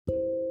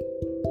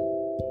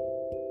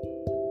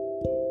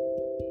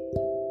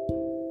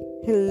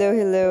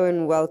Hello,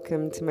 and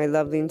welcome to my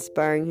lovely,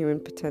 inspiring human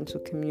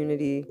potential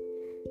community.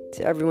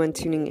 To everyone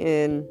tuning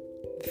in,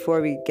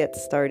 before we get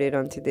started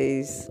on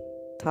today's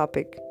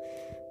topic,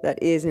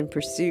 that is in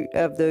pursuit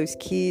of those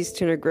keys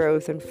to inner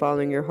growth and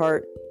following your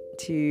heart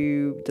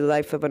to the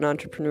life of an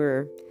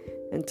entrepreneur,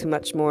 and to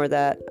much more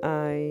that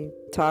I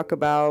talk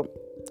about,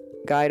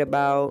 guide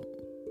about,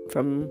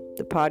 from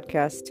the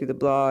podcast to the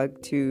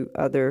blog to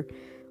other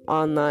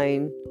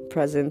online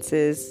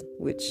presences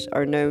which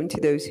are known to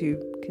those who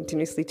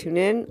continuously tune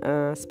in.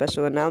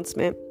 Special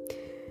announcement: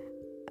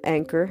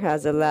 Anchor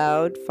has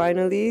allowed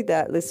finally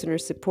that listener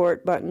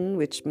support button,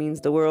 which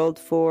means the world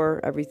for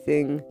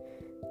everything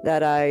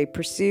that I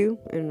pursue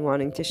and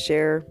wanting to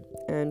share,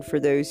 and for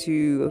those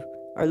who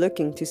are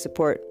looking to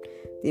support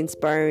the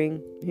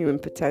inspiring human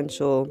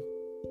potential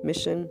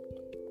mission,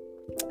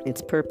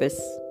 its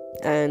purpose,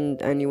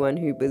 and anyone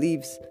who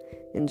believes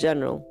in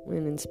general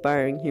in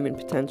inspiring human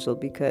potential,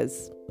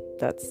 because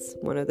that's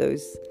one of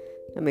those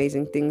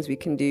amazing things we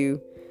can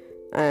do,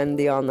 and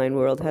the online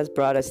world has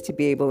brought us to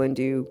be able and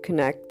do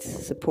connect,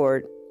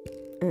 support,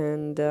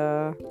 and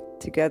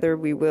together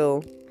we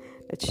will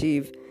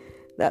achieve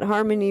that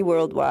harmony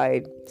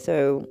worldwide.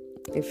 So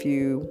if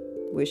you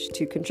wish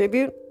to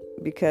contribute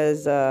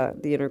because the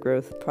inner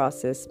growth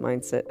process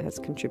mindset has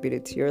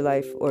contributed to your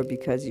life, or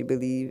because you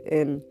believe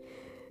in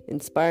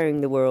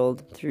inspiring the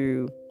world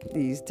through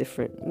these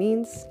different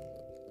means,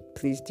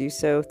 please do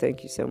so.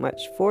 Thank you so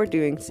much for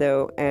doing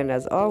so. And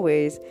as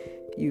always,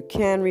 you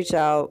can reach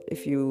out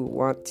if you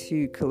want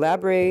to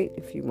collaborate,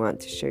 if you want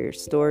to share your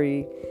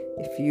story,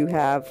 if you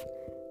have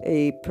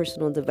a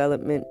personal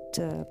development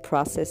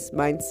process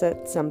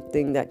mindset,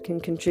 something that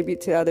can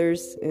contribute to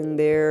others in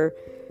their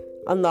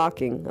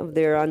unlocking of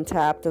their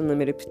untapped,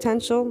 unlimited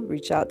potential.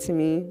 Reach out to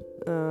me.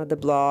 The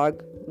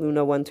blog,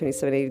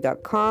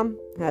 luna12780.com,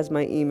 has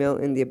my email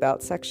in the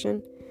About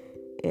section.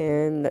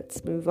 And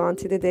let's move on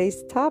to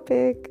today's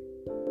topic.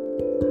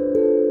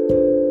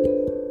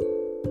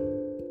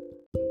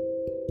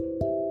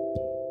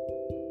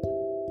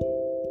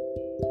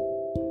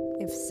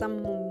 If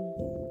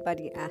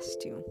somebody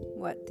asked you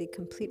what the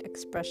complete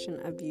expression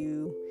of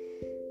you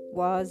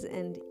was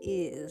and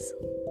is,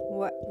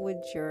 what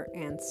would your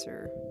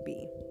answer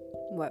be?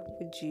 What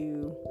would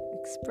you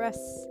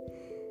express?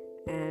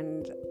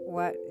 And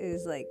what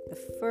is like the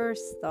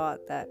first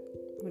thought that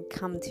would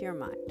come to your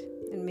mind?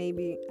 And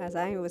maybe as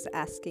I was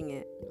asking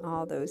it,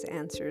 all those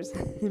answers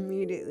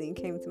immediately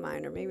came to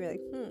mind, or maybe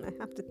like, I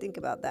have to think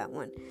about that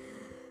one.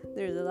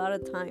 There's a lot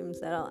of times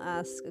that I'll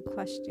ask a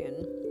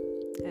question,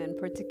 and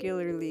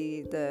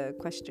particularly the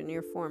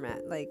questionnaire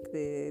format, like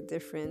the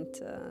different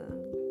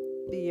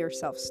Be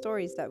Yourself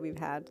stories that we've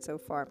had so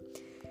far.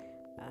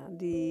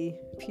 The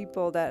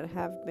people that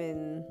have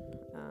been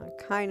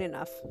kind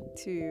enough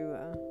to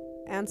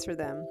answer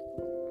them,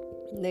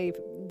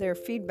 their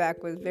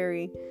feedback was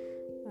very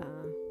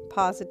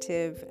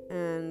positive,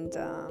 and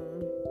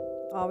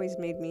always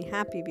made me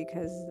happy,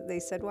 because they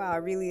said, wow, I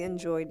really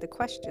enjoyed the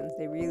questions.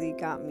 They really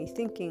got me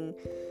thinking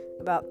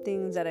about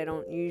things that I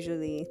don't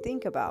usually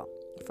think about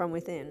from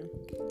within.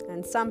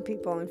 And some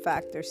people, in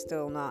fact, they're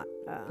still not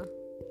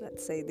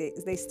let's say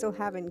they still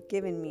haven't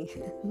given me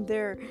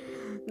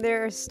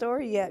their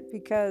story yet,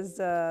 because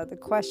the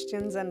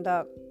questions end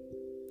up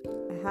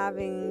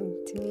having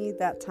to need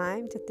that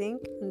time to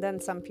think. And then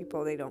some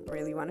people, they don't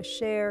really want to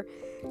share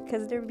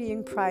because they're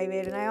being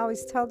private. And I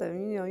always tell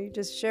them, you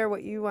just share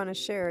what you want to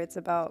share. It's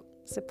about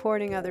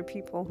supporting other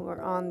people who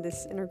are on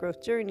this inner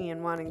growth journey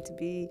and wanting to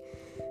be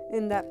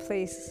in that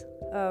place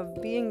of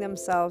being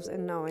themselves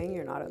and knowing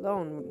you're not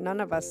alone.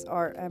 None of us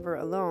are ever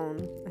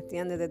alone. At the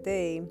end of the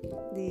day,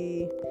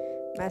 the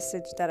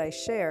message that I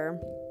share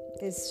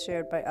is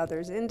shared by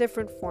others in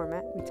different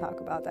format. We talk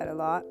about that a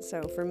lot.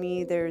 So for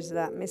me, there's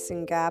that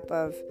missing gap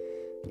of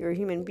you're a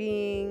human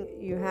being,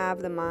 you have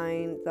the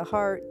mind, the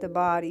heart, the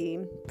body,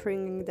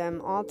 bringing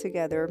them all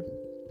together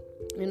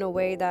in a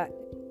way that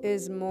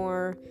is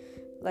more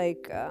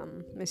like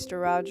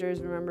Mr. Rogers.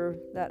 Remember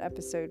that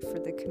episode for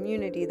the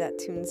community that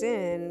tunes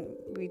in?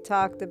 We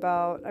talked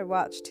about, I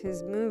watched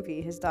his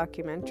movie, his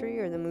documentary,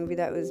 or the movie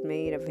that was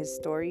made of his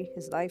story,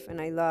 his life, and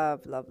I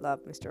love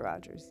Mr.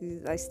 Rogers.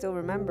 I still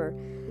remember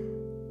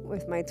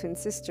with my twin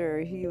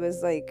sister, he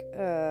was like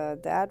a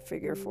dad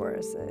figure for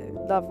us. I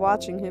love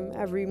watching him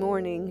every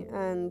morning,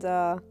 and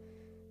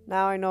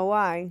now I know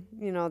why.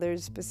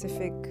 There's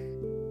specific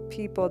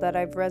people that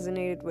I've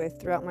resonated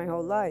with throughout my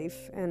whole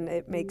life, and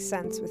it makes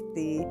sense with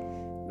the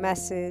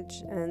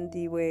message and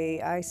the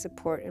way I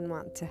support and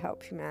want to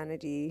help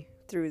humanity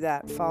through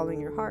that, following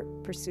your heart,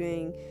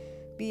 pursuing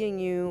being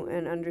you,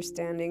 and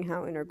understanding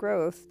how inner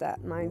growth,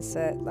 that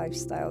mindset,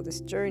 lifestyle, this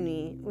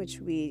journey,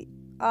 which we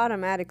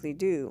automatically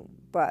do.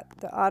 But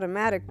the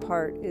automatic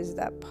part is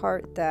that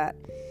part that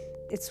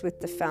it's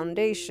with the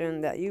foundation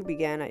that you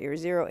began at your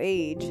 0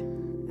 age,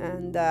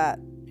 and that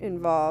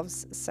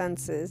involves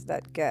senses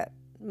that get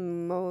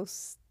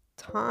most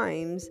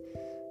times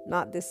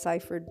not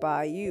deciphered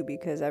by you,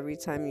 because every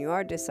time you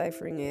are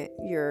deciphering it,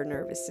 your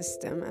nervous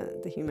system,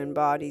 the human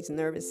body's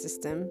nervous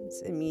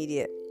system's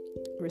immediate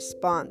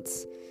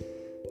response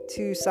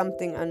to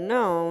something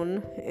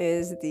unknown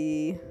is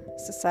the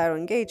societal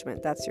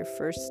engagement. That's your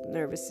first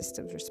nervous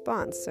system's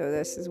response. So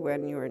this is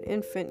when you were an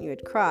infant, you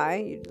would cry,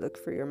 you'd look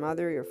for your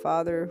mother, your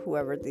father,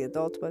 whoever the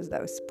adult was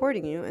that was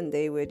supporting you, and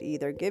they would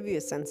either give you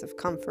a sense of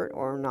comfort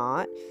or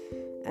not.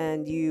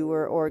 And you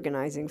were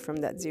organizing from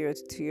that 0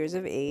 to 2 years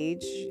of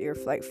age, your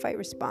flight-fight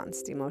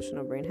response. The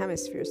emotional brain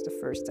hemisphere is the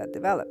first that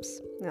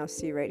develops. Now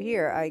see right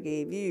here, I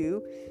gave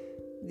you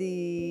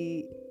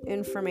the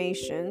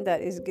information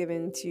that is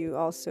given to you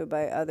also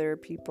by other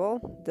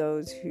people,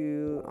 those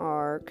who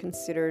are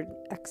considered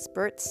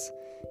experts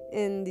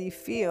in the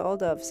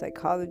field of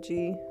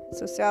psychology.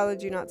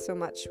 Sociology, not so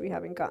much. We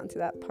haven't gotten to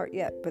that part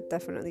yet, but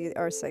definitely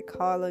are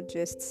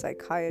psychologists,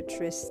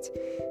 psychiatrists,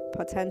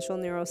 potential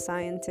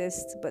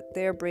neuroscientists, but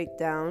their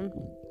breakdown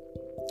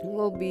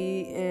will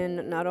be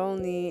in not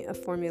only a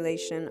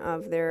formulation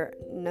of their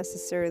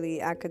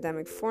necessarily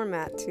academic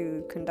format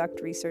to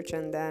conduct research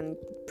and then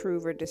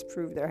prove or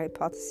disprove their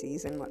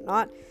hypotheses and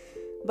whatnot,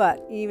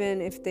 but even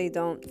if they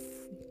don't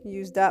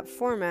use that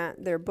format,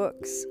 their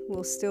books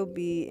will still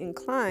be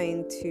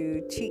inclined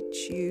to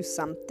teach you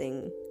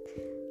something.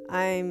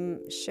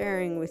 I'm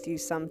sharing with you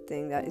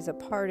something that is a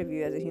part of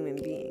you as a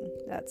human being.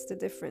 That's the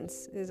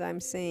difference, is I'm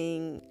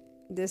saying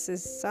this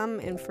is some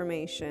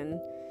information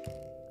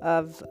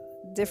of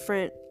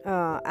different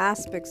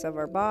aspects of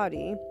our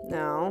body.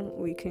 Now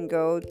we can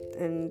go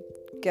and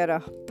get a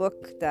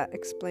book that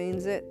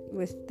explains it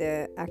with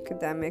the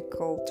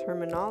academical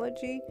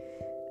terminology,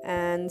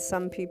 and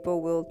some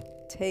people will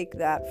take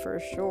that for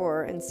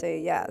sure and say,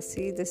 yeah,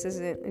 see,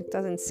 it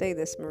doesn't say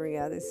this,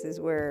 Maria, this is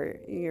where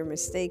you're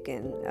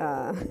mistaken.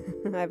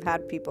 I've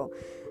had people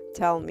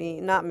tell me,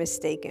 not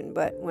mistaken,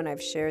 but when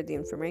I've shared the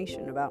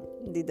information about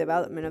the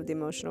development of the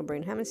emotional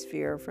brain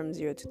hemisphere from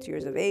 0 to 2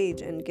 years of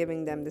age and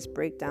giving them this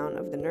breakdown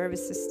of the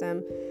nervous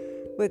system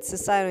with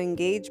societal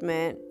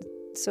engagement,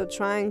 so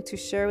trying to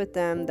share with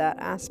them that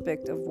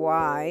aspect of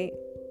why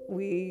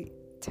we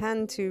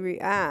tend to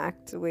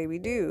react the way we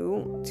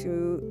do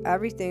to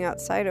everything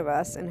outside of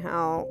us, and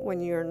how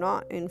when you're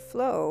not in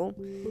flow,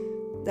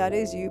 that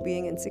is you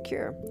being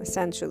insecure,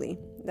 essentially.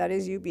 That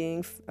is you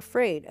being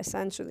afraid,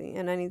 essentially.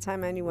 And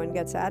anytime anyone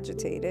gets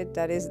agitated,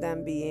 that is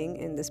them being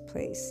in this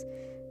place.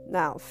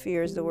 Now,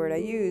 fear is the word I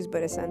use,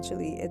 but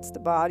essentially it's the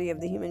body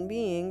of the human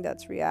being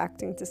that's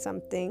reacting to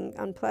something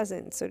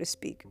unpleasant, so to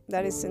speak.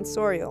 That is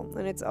sensorial.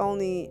 And it's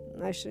only,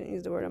 I shouldn't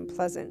use the word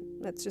unpleasant.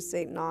 Let's just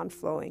say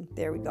non-flowing.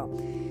 There we go.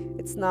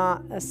 It's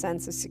not a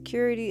sense of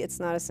security.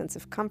 It's not a sense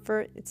of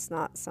comfort. It's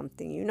not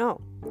something you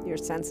know. Your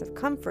sense of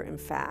comfort, in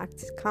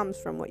fact, comes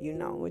from what you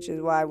know, which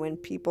is why when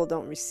people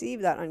don't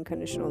receive that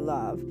unconditional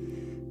love,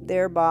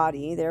 their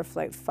body, their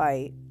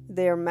fight,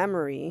 their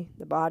memory,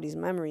 the body's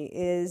memory,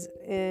 is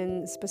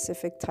in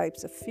specific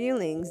types of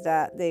feelings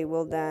that they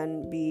will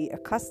then be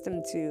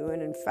accustomed to.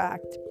 And in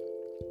fact,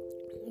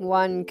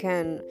 one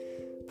can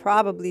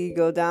probably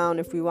go down,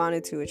 if we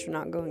wanted to, which we're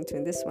not going to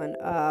in this one,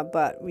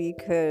 but we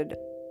could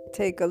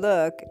take a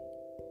look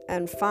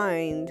and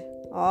find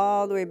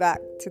all the way back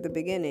to the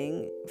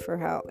beginning for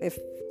how, if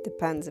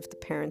depends if the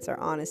parents are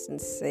honest and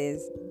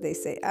they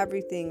say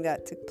everything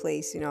that took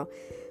place,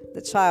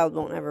 the child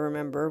won't ever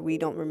remember. We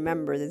don't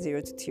remember the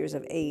 0 to 2 years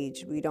of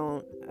age. We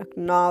don't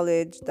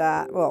acknowledge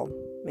that. Well,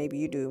 maybe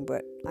you do,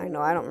 but I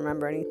know I don't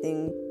remember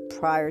anything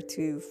prior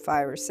to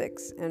 5 or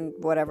 6. And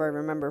whatever I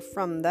remember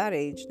from that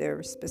age, there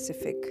are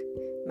specific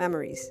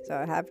memories. So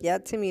I have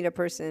yet to meet a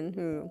person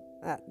who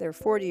at their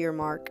 40-year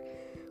mark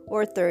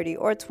or 30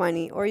 or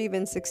 20 or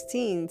even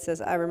 16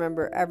 says, I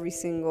remember every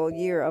single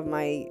year of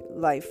my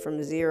life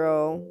from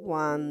 0,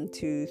 1,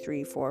 2,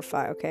 3, 4,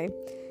 5, okay?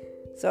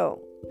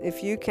 So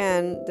if you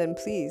can, then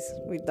please,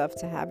 we'd love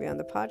to have you on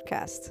the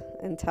podcast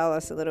and tell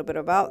us a little bit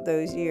about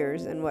those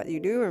years and what you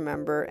do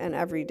remember and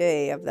every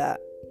day of that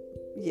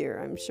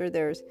year. I'm sure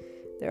there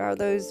are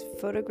those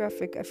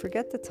photographic, I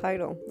forget the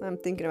title. I'm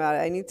thinking about it.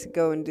 I need to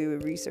go and do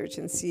research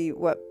and see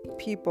what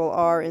people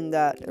are in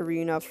that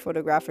arena of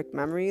photographic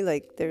memory.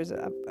 Like there's,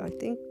 I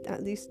think,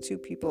 at least 2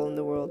 people in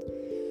the world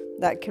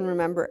that can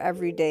remember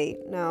every day.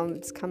 Now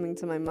it's coming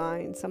to my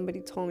mind.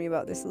 Somebody told me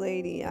about this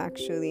lady,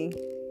 actually,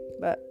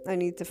 but I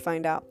need to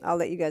find out. I'll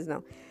let you guys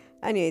know.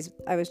 Anyways,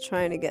 I was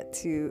trying to get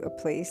to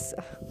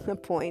a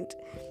point.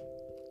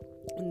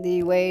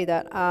 The way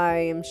that I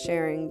am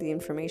sharing the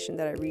information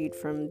that I read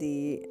from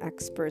the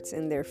experts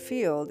in their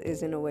field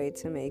is in a way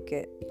to make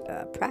it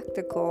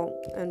practical.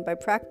 And by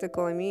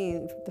practical, I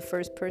mean the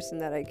first person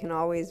that I can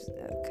always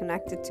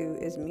connect it to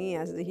is me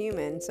as the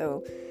human.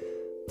 So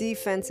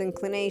defense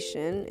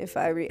inclination, if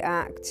I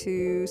react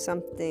to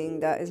something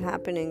that is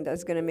happening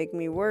that's going to make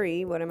me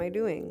worry, what am I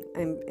doing?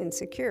 I'm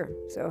insecure.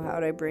 So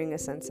how do I bring a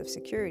sense of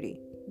security?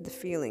 The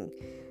feeling.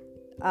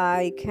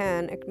 I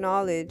can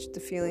acknowledge the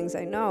feelings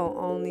I know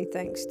only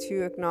thanks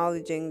to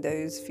acknowledging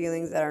those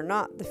feelings that are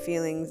not the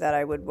feelings that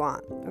I would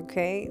want.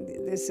 Okay?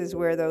 This is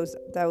where those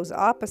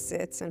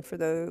opposites, and for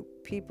the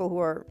people who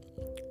are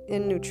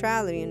in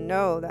neutrality and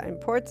know the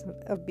importance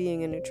of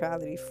being in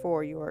neutrality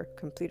for your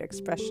complete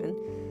expression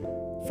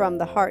from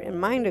the heart and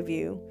mind of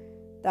you,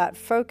 that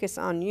focus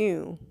on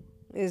you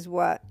is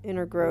what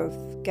inner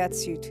growth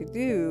gets you to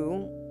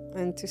do,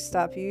 and to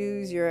stop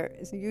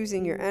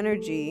using your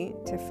energy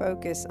to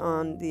focus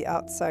on the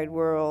outside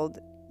world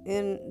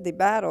in the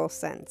battle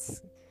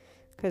sense.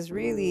 Because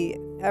really,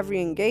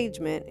 every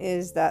engagement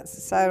is that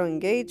societal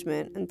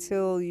engagement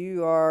until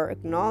you are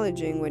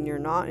acknowledging when you're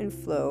not in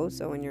flow,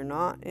 so when you're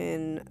not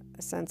in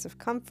a sense of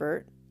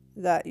comfort,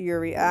 that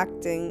you're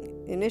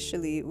reacting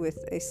initially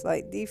with a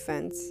slight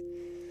defense,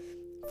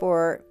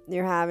 for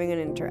you're having an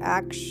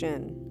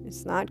interaction.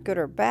 It's not good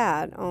or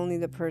bad, only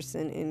the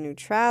person in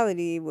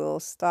neutrality will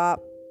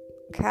stop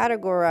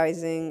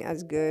categorizing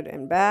as good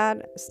and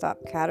bad, stop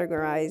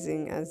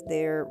categorizing as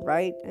they're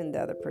right and the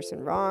other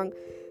person wrong,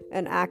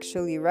 and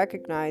actually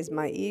recognize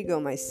my ego,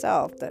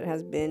 myself, that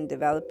has been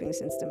developing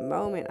since the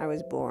moment I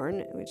was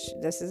born, which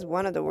this is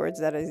one of the words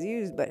that is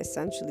used, but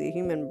essentially a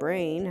human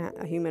brain,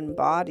 a human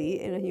body,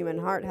 and a human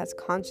heart has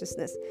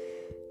consciousness.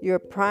 Your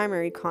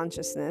primary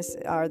consciousness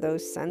are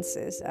those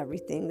senses,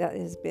 everything that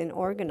has been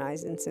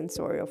organized in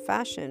sensorial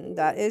fashion,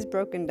 that is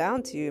broken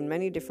down to you in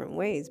many different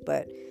ways.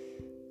 But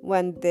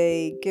when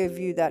they give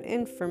you that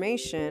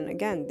information,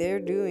 again,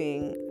 they're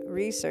doing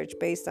research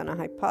based on a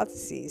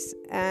hypothesis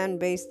and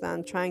based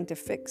on trying to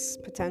fix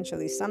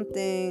potentially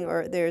something,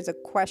 or there's a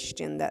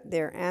question that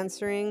they're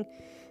answering,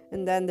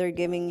 and then they're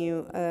giving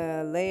you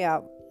a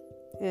layout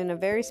in a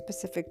very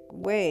specific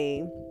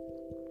way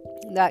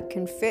that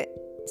can fit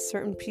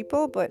certain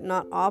people, but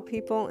not all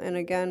people. And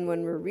again,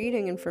 when we're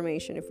reading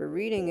information, if we're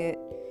reading it,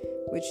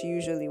 which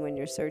usually when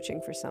you're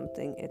searching for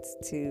something, it's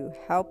to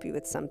help you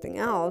with something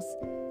else,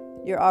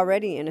 you're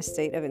already in a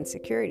state of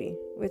insecurity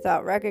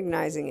without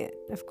recognizing it.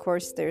 Of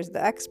course, there's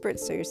the expert,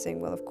 so you're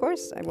saying, well, of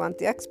course, I want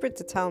the expert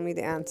to tell me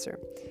the answer.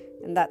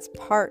 And that's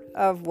part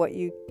of what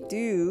you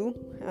do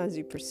as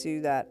you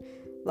pursue that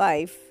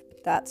life.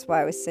 That's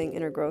why I was saying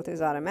inner growth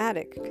is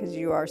automatic, because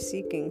you are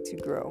seeking to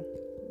grow.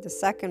 The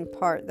second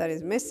part that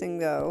is missing,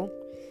 though,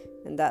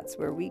 and that's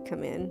where we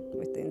come in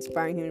with the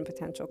Inspiring Human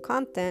Potential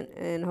content,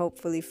 and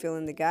hopefully fill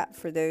in the gap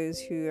for those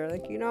who are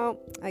like,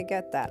 I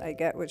get that. I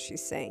get what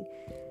she's saying.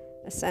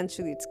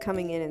 Essentially, it's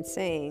coming in and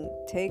saying,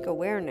 take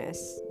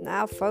awareness.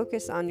 Now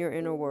focus on your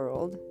inner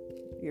world,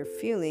 your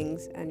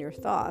feelings and your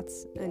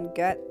thoughts, and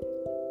get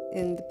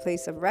in the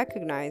place of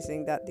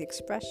recognizing that the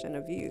expression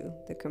of you,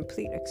 the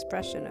complete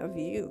expression of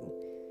you,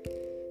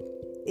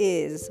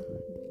 is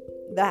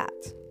that.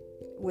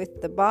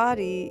 With the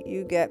body,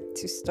 you get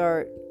to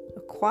start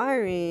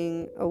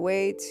acquiring a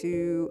way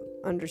to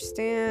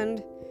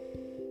understand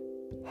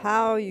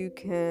how you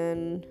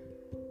can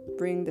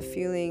bring the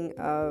feeling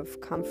of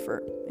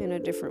comfort in a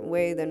different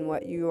way than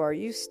what you are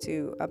used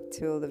to up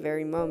till the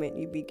very moment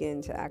you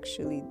begin to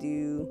actually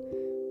do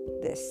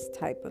this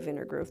type of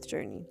inner growth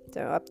journey.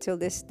 So up till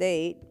this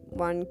date,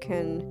 one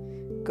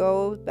can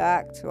go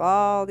back to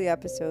all the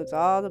episodes,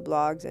 all the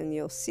blogs, and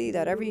you'll see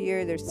that every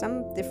year there's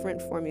some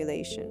different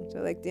formulation.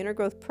 So like the inner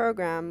growth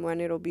program, when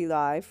it'll be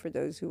live for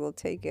those who will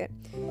take it.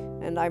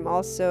 And I'm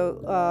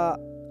also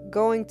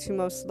going to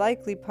most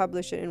likely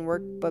publish it in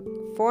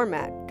workbook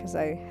format, because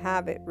I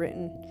have it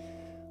written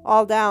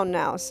all down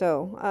now.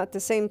 So at the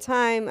same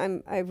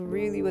time, I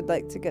really would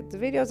like to get the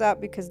videos out,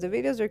 because the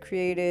videos are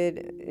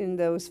created in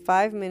those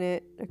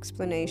 5-minute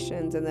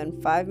explanations and then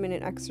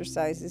 5-minute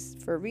exercises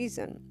for a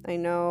reason. I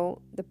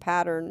know the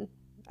pattern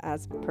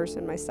as a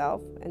person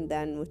myself, and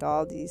then with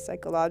all these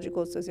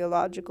psychological,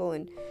 sociological,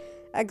 and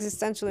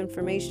existential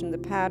information, the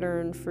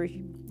pattern for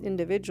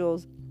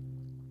individuals,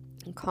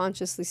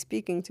 consciously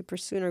speaking, to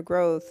pursue inner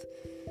growth,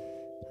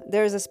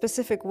 there's a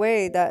specific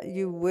way that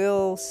you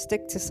will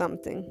stick to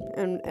something.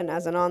 And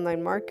as an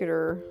online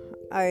marketer,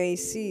 I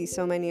see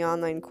so many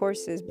online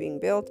courses being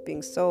built,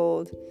 being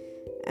sold,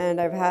 and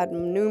I've had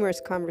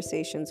numerous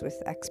conversations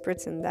with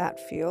experts in that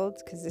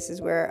field, because this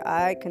is where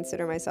I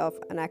consider myself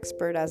an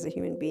expert as a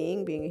human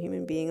being, being a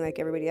human being like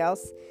everybody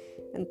else.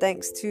 And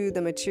thanks to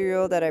the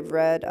material that I've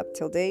read up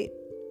till date,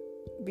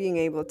 being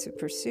able to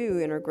pursue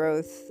inner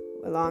growth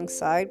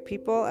alongside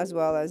people, as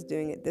well as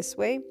doing it this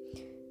way,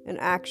 and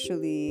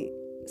actually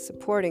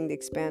supporting the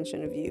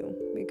expansion of you.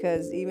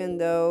 Because even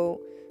though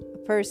a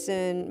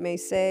person may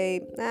say,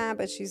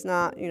 but she's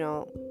not,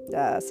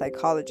 a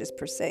psychologist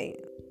per se,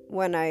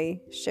 when I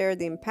share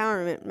the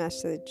empowerment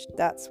message,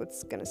 that's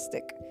what's going to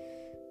stick.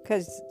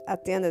 Because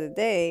at the end of the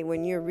day,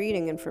 when you're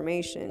reading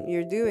information,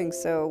 you're doing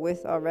so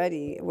with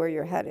already where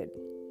you're headed.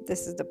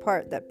 This is the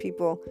part that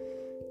people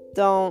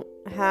don't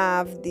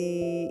have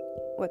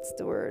what's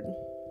the word?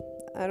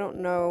 I don't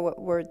know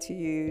what word to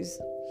use.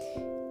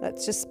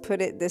 Let's just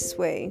put it this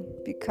way.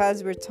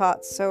 Because we're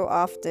taught so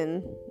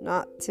often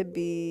not to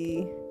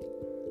be,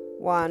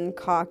 one,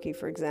 cocky,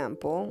 for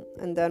example,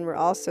 and then we're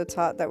also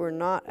taught that we're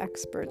not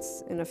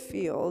experts in a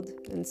field,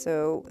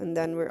 and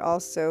then we're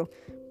also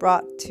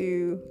brought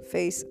to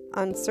face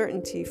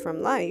uncertainty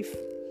from life,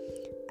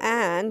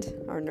 and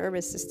our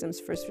nervous system's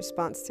first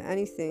response to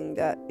anything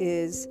that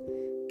is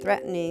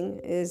threatening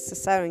is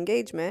societal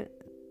engagement.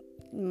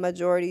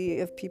 Majority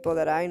of people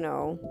that I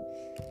know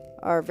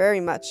are very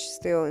much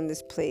still in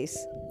this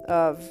place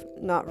of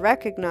not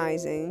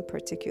recognizing,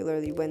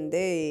 particularly when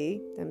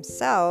they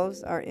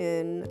themselves are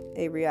in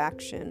a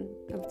reaction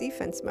of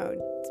defense mode,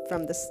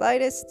 from the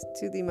slightest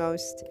to the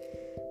most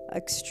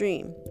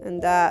extreme.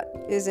 And that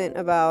isn't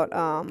about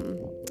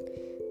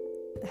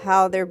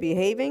how they're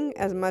behaving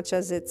as much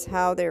as it's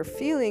how they're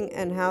feeling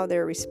and how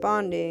they're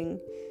responding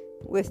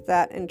with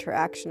that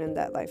interaction in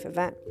that life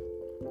event.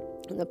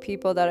 And the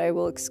people that I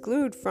will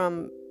exclude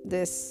from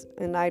this,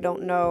 and I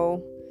don't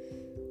know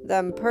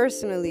them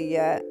personally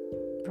yet,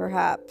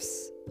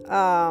 perhaps,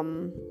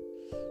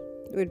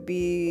 would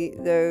be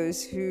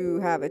those who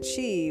have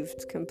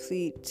achieved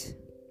complete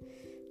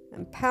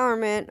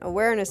empowerment,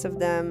 awareness of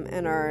them,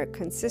 and are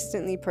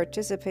consistently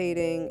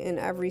participating in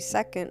every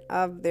second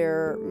of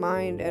their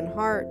mind and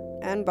heart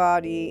and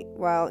body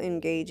while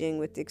engaging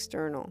with the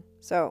external.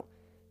 So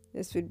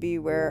this would be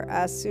where,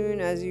 as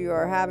soon as you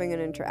are having an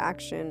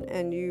interaction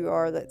and you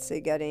are, let's say,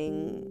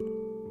 getting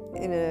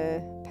in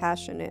a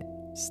passionate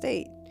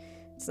state,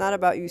 it's not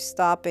about you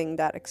stopping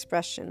that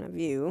expression of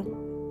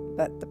you,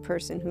 but the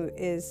person who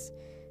is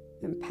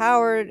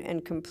empowered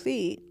and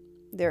complete,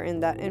 they're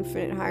in that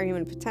infinite higher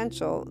human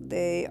potential.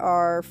 They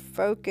are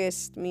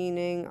focused,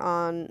 meaning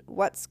on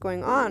what's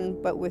going on,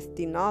 but with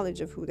the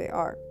knowledge of who they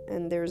are.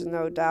 And there's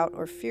no doubt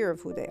or fear of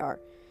who they are.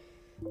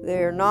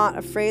 They're not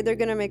afraid they're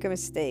going to make a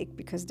mistake,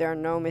 because there are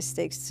no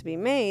mistakes to be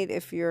made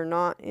if you're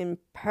not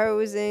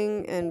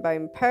imposing. And by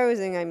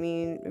imposing, I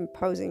mean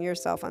imposing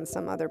yourself on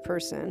some other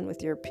person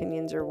with your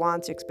opinions or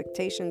wants,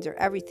 expectations, or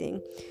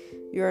everything.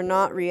 You're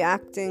not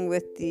reacting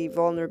with the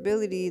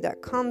vulnerability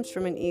that comes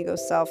from an ego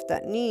self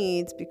that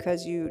needs,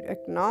 because you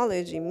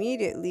acknowledge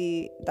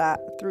immediately that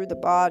through the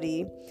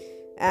body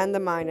and the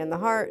mind and the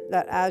heart,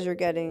 that as you're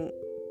getting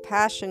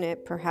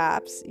passionate,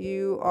 perhaps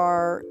you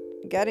are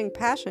getting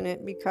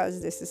passionate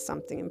because this is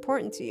something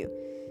important to you.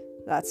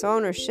 That's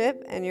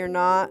ownership, and you're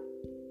not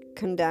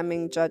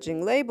condemning,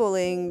 judging,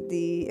 labeling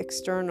the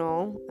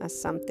external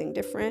as something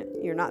different.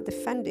 You're not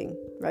defending.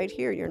 Right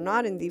here, you're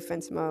not in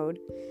defense mode.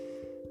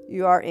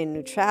 You are in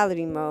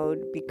neutrality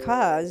mode,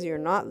 because you're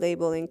not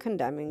labeling,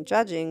 condemning,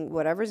 judging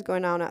whatever's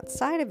going on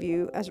outside of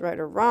you as right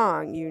or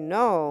wrong. You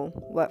know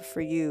what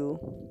for you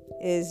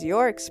is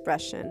your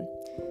expression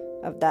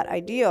of that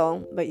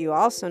ideal, but you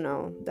also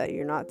know that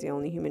you're not the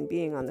only human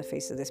being on the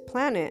face of this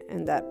planet,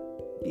 and that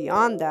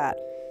beyond that,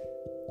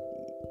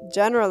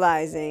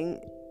 generalizing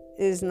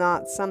is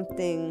not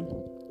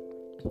something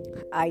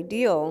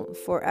ideal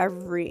for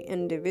every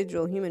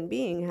individual human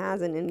being.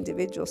 Has an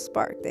individual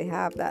spark. They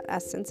have that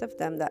essence of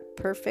them, that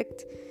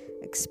perfect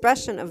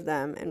expression of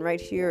them. And right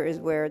here is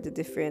where the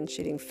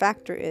differentiating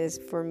factor is.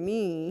 For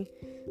me,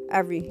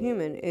 every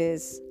human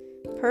is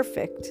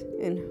perfect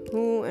in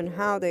who and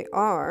how they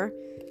are.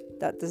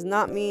 That does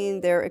not mean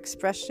their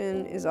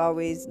expression is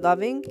always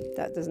loving.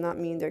 That does not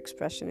mean their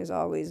expression is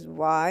always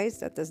wise.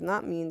 That does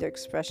not mean their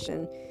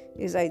expression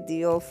is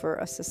ideal for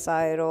a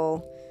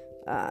societal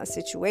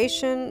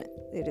situation.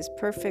 It is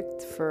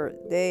perfect, for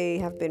they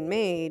have been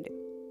made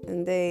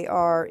and they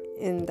are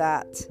in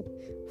that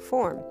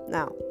form.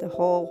 Now, the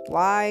whole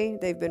why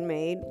they've been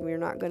made, we're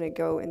not going to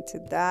go into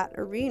that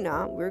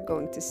arena. We're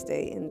going to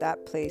stay in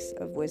that place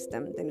of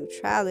wisdom, the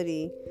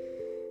neutrality.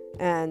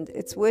 And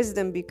it's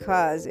wisdom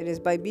because it is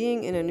by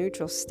being in a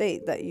neutral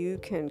state that you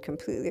can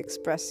completely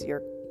express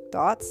your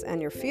thoughts and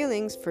your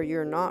feelings, for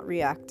you're not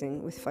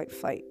reacting with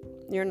fight.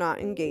 You're not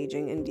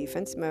engaging in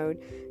defense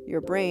mode. Your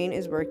brain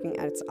is working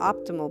at its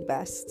optimal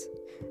best.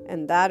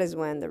 And that is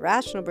when the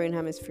rational brain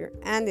hemisphere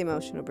and the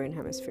emotional brain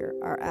hemisphere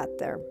are at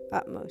their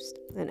utmost.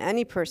 And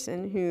any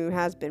person who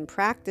has been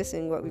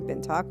practicing what we've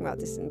been talking about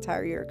this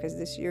entire year, because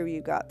this year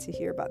you got to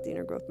hear about the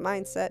inner growth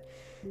mindset,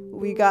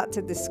 we got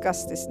to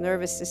discuss this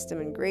nervous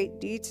system in great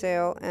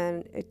detail,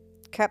 and it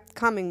kept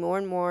coming more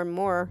and more and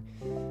more,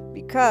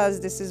 because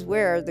this is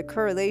where the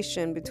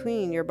correlation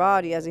between your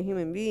body as a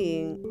human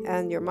being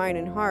and your mind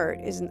and heart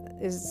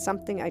is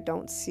something I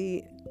don't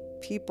see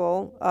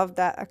people of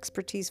that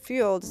expertise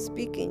field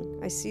speaking.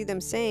 I see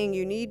them saying,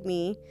 you need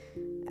me,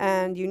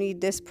 and you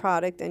need this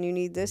product, and you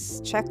need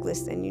this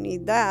checklist, and you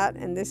need that.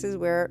 And this is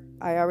where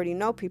I already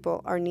know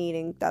people are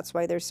needing. That's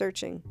why they're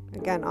searching.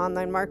 Again,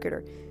 online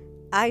marketer.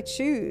 I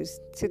choose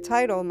to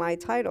title my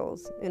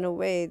titles in a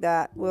way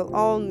that will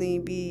only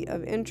be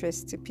of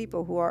interest to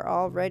people who are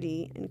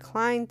already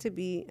inclined to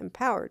be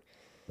empowered.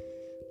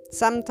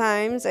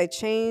 Sometimes I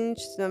change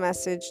the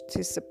message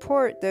to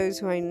support those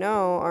who I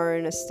know are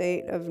in a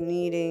state of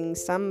needing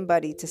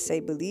somebody to say,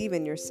 believe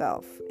in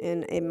yourself,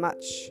 in a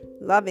much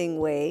loving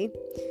way,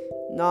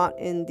 not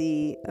in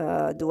the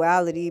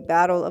duality,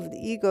 battle of the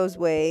egos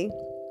way,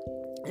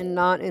 and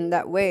not in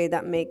that way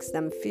that makes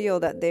them feel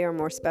that they are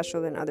more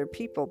special than other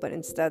people, but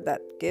instead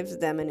that gives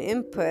them an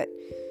input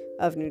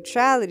of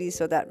neutrality,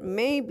 so that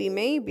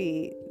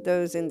maybe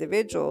those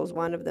individuals,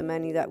 one of the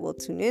many that will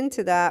tune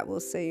into that, will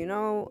say, you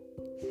know,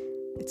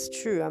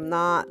 it's true, I'm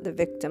not the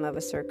victim of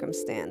a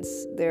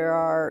circumstance. There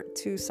are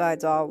two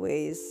sides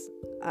always.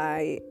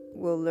 I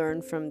will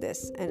learn from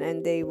this.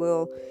 And they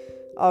will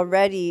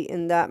already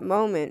in that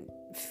moment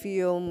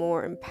feel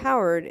more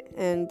empowered,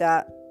 and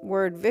that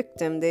word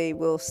victim, they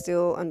will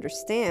still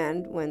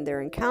understand when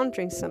they're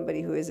encountering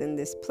somebody who is in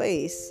this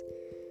place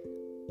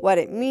what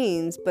it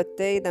means, but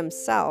they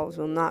themselves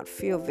will not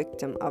feel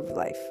victim of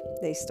life.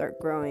 They start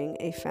growing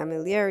a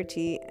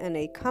familiarity and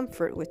a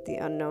comfort with the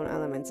unknown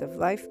elements of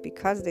life,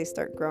 because they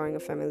start growing a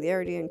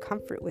familiarity and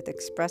comfort with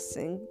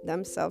expressing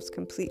themselves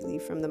completely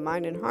from the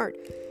mind and heart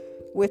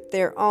with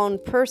their own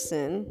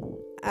person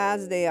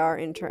as they are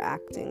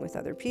interacting with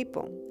other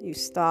people. You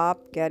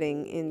stop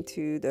getting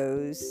into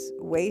those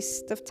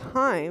waste of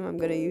time, I'm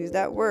going to use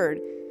that word,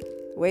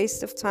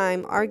 waste of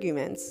time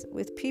arguments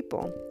with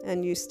people,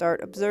 and you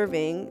start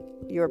observing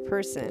your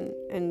person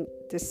and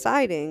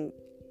deciding,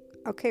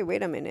 okay,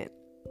 wait a minute,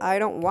 I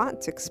don't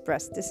want to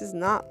express, this is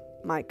not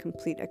my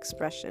complete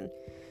expression,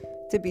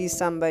 to be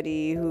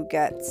somebody who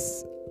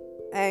gets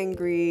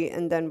angry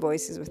and then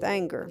voices with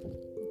anger.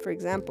 For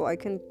example, I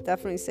can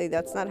definitely say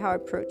that's not how I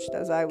approached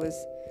as I was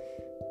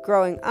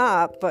growing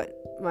up, but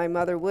my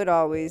mother would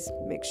always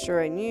make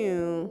sure I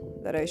knew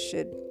that I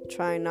should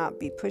try not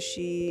be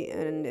pushy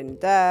and in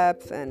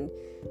depth and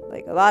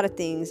like a lot of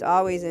things,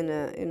 always in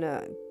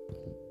a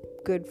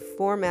good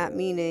format,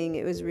 meaning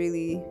it was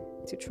really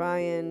to try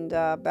and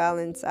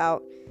balance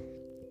out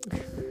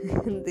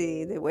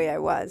the way I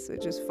was,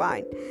 which was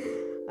fine.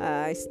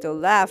 I still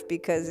laugh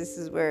because this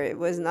is where it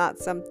was not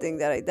something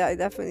that I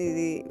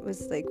definitely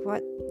was like,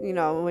 what? You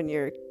know, when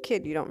you're a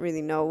kid, you don't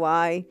really know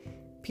why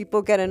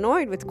people get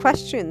annoyed with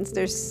questions.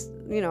 There's,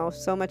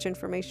 so much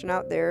information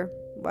out there.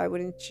 Why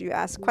wouldn't you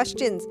ask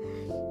questions?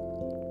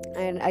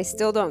 And I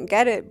still don't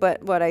get it,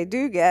 but what I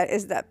do get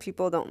is that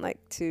people don't like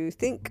to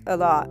think a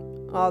lot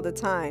all the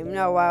time.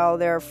 Now, while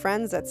there are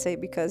friends that say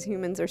because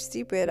humans are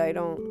stupid, I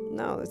don't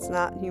know. It's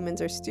not humans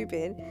are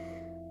stupid.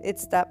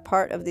 It's that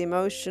part of the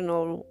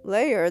emotional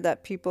layer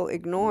that people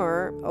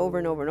ignore over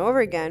and over and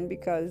over again,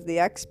 because the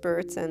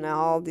experts and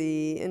all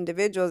the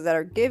individuals that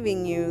are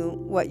giving you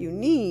what you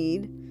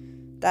need,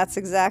 that's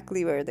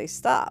exactly where they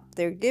stop.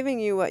 They're giving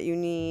you what you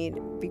need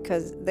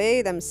because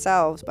they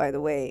themselves, by the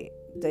way,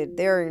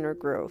 their inner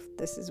growth.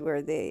 This is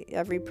where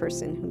every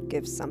person who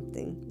gives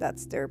something,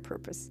 that's their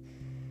purpose.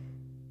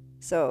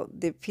 So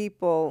the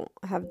people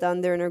have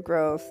done their inner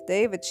growth,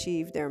 they've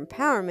achieved their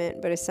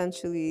empowerment, but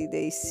essentially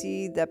they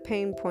see the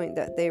pain point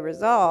that they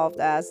resolved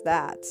as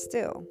that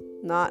still,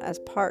 not as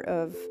part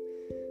of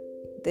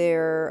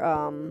their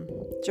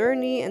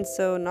journey, and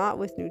so not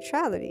with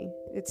neutrality.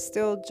 It's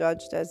still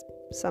judged as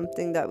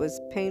something that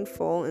was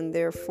painful, and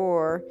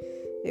therefore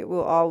it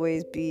will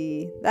always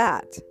be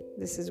that.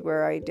 This is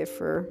where I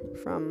differ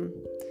from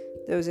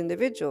those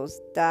individuals.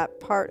 That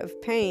part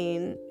of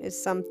pain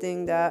is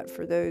something that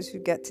for those who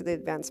get to the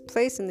advanced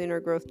place in the inner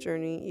growth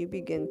journey, you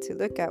begin to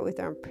look at with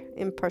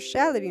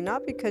impartiality,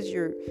 not because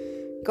you're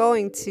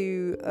going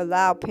to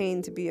allow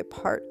pain to be a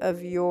part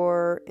of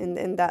your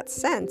in that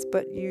sense,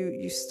 but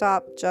you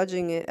stop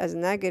judging it as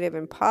negative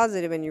and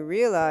positive, and you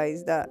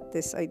realize that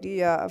this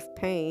idea of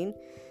pain,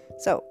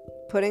 so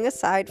putting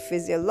aside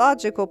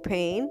physiological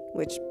pain,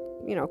 which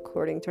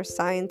according to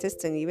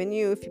scientists and even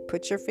you, if you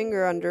put your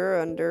finger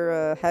under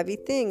a heavy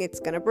thing, it's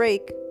going to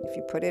break. If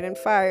you put it in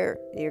fire,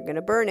 you're going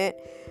to burn it.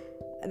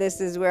 This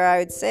is where I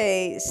would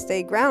say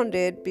stay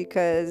grounded,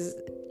 because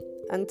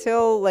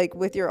until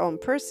with your own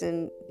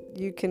person,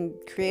 you can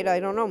create,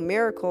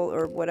 miracle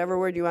or whatever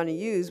word you want to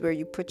use, where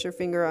you put your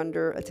finger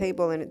under a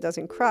table and it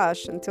doesn't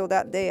crush. Until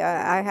that day,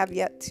 I have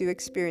yet to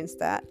experience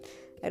that.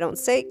 I don't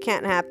say it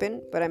can't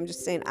happen, but I'm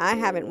just saying I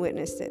haven't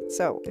witnessed it.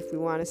 So if we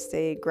want to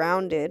stay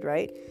grounded,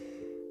 right,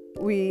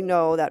 we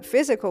know that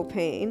physical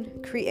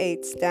pain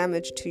creates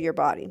damage to your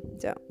body.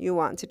 So you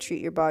want to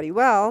treat your body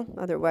well,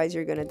 otherwise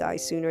you're going to die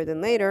sooner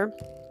than later.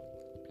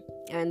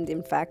 And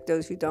in fact,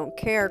 those who don't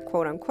care,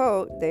 quote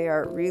unquote, they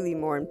are really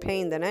more in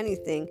pain than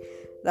anything.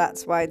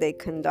 That's why they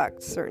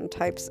conduct certain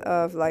types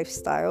of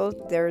lifestyle.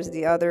 There's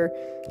the other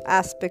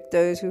aspect,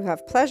 those who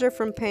have pleasure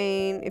from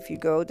pain. If you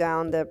go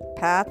down the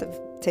path of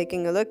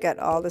taking a look at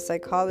all the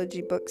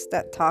psychology books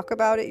that talk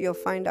about it, you'll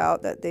find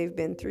out that they've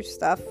been through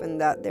stuff and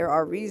that there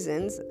are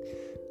reasons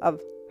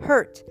of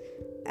hurt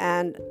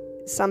and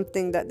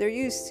something that they're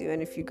used to.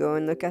 And if you go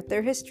and look at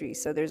their history,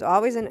 so there's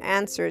always an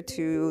answer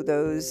to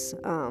those.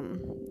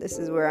 This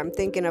is where I'm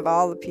thinking of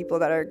all the people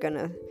that are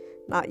gonna,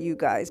 not you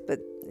guys, but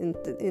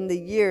in the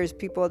years,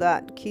 people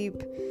that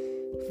keep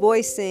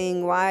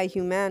voicing why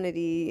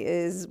humanity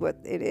is what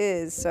it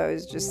is. So I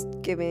was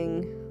just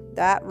giving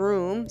that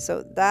room.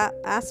 So that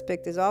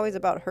aspect is always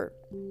about hurt.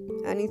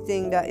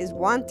 Anything that is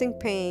wanting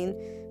pain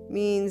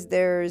means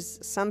there's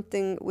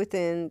something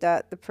within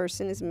that the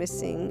person is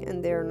missing,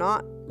 and they're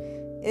not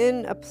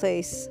in a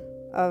place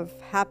of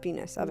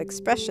happiness, of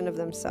expression of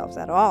themselves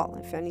at all.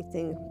 If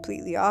anything,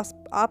 completely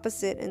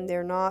opposite, and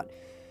they're not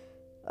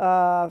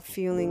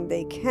feeling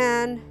they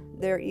can.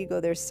 Their ego,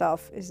 their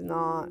self is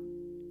not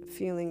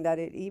feeling that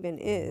it even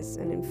is.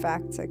 And in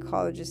fact,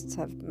 psychologists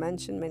have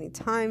mentioned many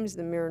times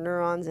the mirror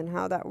neurons and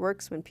how that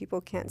works when people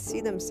can't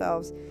see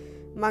themselves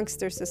amongst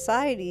their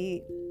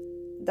society.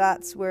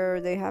 that's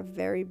where they have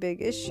very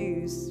big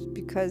issues,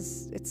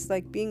 because it's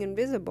like being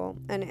invisible.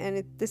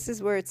 And this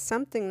is where it's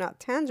something not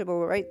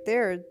tangible. Right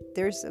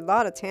there's a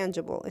lot of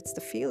tangible. It's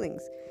the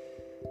feelings.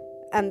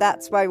 And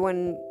that's why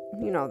when,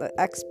 the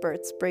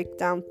experts break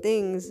down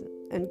things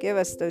and give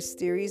us those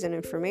theories and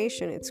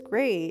information, it's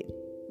great.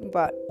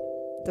 But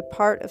the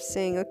part of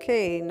saying,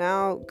 okay,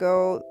 now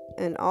go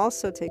and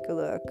also take a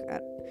look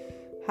at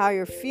how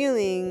you're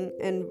feeling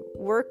and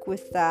work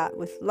with that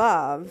with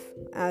love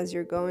as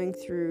you're going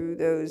through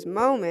those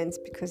moments,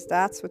 because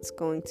that's what's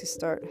going to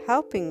start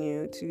helping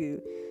you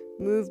to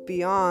move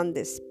beyond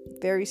this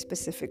very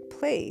specific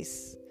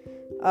place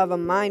of a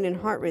mind and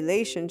heart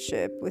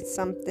relationship with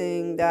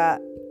something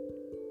that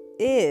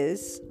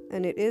is,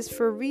 and it is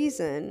for a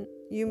reason.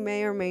 You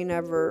may or may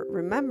never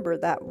remember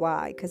that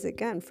why, because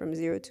again, from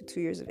 0 to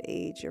 2 years of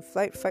age, your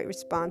fight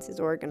response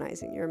is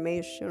organizing. Your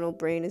emotional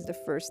brain is the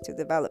first to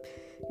develop.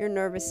 Your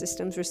nervous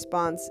system's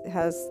response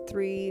has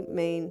 3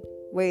 main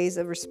ways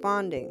of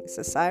responding: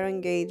 societal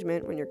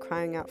engagement, when you're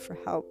crying out for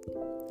help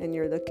and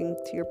you're looking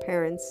to your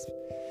parents;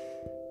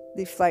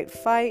 the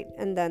fight,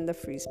 and then the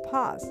freeze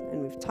pause.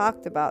 And we've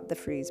talked about the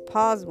freeze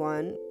pause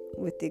one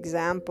with the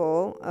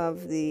example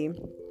of the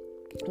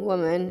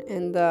woman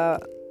in the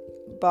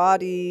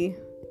body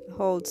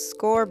holds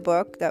score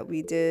book that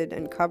we did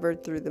and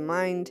covered through the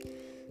Mind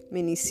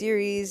mini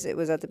series. It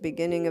was at the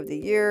beginning of the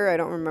year. I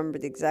don't remember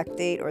the exact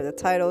date or the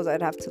titles.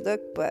 I'd have to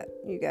look, but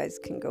you guys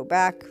can go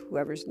back,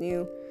 whoever's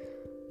new,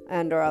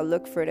 or I'll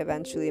look for it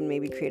eventually and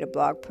maybe create a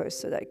blog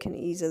post so that it can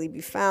easily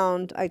be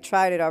found. I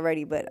tried it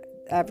already, but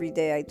every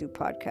day I do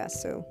podcasts,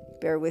 so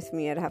bear with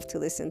me. I'd have to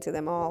listen to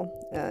them all.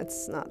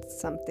 It's not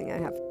something I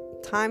have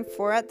time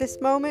for at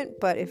this moment,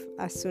 but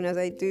as soon as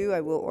I do,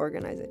 I will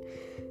organize it.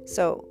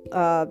 So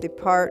the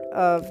part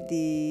of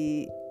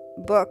the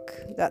book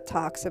that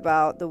talks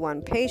about the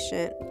one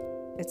patient,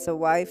 it's a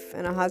wife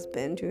and a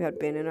husband who had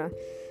been in a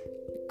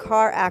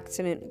car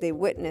accident they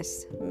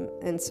witnessed.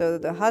 And so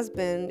the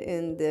husband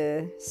in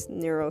the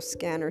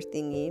neuroscanner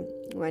thingy,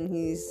 when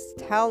he's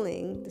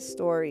telling the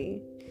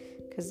story,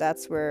 because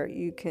that's where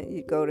you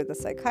go to the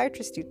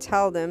psychiatrist, you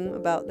tell them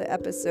about the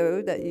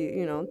episode that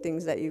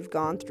things that you've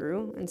gone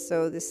through. And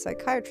so this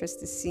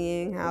psychiatrist is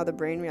seeing how the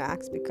brain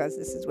reacts, because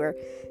this is where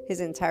his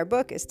entire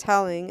book is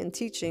telling and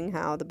teaching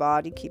how the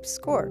body keeps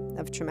score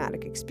of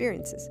traumatic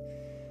experiences.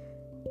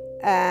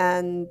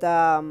 And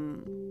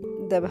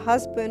the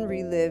husband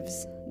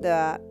relives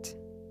that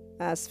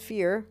as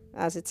fear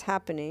as it's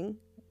happening.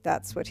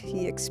 That's what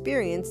he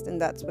experienced, and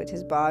that's what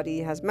his body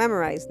has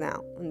memorized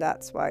now. And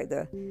that's why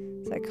the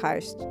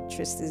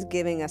psychiatrist is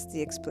giving us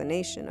the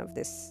explanation of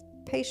this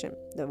patient.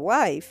 The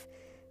wife,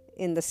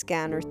 in the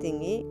scanner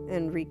thingy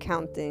and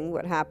recounting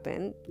what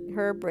happened,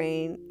 her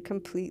brain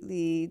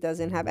completely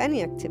doesn't have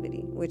any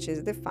activity, which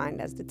is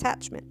defined as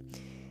detachment.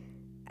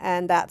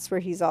 And that's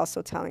where he's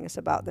also telling us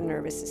about the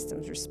nervous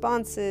system's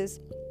responses.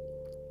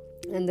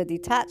 And the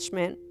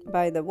detachment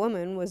by the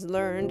woman was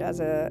learned as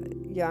a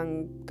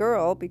young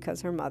girl because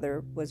her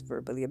mother was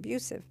verbally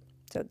abusive.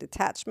 So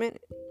detachment,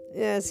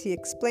 as he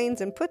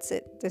explains and puts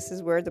it, this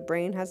is where the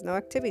brain has no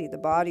activity. The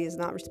body is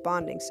not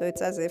responding. So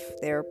it's as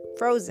if they're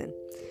frozen.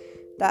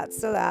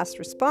 That's the last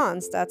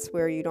response. That's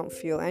where you don't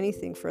feel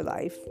anything for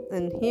life.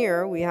 And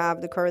here we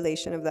have the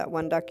correlation of that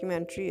one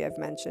documentary I've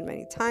mentioned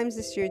many times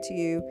this year to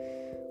you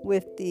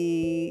with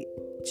the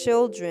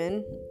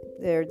children.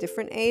 They're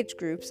different age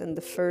groups, and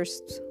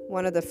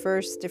one of the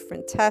first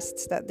different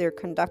tests that they're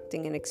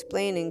conducting and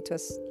explaining to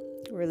us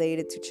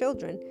related to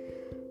children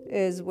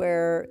is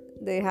where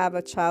they have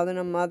a child and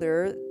a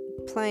mother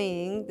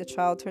playing. The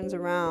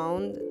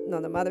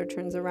mother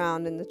turns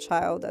around, and the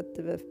child at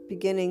the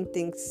beginning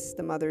thinks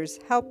the mother's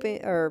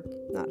helping, or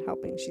not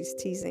helping, she's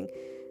teasing.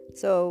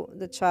 So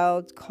the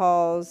child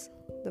calls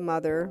the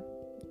mother,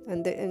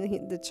 and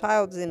the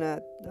child's in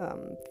a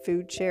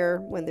food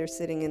chair when they're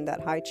sitting in that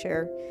high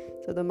chair.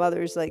 So the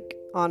mother's like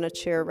on a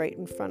chair right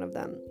in front of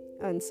them.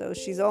 And so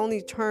she's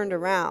only turned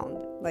around,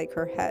 like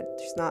her head.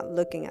 She's not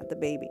looking at the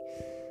baby.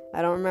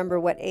 I don't remember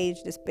what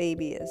age this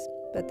baby is,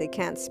 but they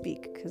can't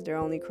speak because they're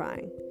only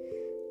crying.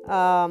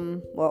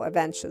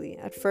 Eventually.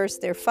 At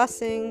first they're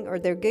fussing or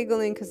they're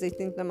giggling because they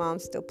think the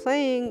mom's still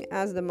playing.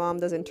 As the mom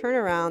doesn't turn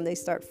around, they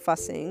start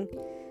fussing.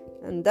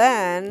 And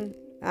then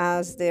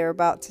as they're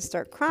about to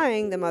start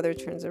crying, the mother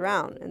turns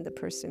around, and the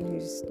person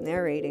who's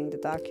narrating the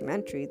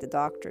documentary, the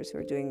doctors who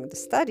are doing the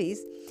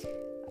studies,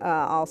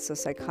 also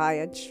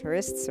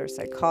psychiatrists or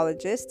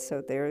psychologists,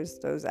 so there's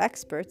those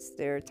experts,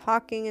 they're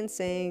talking and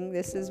saying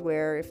this is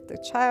where if the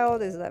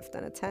child is left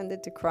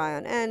unattended to cry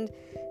on end,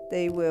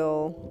 they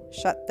will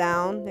shut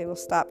down, they will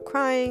stop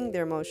crying,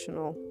 their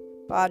emotional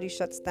body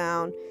shuts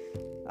down.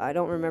 I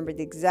don't remember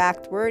the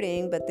exact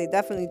wording, but they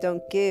definitely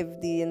don't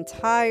give the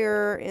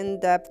entire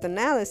in-depth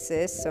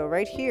analysis. So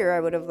right here,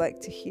 I would have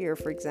liked to hear,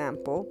 for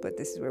example, but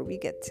this is where we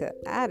get to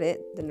add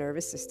it, the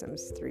nervous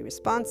system's 3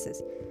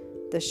 responses.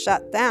 the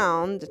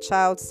shutdown, the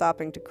child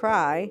stopping to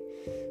cry,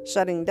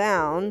 shutting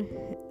down,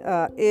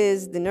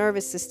 is the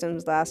nervous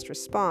system's last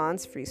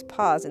response, freeze,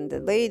 pause. And the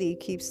lady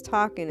keeps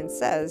talking and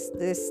says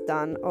this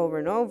done over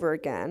and over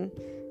again.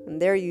 And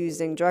they're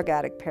using drug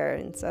addict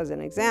parents as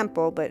an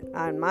example, but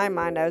on my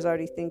mind, I was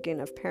already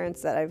thinking of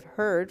parents that I've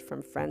heard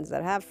from friends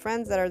that have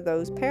friends that are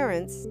those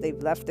parents.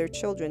 They've left their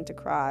children to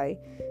cry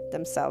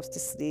themselves to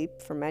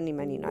sleep for many,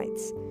 many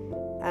nights.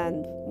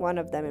 And one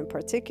of them in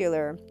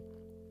particular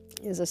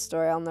is a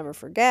story I'll never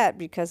forget,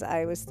 because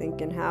I was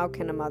thinking, how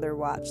can a mother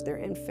watch their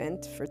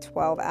infant for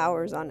 12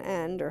 hours on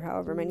end, or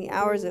however many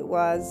hours it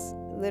was,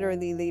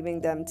 literally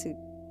leaving them to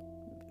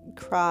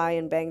cry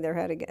and bang their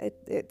head again?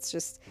 It's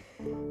just,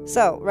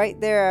 so right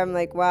there I'm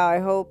like, wow, I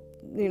hope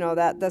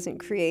that doesn't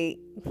create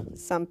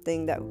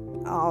something that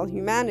all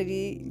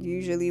humanity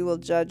usually will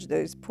judge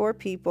those poor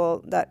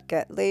people that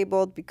get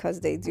labeled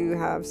because they do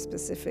have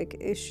specific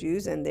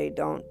issues and they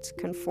don't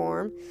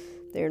conform,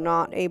 they're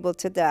not able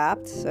to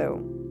adapt.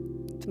 So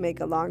to make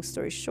a long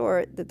story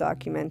short, the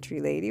documentary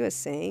lady was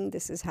saying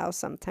this is how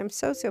sometimes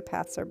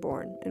sociopaths are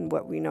born. And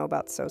what we know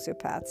about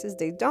sociopaths is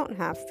they don't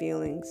have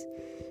feelings,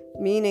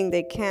 meaning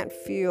they can't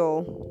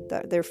feel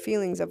that their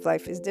feelings of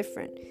life is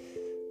different.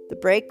 The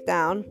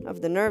breakdown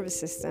of the nervous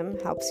system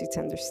helps you to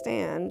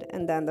understand,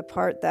 and then the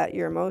part that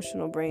your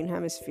emotional brain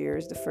hemisphere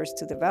is the first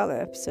to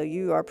develop. So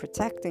you are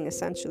protecting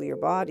essentially your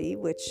body,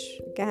 which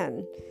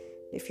again,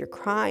 if you're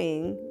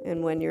crying,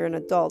 and when you're an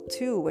adult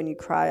too, when you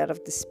cry out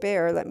of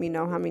despair, let me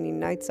know how many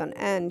nights on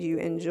end you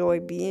enjoy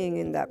being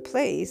in that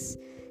place,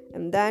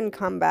 and then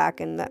come back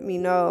and let me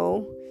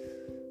know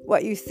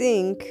what you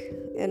think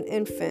an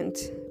infant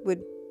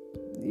would,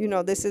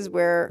 this is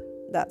where,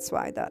 that's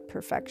why that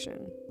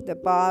perfection, the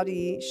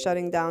body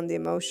shutting down the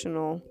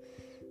emotional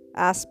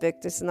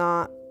aspect is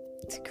not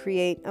to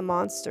create a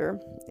monster.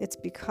 It's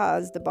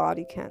because the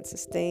body can't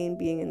sustain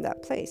being in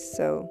that place.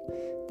 So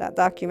that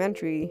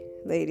documentary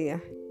lady,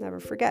 I never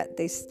forget,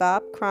 they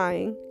stop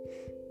crying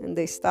and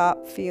they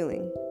stop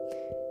feeling.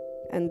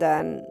 And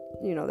then,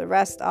 the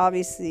rest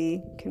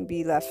obviously can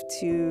be left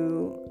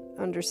to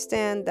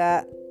understand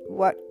that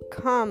what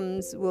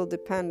comes will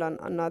depend on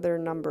another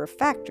number of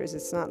factors.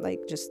 It's not like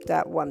just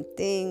that one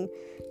thing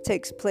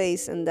takes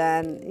place and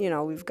then,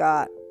 we've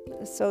got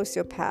a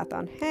sociopath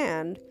on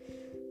hand.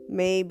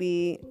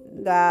 Maybe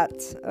that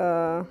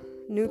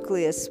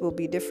nucleus will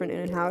be different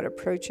in how it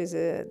approaches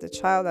the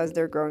child as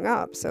they're growing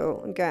up.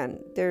 So again,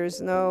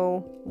 there's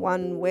no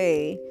one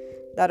way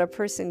that a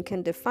person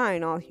can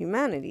define all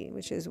humanity,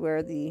 which is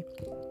where the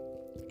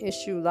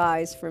issue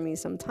lies for me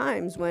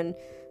sometimes, when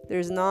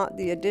there's not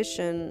the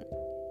addition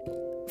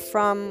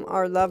from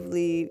our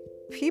lovely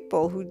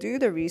people who do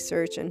the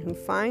research and who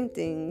find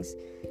things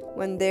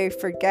when they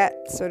forget,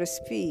 so to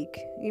speak,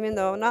 even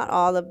though not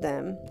all of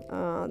them,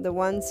 the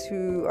ones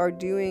who are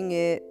doing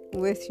it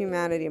with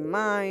humanity in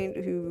mind,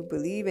 who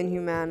believe in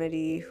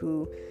humanity,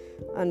 who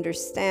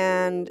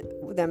understand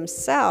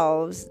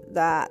themselves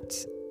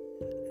that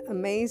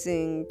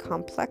amazing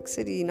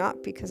complexity,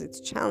 not because it's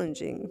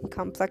challenging,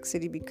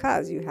 complexity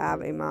because you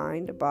have a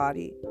mind, a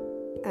body,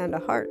 and a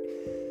heart.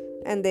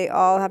 And they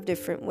all have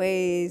different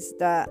ways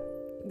that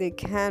they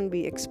can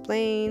be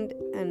explained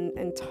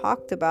and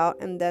talked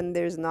about. And then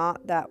there's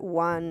not that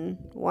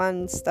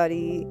one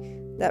study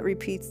that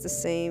repeats the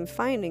same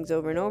findings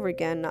over and over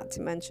again, not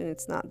to mention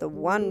it's not the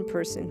one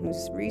person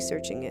who's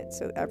researching it.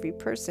 So every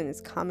person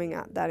is coming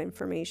at that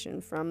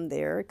information from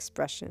their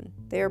expression,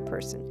 their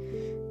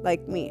person.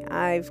 Like me,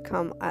 I've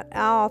come at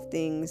all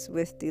things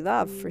with the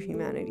love for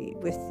humanity,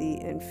 with the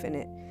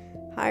infinite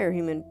higher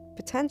human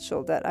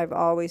potential that I've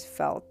always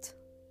felt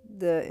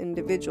the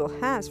individual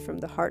has from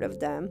the heart of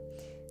them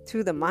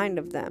to the mind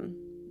of them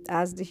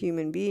as the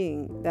human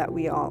being that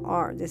we all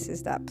are. This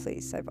is that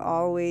place I've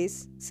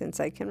always, since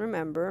I can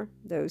remember,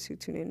 those who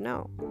tune in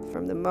know.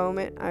 From the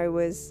moment I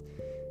was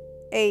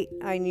 8,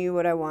 I knew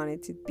what I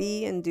wanted to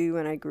be and do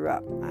when I grew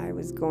up. I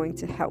was going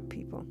to help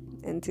people.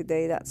 And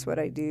today that's what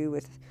I do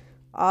with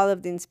all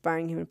of the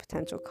Inspiring Human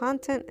Potential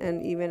content,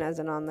 and even as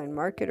an online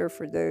marketer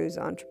for those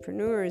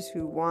entrepreneurs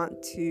who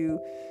want to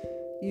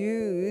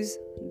use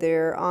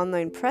their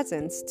online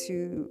presence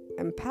to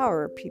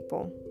empower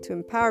people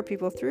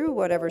through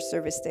whatever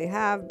service they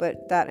have,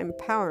 but that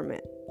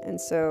empowerment.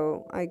 And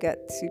so I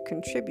get to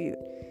contribute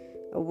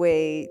a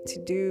way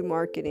to do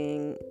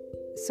marketing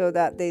so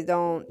that they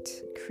don't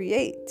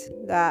create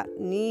that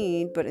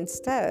need, but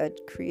instead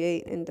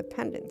create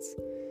independence.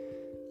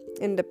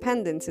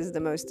 Independence is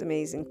the most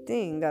amazing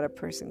thing that a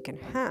person can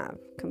have.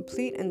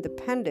 Complete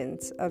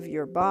independence of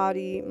your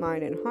body,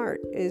 mind, and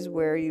heart is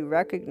where you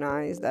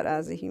recognize that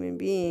as a human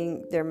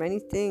being, there are many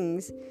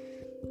things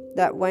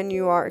that when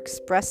you are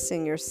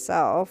expressing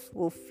yourself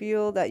will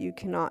feel that you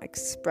cannot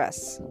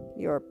express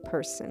your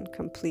person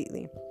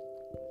completely.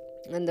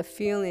 And the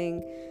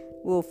feeling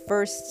will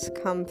first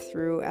come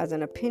through as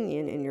an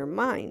opinion in your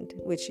mind,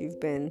 which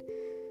you've been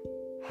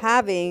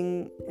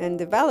having and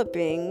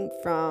developing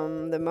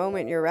from the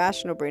moment your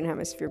rational brain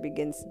hemisphere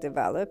begins to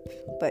develop,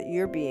 but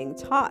you're being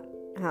taught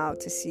how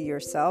to see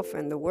yourself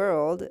and the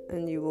world,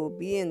 and you will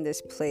be in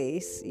this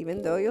place,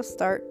 even though you'll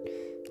start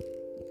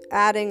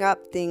adding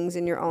up things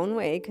in your own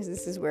way, because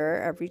this is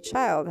where every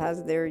child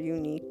has their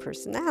unique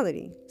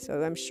personality.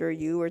 So I'm sure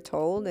you were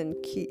told, and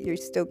you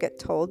still get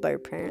told by your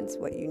parents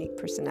what unique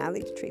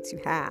personality traits you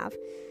have.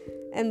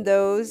 And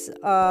those,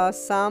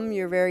 some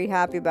you're very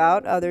happy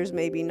about, others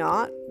maybe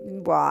not.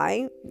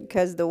 Why?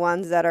 Because the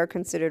ones that are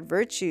considered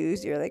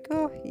virtues, you're like,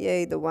 oh,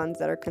 yay. The ones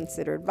that are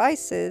considered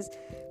vices,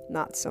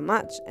 not so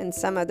much. And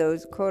some of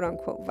those quote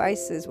unquote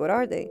vices, what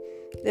are they?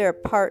 They're a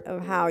part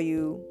of how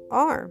you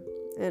are.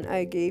 And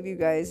I gave you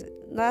guys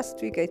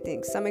last week, I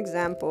think, some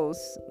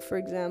examples. For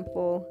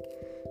example,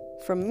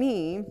 from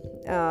me,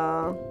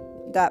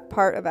 that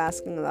part of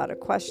asking a lot of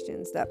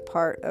questions, that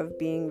part of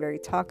being very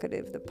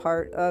talkative, the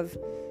part of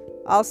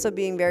also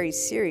being very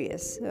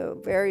serious.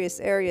 So various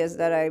areas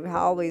that I've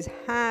always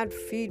had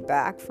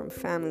feedback from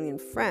family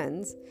and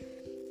friends.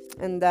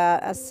 And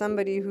that as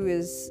somebody who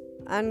is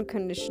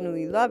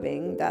unconditionally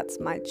loving,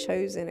 that's my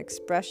chosen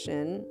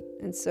expression.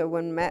 And so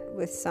when met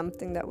with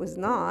something that was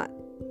not,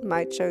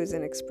 my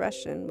chosen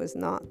expression was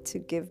not to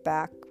give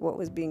back what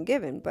was being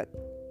given.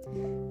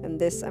 And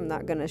this, I'm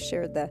not going to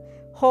share the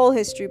whole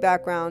history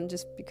background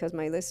just because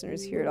my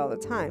listeners hear it all the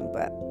time,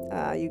 but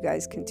you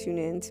guys can tune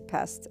in to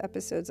past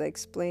episodes. I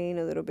explain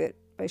a little bit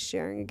by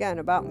sharing again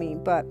about me,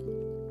 but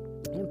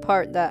the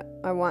part that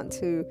I want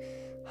to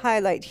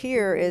highlight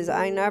here is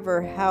I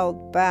never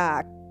held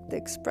back the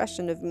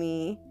expression of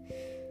me,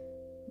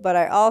 but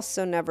I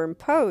also never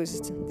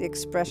imposed the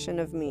expression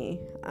of me.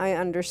 I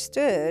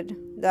understood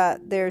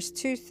that there's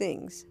two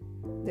things.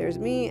 There's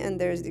me and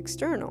there's the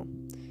external.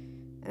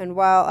 And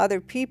while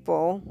other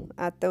people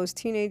at those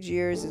teenage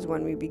years is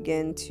when we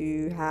begin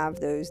to have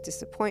those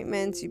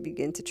disappointments, you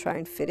begin to try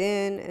and fit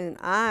in. And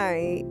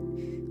I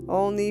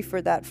only for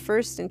that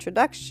first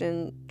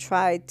introduction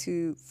tried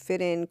to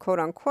fit in, quote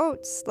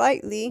unquote,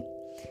 slightly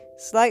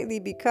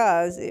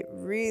because it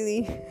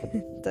really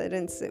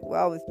didn't sit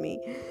well with me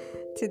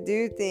to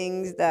do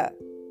things that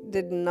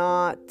did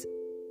not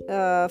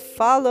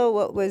follow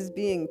what was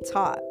being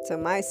taught. So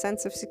my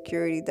sense of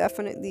security,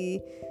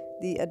 definitely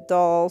the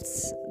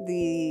adults,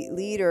 the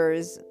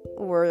leaders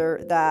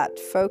were that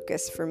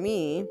focus for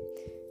me,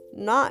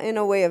 not in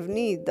a way of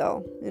need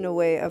though, in a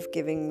way of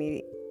giving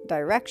me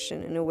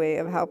direction, in a way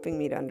of helping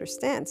me to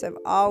understand. So I've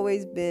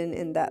always been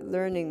in that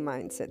learning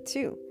mindset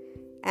too.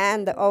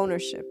 And the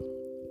ownership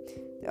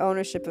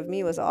of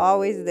me was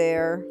always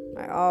there.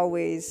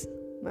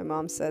 My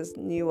mom says,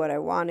 knew what I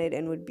wanted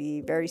and would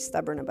be very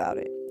stubborn about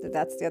it.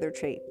 That's the other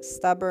trait,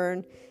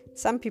 stubborn.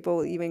 Some people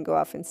will even go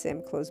off and say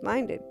I'm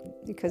closed-minded,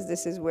 because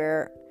this is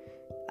where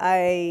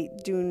I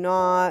do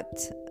not,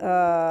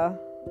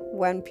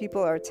 when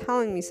people are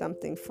telling me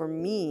something for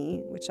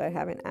me, which I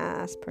haven't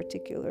asked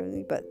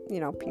particularly, but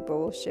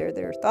people will share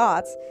their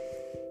thoughts,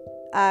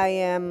 I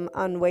am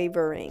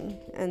unwavering,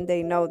 and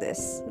they know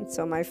this. And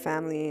so my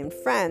family and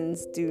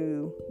friends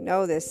do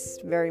know this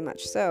very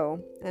much so.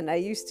 And I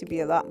used to be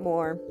a lot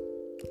more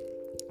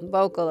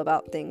vocal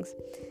about things.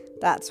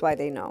 That's why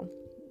they know.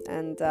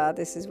 And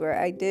this is where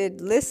I did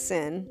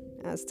listen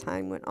as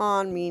time went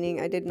on, meaning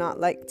I did not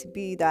like to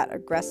be that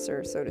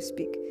aggressor, so to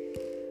speak,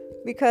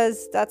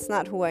 because that's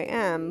not who I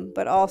am,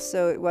 but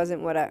also it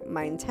wasn't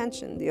my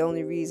intention. The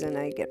only reason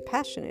I get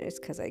passionate is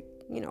because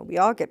we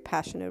all get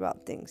passionate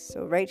about things.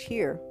 So right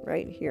here,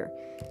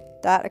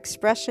 that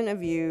expression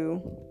of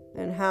you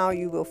and how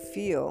you will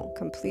feel,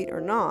 complete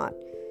or not,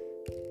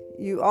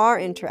 you are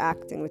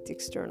interacting with the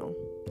external.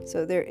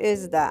 So there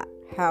is that.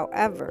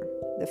 However,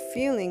 the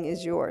feeling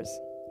is yours,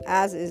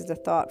 as is the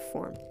thought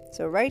form.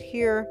 So right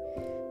here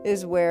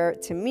is where,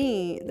 to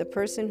me, the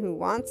person who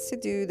wants to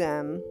do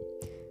them,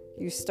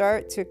 you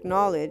start to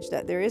acknowledge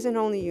that there isn't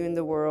only you in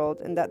the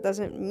world, and that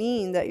doesn't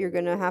mean that you're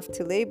going to have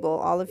to label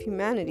all of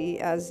humanity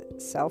as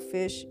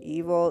selfish,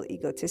 evil,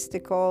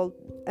 egotistical,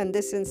 and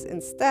this is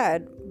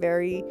instead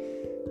very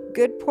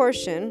good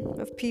portion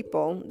of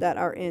people that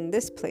are in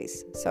this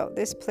place. So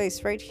this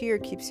place right here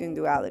keeps you in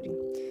duality.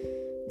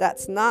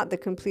 That's not the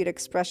complete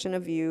expression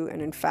of you,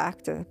 and in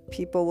fact,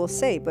 people will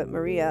say, but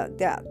Maria,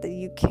 that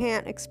you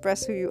can't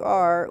express who you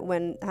are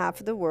when half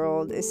of the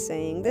world is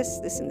saying this,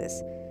 and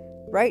this.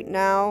 Right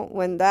now,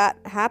 when that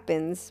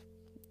happens,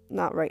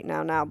 not right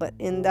now, but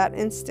in that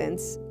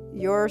instance,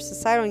 your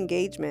societal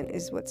engagement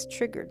is what's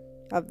triggered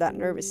of that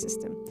nervous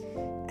system.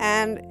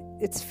 And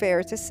it's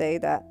fair to say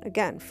that,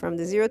 again, from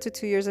the 0 to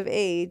 2 years of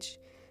age,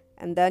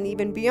 and then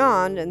even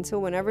beyond,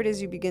 until whenever it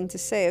is you begin to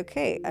say,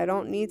 okay, I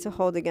don't need to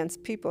hold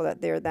against people that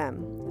they're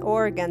them,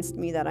 or against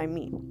me that I'm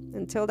me,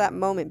 until that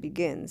moment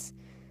begins.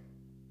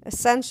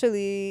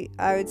 Essentially,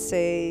 I would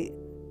say,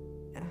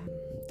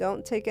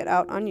 don't take it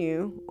out on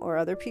you or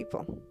other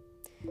people.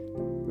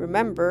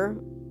 Remember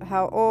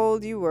how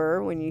old you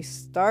were when you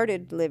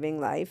started living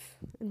life,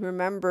 and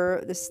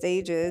remember the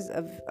stages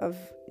of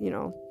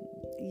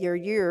your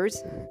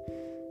years.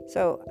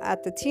 So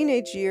at the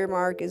teenage year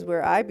mark is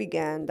where I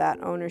began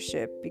that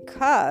ownership,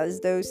 because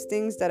those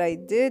things that I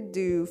did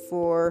do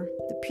for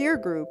the peer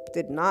group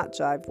did not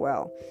jive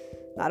well.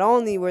 Not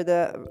only were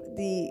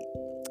the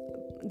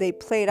they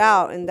played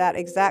out in that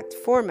exact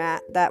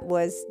format that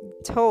was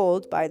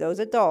told by those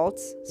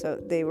adults. So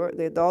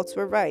the adults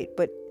were right,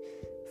 but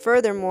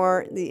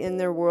furthermore, the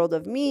inner world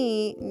of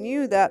me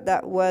knew that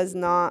that was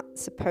not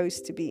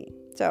supposed to be.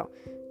 So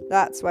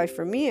that's why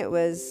for me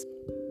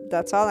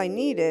that's all I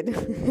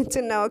needed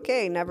to know,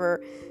 okay,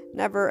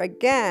 never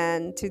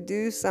again to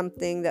do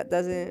something that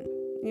doesn't,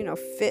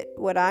 fit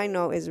what I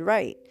know is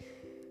right.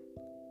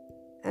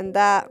 And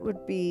that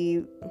would be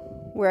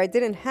where I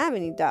didn't have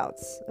any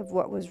doubts of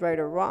what was right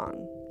or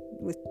wrong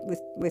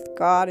with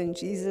God and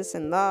Jesus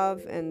and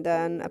love, and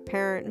then a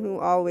parent who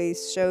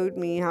always showed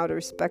me how to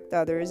respect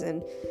others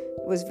and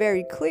was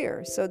very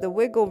clear. So the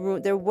wiggle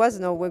room, there was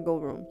no wiggle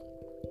room.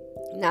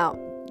 Now,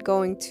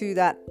 going to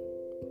that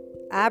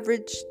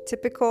average,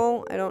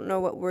 typical, I don't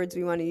know what words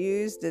we want to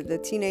use, the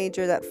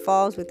teenager that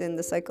falls within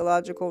the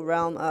psychological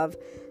realm of,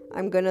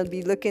 I'm going to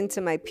be looking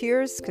to my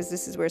peers, because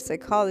this is where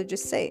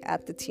psychologists say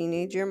at the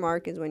teenager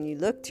mark is when you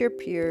look to your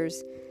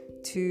peers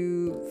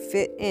to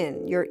fit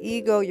in. Your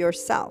ego,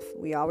 yourself.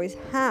 We always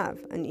have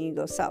an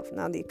ego self.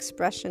 Now, the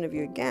expression of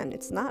you, again,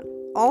 it's not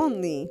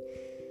only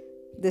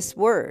this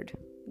word.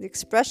 The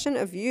expression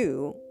of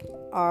you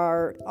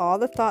are all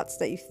the thoughts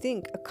that you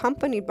think,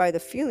 accompanied by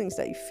the feelings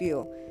that you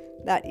feel.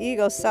 That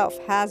ego self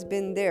has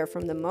been there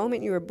from the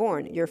moment you were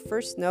born. Your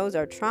first no's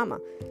are trauma.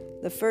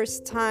 The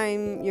first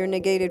time you're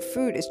negated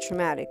food is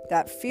traumatic.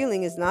 That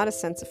feeling is not a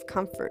sense of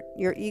comfort.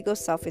 Your ego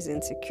self is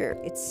insecure.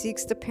 It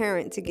seeks the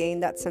parent to gain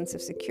that sense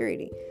of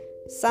security.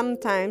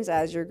 Sometimes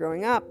as you're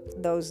growing up,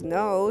 those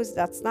no's,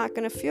 that's not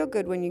going to feel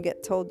good when you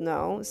get told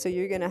no. So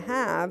you're going to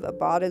have a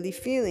bodily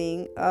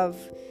feeling of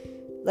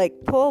like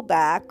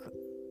pullback.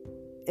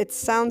 It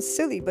sounds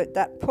silly, but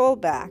that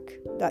pullback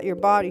that your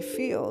body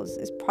feels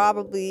is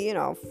probably,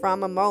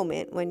 from a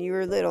moment when you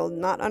were little,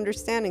 not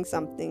understanding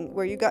something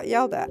where you got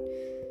yelled at.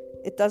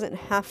 It doesn't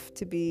have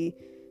to be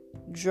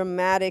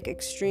dramatic,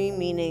 extreme,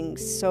 meaning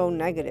so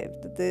negative.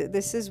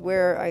 This is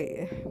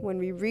where when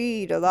we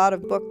read a lot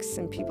of books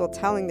and people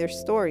telling their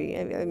story,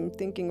 I'm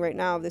thinking right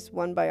now of this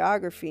one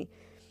biography,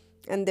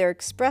 and they're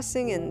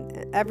expressing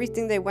and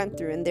everything they went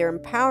through, and they're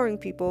empowering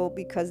people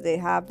because they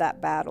have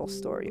that battle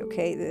story,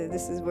 okay?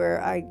 This is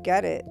where I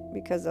get it,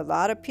 because a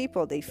lot of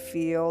people, they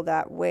feel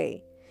that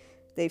way.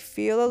 They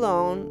feel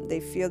alone. They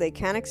feel they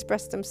can't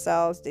express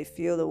themselves. They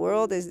feel the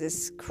world is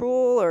this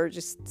cruel or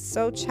just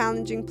so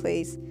challenging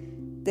place.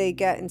 They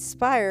get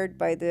inspired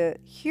by the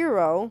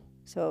hero.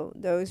 So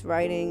those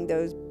writing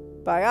those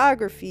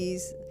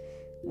biographies,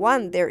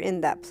 one, they're in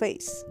that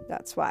place.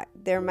 That's why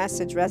their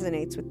message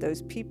resonates with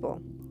those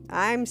people.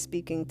 I'm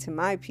speaking to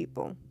my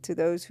people, to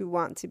those who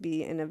want to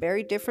be in a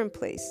very different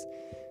place.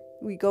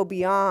 We go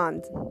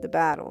beyond the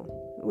battle,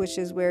 which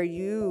is where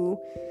you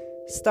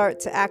start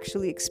to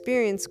actually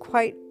experience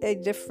quite a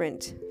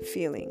different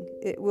feeling.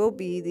 It will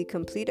be the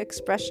complete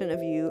expression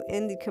of you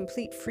in the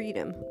complete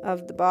freedom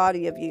of the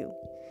body of you.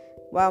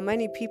 While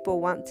many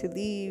people want to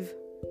leave,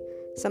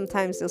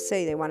 sometimes they'll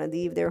say they want to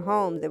leave their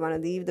homes, they want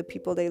to leave the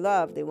people they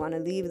love, they want to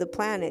leave the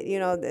planet,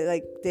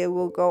 they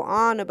will go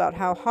on about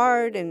how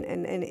hard and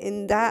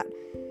in that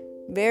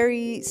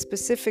very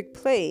specific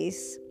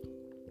place,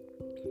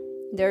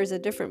 there's a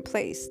different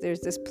place.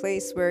 There's this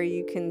place where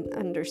you can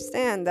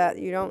understand that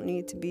you don't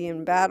need to be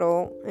in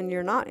battle, and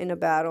you're not in a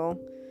battle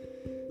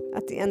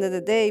at the end of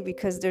the day,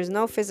 because there's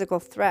no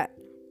physical threat.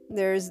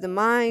 There's the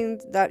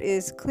mind that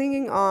is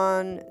clinging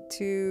on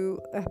to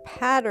a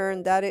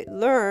pattern that it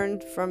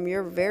learned from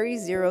your very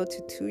 0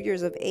 to 2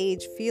 years of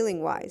age,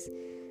 feeling wise,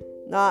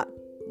 not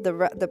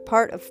the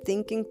part of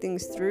thinking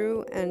things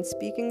through and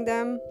speaking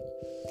them.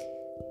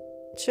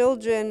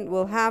 Children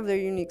will have their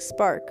unique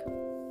spark,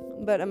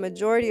 but a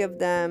majority of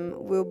them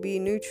will be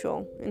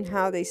neutral in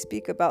how they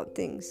speak about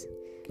things.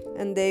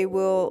 And they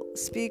will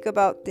speak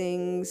about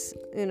things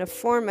in a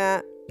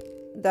format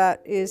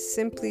that is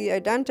simply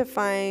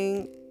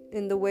identifying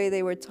in the way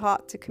they were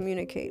taught to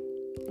communicate.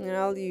 And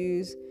I'll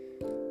use,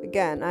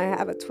 again, I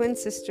have a twin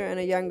sister and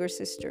a younger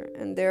sister,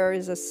 and there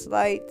is a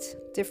slight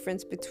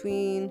difference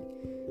between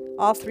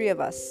all three of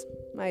us.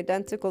 My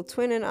identical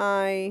twin and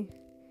I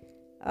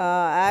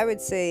would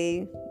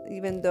say,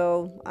 even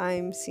though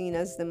I'm seen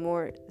as the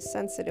more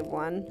sensitive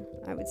one,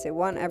 I would say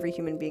every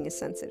human being is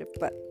sensitive,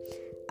 but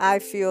I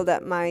feel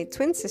that my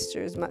twin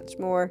sister is much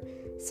more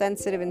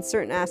sensitive in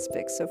certain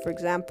aspects. So for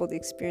example, the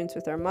experience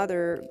with our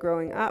mother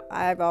growing up,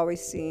 I've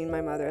always seen my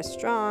mother as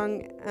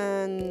strong,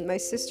 and my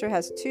sister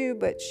has too,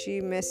 but she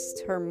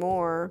missed her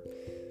more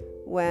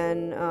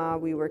when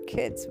we were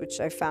kids, which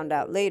I found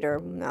out later,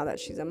 now that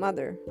she's a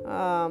mother.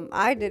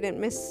 I didn't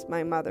miss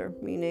my mother,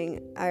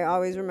 meaning I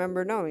always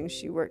remember knowing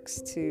she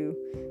works to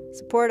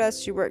support us,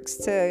 she works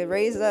to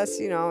raise us,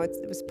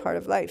 it was part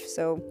of life,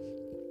 so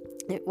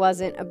it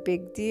wasn't a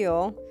big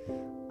deal.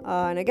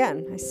 And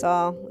again, I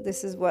saw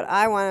this is what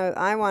I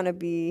want to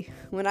be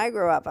when I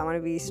grow up. I want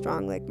to be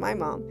strong like my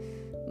mom.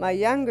 My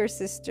younger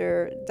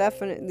sister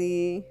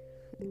definitely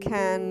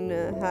can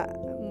have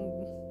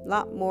a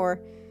lot more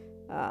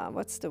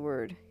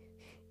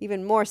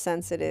even more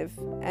sensitive,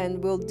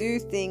 and will do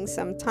things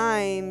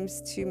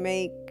sometimes to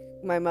make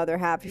my mother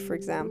happy, for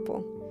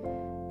example.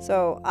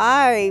 So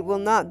I will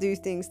not do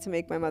things to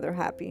make my mother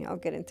happy. I'll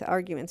get into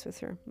arguments with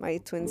her. My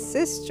twin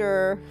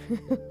sister,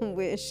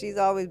 she's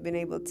always been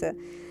able to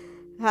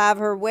have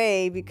her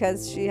way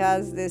because she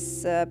has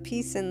this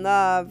peace and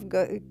love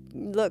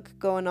look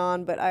going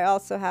on. But I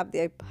also have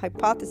the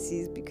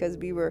hypotheses because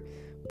we were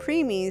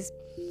preemies,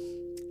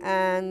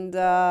 and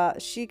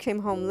she came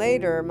home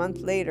later, a month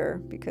later,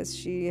 because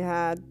she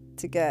had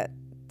to get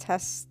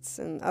tests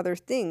and other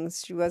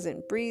things. She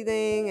wasn't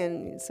breathing,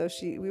 and so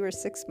we were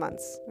 6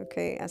 months,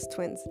 okay, as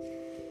twins.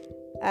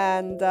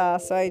 And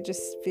so I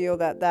just feel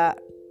that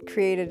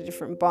created a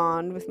different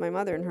bond with my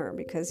mother and her,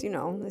 because,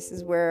 this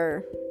is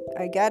where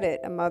I get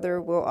it. A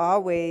mother will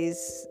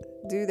always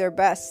do their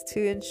best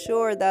to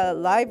ensure the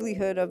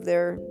livelihood of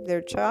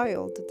their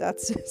child.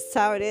 That's just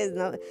how it is.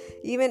 Now,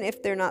 even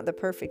if they're not the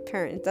perfect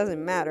parent, it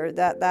doesn't matter.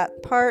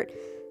 That part,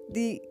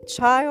 the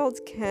child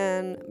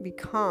can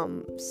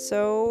become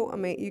so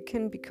amazing. You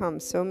can become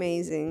so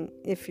amazing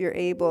if you're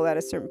able at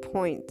a certain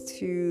point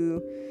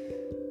to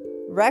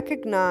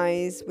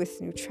recognize with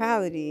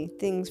neutrality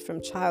things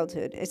from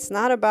childhood. It's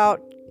not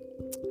about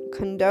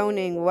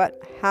condoning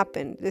what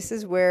happened. This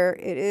is where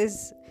it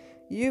is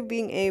you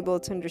being able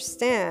to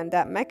understand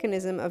that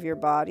mechanism of your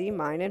body,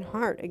 mind, and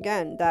heart.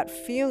 Again, that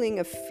feeling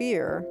of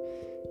fear,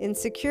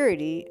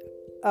 insecurity,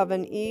 of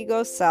an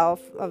ego self,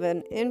 of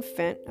an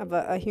infant, of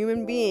a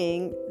human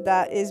being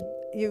that is,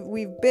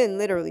 we've been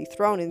literally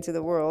thrown into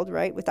the world,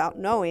 right, without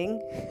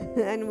knowing.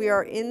 And we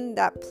are in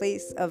that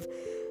place of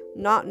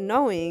not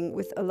knowing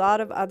with a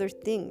lot of other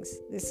things.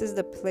 This is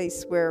the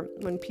place where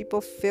when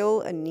people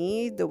feel a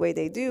need the way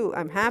they do,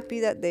 I'm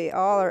happy that they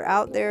all are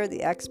out there,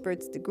 the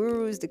experts, the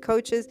gurus, the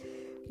coaches.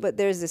 But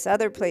there's this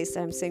other place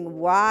that I'm saying,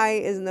 why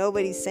is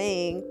nobody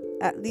saying,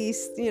 at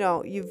least,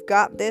 you've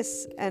got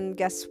this, and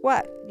guess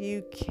what?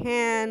 You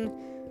can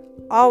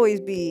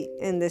always be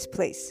in this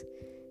place.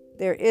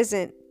 There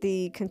isn't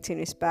the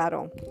continuous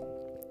battle.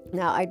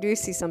 Now, I do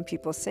see some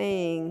people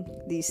saying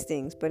these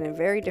things, but in a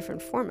very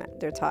different format.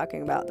 They're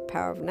talking about the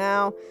power of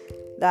now,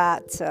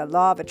 that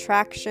law of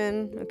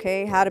attraction,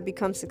 okay, how to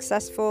become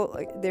successful.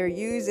 They're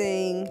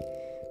using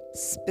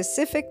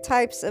specific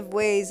types of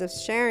ways of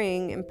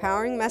sharing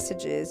empowering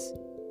messages.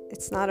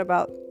 It's not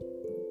about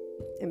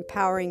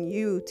empowering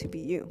you to be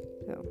you.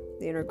 So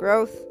the inner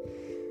growth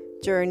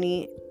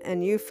journey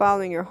and you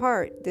following your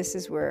heart, this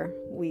is where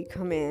we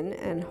come in,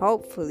 and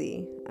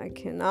hopefully I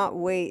cannot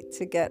wait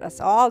to get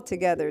us all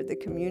together, the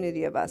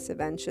community of us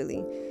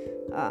eventually.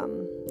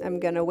 I'm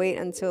gonna wait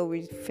until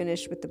we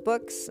finish with the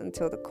books,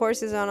 until the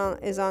courses are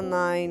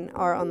online,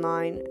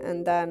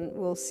 and then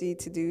we'll see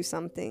to do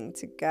something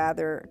to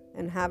gather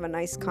and have a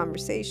nice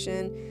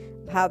conversation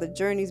of how the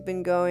journey's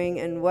been going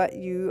and what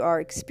you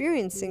are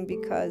experiencing,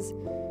 because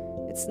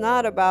it's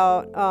not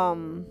about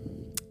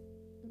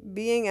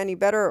being any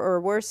better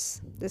or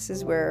worse. This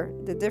is where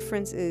the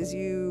difference is,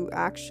 you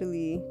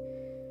actually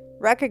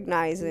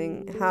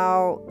recognizing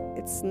how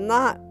it's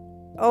not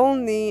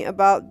only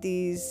about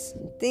these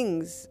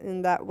things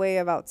in that way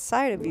of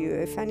outside of you.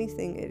 If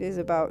anything, it is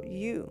about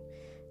you.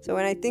 So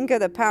when I think of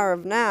the power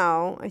of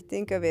now, I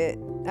think of it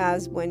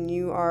as when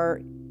you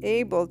are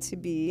able to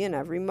be in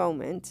every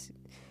moment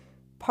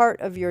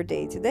part of your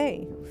day to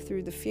day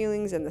through the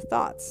feelings and the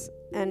thoughts,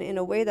 and in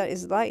a way that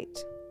is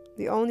light.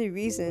 The only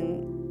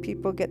reason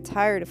people get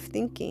tired of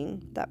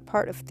thinking, that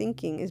part of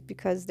thinking, is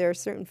because there are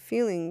certain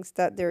feelings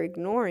that they're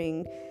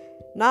ignoring,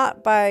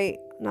 not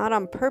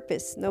on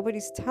purpose.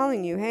 Nobody's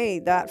telling you, hey,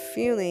 that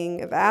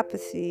feeling of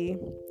apathy,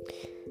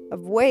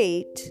 of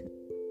weight,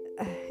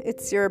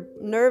 it's your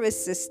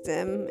nervous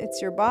system,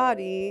 it's your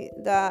body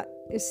that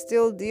is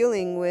still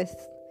dealing with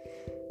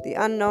the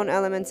unknown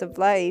elements of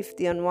life,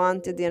 the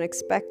unwanted, the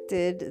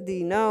unexpected,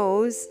 the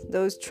no's,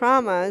 those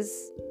traumas,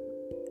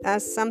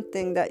 as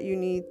something that you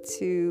need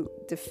to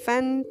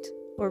defend,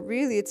 or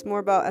really it's more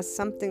about as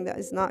something that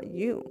is not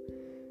you.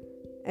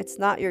 It's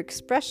not your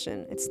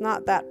expression. It's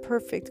not that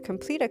perfect,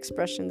 complete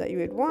expression that you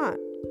would want.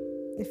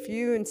 If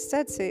you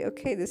instead say,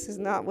 okay, this is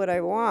not what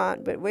I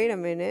want, but wait a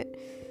minute,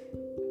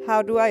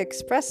 how do I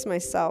express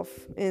myself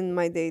in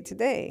my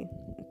day-to-day?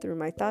 Through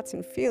my thoughts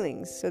and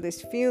feelings. So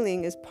this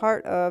feeling is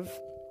part of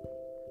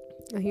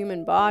a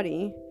human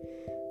body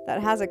that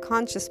has a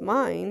conscious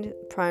mind,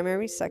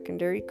 primary,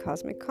 secondary,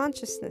 cosmic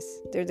consciousness.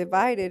 They're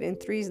divided in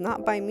threes,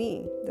 not by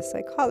me, the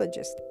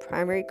psychologist.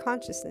 Primary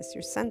consciousness,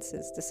 your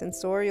senses, the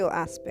sensorial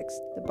aspects,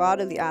 the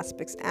bodily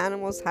aspects.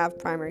 Animals have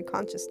primary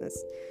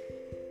consciousness.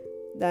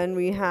 Then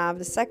we have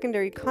the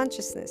secondary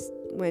consciousness,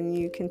 when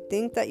you can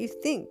think that you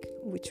think,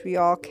 which we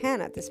all can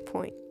at this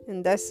point.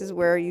 And this is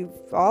where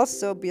you've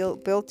also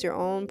built your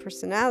own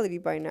personality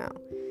by now.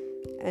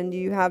 And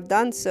you have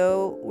done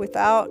so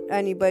without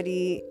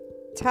anybody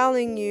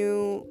telling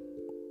you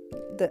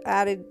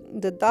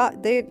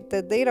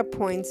the data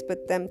points,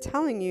 but them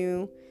telling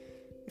you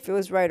if it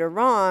was right or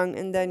wrong,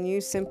 and then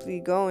you simply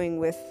going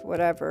with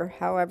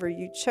however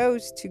you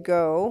chose to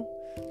go.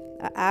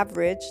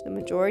 Average, the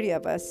majority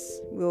of us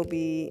will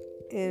be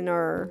in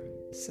our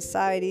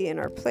society, in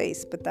our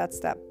place, but that's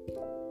that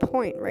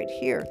point right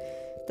here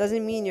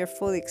doesn't mean you're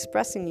fully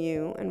expressing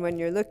you. And when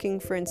you're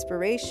looking for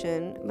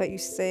inspiration, but you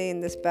stay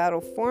in this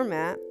battle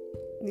format,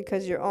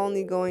 because you're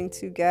only going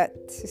to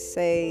get to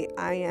say,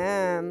 I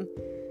am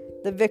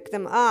the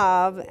victim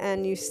of,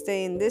 and you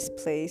stay in this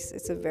place,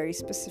 it's a very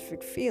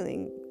specific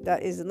feeling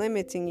that is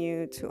limiting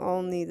you to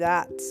only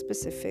that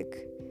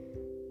specific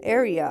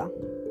area,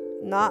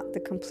 not the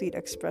complete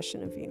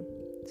expression of you.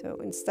 So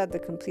instead, the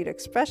complete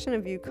expression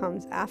of you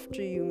comes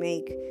after you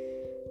make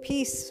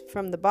peace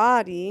from the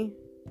body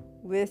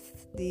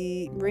with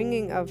the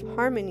bringing of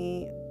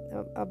harmony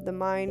of the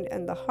mind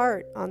and the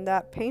heart on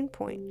that pain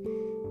point,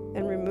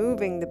 and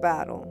removing the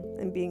battle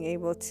and being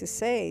able to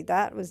say,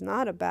 that was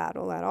not a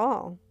battle at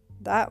all.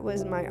 That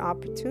was my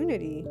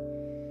opportunity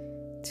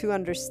to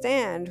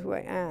understand who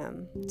I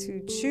am, to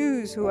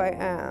choose who I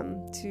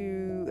am,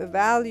 to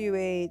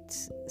evaluate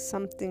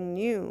something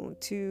new,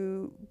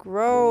 to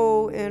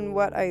grow in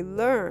what I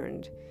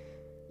learned.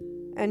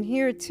 And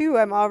here too,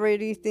 I'm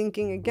already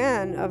thinking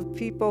again of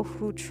people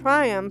who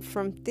triumph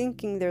from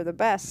thinking they're the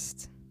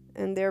best,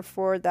 and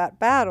therefore that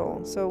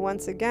battle. So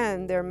once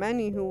again, there are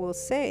many who will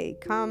say,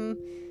 come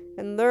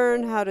and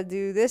learn how to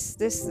do this,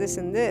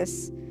 and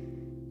this.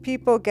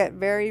 People get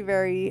very,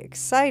 very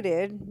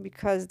excited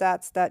because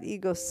that's that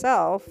ego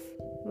self.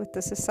 With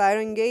the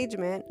societal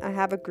engagement, I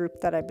have a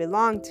group that I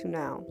belong to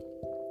now.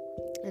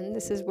 And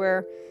this is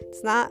where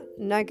it's not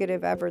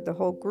negative ever, the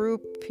whole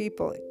group,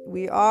 people.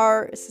 We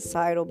are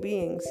societal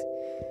beings.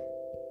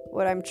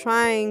 What I'm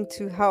trying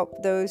to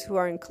help those who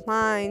are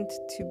inclined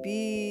to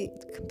be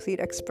the complete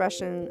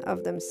expression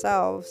of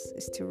themselves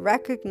is to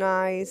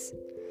recognize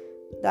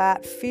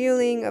that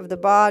feeling of the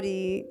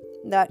body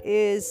that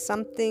is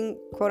something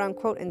quote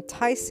unquote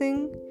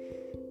enticing,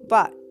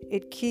 but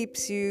it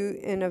keeps you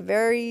in a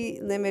very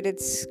limited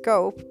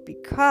scope,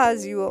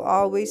 because you will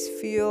always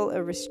feel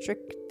a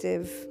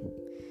restrictive,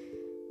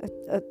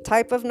 a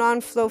type of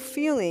non-flow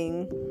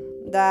feeling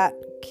that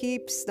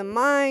keeps the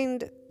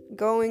mind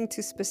going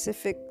to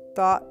specific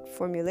thought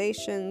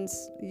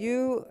formulations,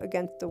 you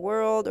against the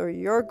world or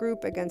your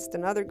group against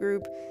another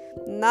group,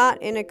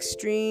 not in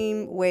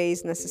extreme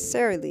ways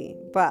necessarily,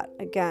 but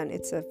again,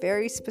 it's a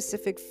very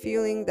specific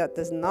feeling that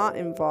does not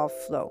involve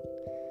flow.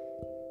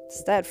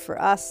 Instead, for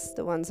us,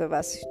 the ones of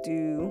us who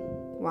do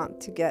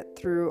want to get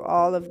through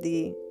all of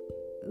the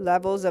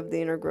levels of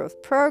the inner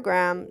growth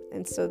program,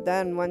 and so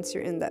then once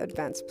you're in the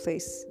advanced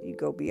place, you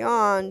go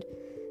beyond,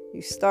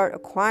 you start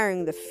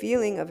acquiring the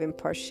feeling of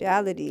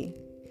impartiality.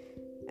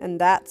 And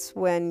that's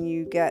when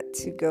you get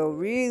to go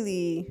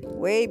really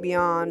way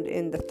beyond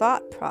in the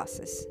thought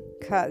process,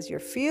 because your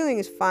feeling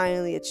is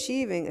finally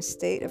achieving a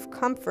state of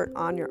comfort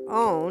on your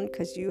own,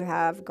 because you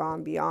have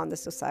gone beyond the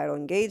societal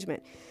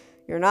engagement.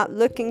 You're not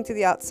looking to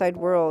the outside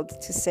world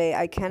to say,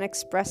 I can't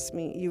express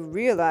me. You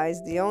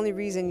realize the only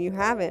reason you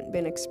haven't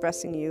been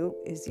expressing you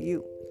is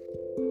you.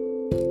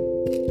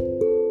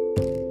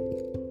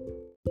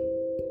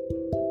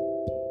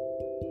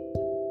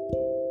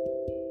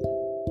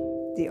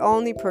 The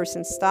only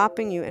person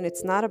stopping you, and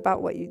it's not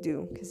about what you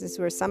do, because this is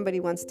where somebody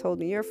once told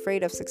me, you're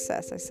afraid of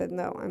success. I said,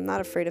 no, I'm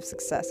not afraid of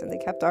success. And they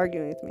kept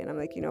arguing with me, and I'm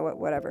like, you know what,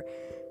 whatever.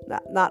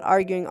 Not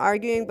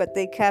arguing, but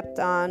they kept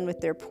on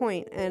with their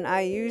point. And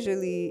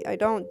I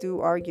don't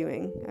do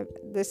arguing.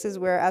 This is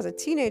where, as a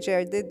teenager,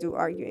 I did do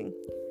arguing.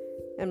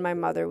 And my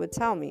mother would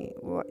tell me,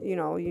 well,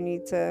 you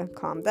need to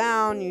calm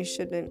down. You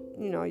shouldn't,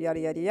 yada,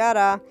 yada,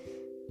 yada.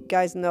 You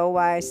guys know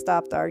why I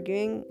stopped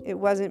arguing? It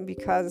wasn't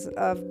because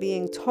of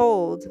being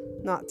told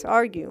not to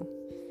argue.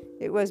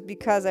 It was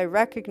because I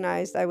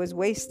recognized I was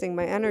wasting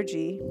my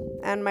energy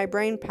and my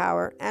brain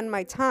power and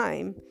my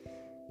time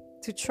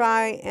to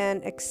try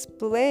and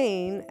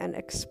explain and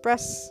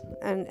express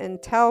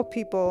and tell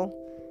people,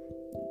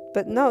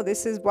 but no,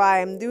 this is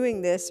why I'm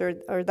doing this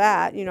or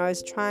that. I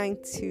was trying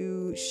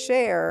to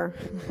share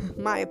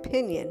my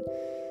opinion,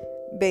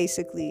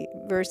 basically,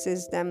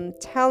 versus them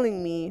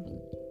telling me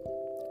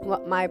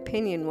what my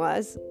opinion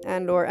was,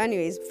 and or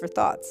anyways, for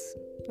thoughts,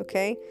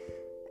 okay?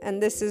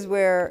 And this is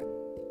where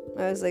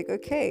I was like,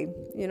 okay,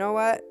 you know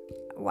what?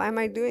 Why am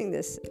I doing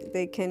this?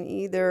 They can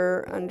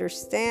either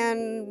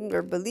understand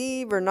or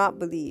believe or not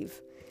believe.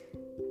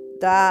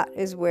 That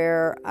is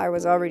where I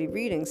was already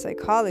reading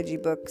psychology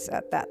books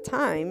at that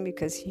time,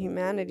 because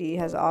humanity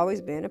has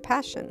always been a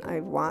passion. I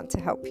want to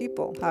help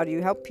people. How do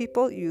you help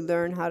people? You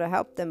learn how to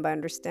help them by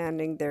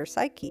understanding their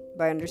psyche,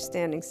 by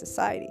understanding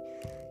society.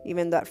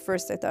 Even though at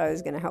first I thought I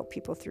was going to help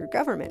people through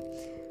government.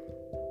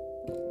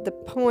 The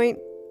point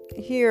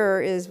here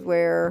is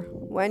where,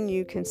 when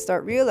you can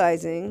start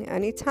realizing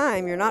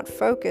anytime you're not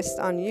focused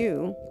on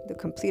you, the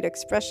complete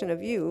expression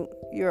of you,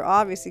 you're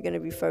obviously going to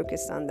be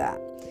focused on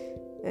that.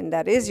 And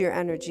that is your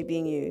energy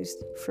being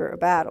used for a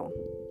battle.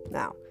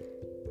 Now,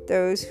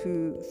 those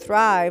who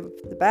thrive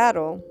the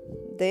battle,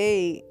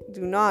 they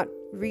do not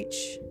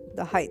reach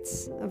the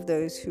heights of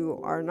those who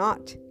are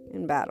not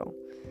in battle.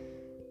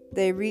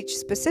 They reach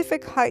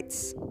specific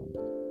heights.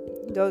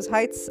 Those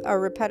heights are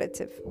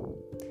repetitive.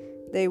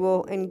 They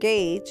will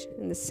engage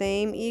in the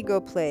same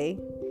ego play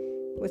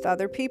with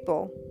other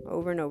people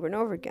over and over and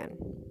over again.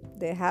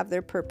 They have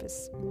their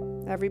purpose.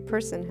 Every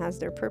person has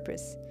their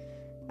purpose.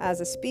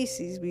 As a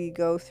species, we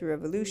go through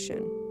evolution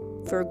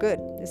for good.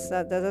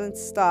 That doesn't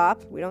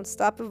stop. We don't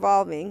stop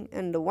evolving.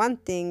 And the one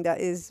thing that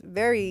is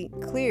very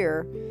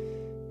clear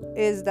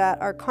is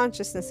that our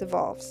consciousness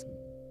evolves.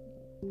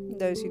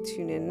 Those who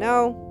tune in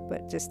know,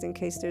 but just in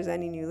case there's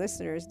any new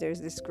listeners,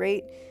 there's this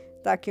great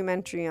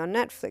documentary on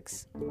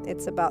Netflix.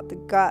 It's about the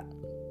gut,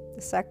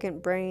 the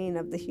second brain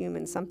of the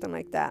human, something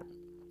like that.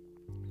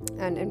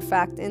 And in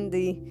fact, in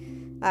the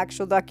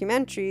actual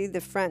documentary, the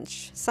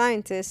French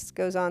scientist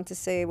goes on to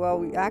say, well,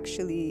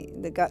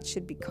 the gut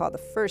should be called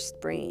the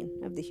first brain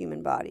of the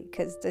human body,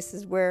 because this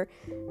is where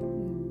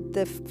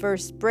the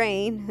first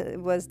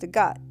brain was the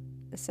gut.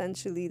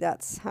 Essentially,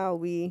 that's how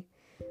we,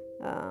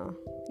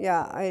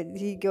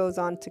 he goes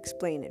on to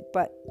explain it.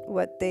 But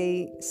what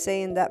they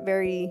say in that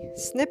very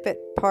snippet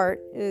part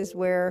is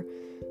where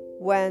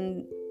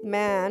when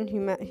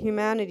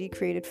humanity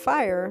created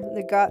fire,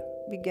 the gut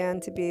began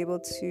to be able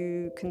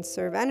to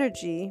conserve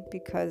energy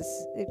because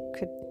it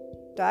could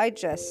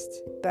digest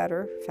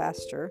better,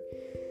 faster,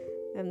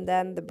 and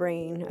then the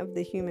brain of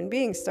the human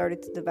being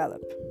started to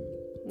develop.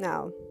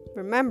 Now,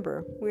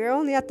 remember, we're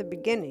only at the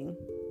beginning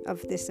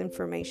of this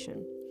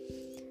information.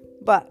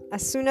 But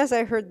as soon as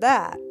I heard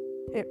that,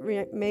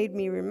 it made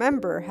me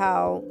remember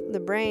how the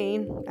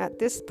brain at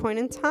this point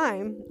in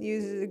time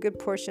uses a good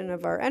portion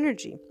of our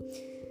energy.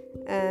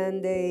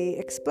 And they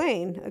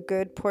explain a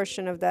good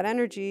portion of that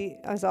energy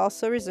is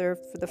also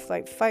reserved for the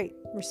flight-fight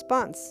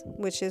response,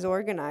 which is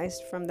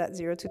organized from that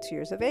 0 to 2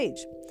 years of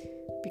age,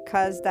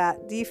 because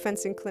that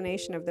defense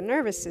inclination of the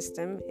nervous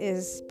system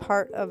is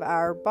part of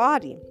our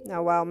body.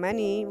 Now, while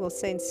many will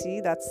say,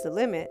 see, that's the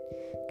limit,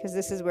 because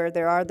this is where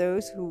there are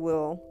those who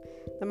will,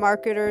 the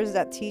marketers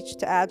that teach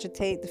to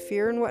agitate the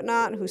fear and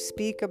whatnot, who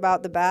speak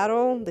about the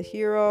battle, the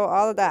hero,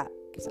 all of that.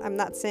 I'm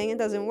not saying it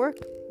doesn't work.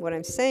 What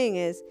I'm saying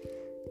is,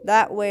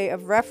 that way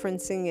of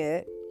referencing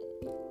it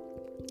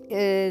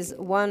is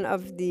one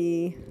of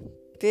the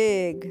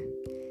big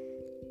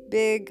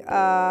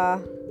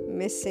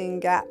missing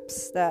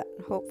gaps that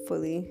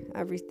hopefully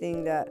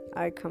everything that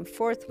I come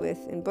forth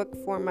with in book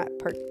format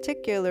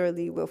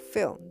particularly will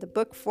fill. The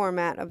book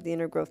format of the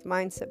Inner Growth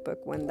Mindset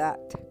book, when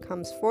that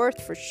comes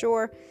forth, for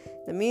sure.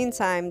 In the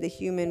meantime, the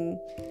human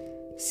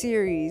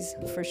series,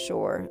 for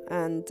sure.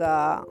 And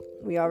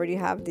we already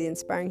have the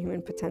Inspiring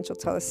Human Potential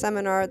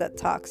teleseminar that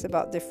talks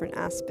about different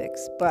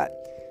aspects. But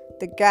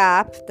the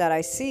gap that I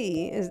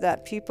see is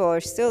that people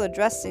are still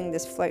addressing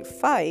this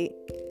flight-fight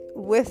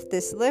with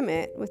this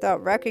limit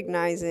without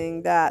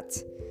recognizing that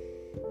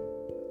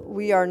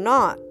we are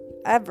not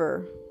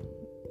ever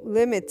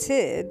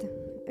limited,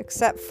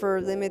 except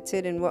for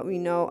limited in what we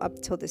know up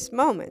till this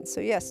moment.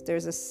 So yes,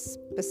 there's a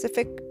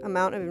specific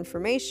amount of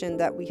information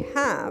that we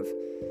have.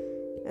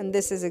 And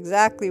this is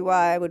exactly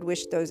why I would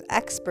wish those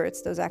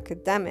experts, those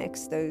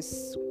academics,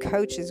 those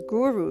coaches,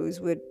 gurus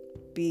would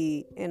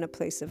be in a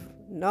place of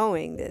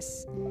knowing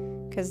this,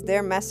 because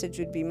their message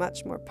would be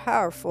much more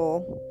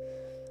powerful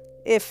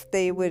if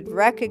they would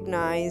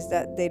recognize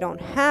that they don't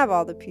have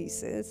all the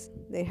pieces.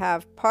 They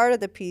have part of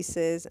the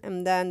pieces,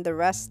 and then the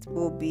rest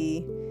will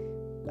be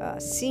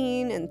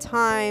seen in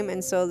time.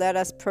 And so let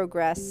us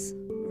progress,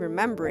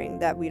 remembering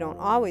that we don't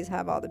always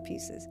have all the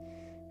pieces.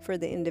 For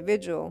the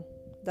individual,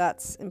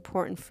 that's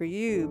important for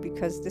you,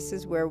 because this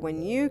is where,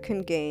 when you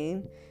can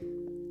gain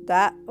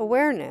that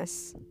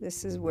awareness,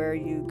 this is where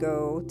you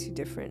go to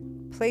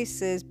different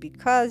places,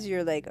 because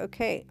you're like,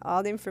 okay,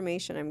 all the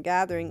information I'm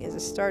gathering is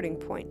a starting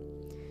point.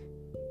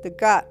 The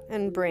gut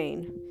and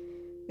brain.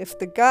 If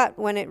the gut,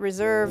 when it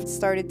reserved,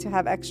 started to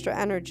have extra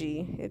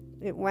energy,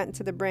 it went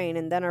to the brain,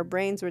 and then our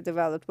brains were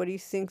developed. What do you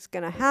think's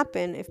going to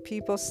happen if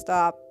people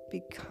stop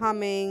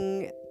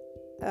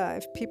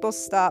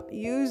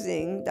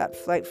using that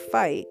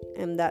flight-fight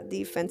and that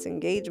defense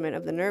engagement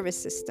of the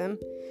nervous system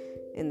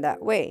in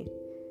that way?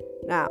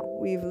 Now,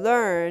 we've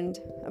learned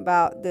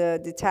about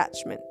the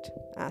detachment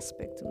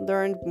aspect.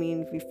 Learned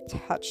means we've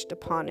touched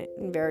upon it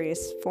in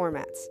various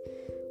formats.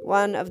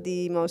 One of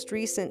the most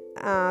recent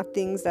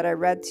things that I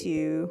read to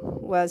you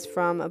was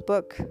from a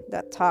book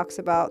that talks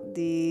about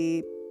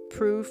the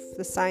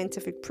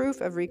scientific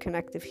proof of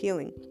reconnective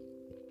healing.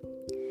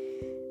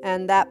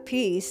 And that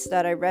piece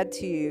that I read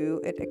to you,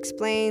 it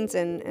explains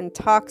and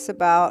talks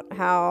about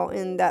how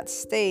in that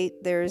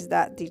state there's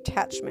that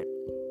detachment.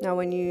 Now,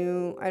 I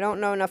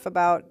don't know enough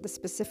about the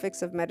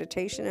specifics of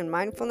meditation and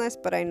mindfulness,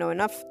 but I know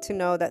enough to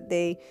know that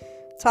they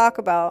talk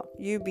about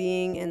you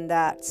being in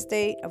that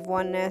state of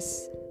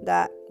oneness,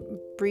 that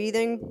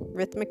breathing,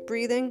 rhythmic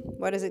breathing.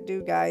 What does it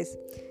do, guys?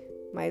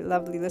 My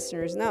lovely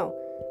listeners know.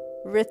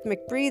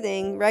 Rhythmic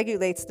breathing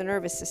regulates the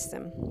nervous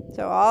system.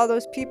 So all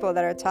those people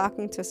that are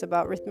talking to us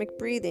about rhythmic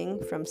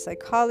breathing, from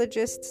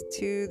psychologists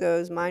to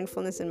those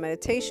mindfulness and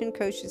meditation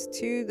coaches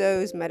to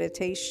those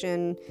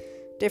meditation,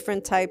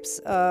 different types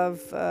of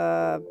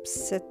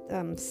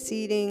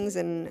seatings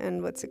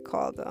and what's it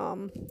called?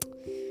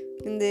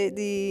 In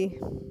the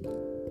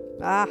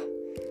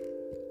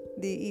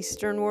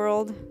Eastern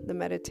world, the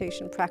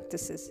meditation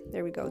practices.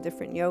 There we go,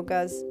 different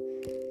yogas.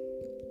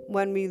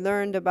 When we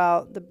learned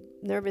about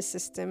nervous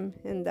system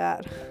in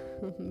that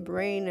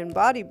brain and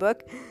body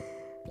book.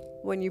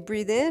 When you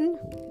breathe in,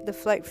 the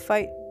flight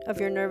fight of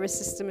your nervous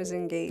system is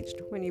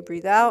engaged. When you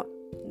breathe out,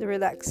 the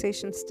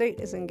relaxation state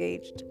is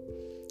engaged.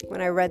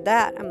 When I read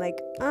that, I'm like,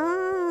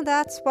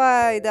 that's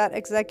why that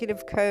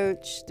executive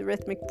coach, the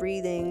rhythmic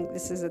breathing,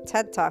 this is a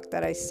TED Talk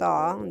that I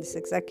saw, and this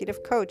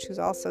executive coach, who's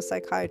also a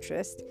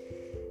psychiatrist,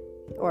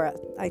 or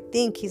I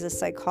think he's a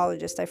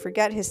psychologist. I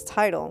forget his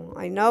title.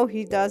 I know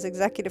he does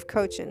executive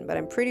coaching, but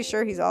I'm pretty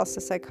sure he's also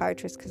a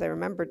psychiatrist because I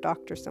remember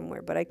doctor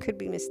somewhere, but I could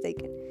be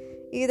mistaken.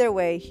 Either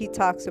way, he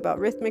talks about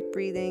rhythmic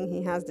breathing.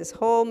 He has this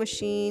whole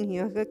machine. He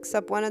hooks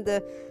up one of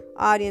the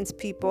audience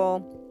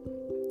people,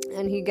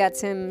 and he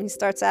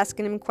starts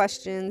asking him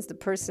questions. The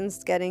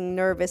person's getting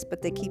nervous,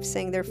 but they keep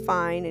saying they're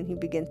fine, and he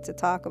begins to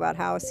talk about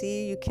how,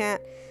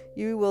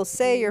 you will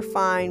say you're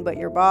fine, but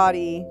your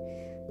body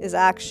is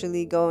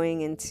actually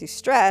going into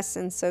stress.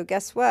 And so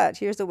guess what?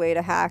 Here's a way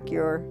to hack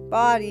your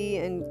body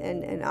and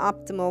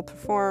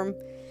perform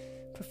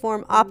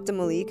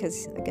optimally,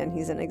 because again,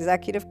 he's an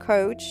executive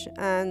coach,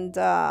 and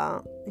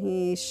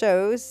he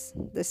shows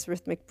this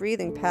rhythmic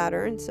breathing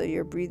pattern. So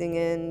you're breathing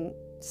in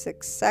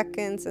 6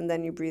 seconds and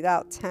then you breathe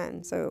out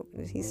 10. So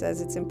he says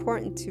it's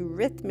important to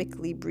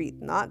rhythmically breathe,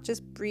 not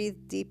just breathe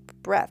deep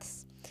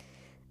breaths.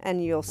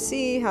 And you'll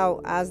see how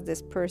as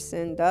this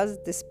person does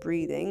this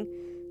breathing,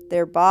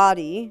 their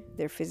body,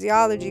 their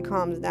physiology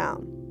calms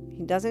down.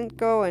 He doesn't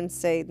go and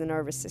say the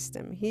nervous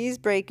system. He's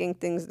breaking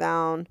things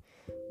down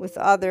with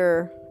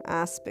other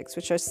aspects,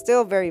 which are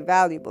still very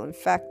valuable. In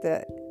fact,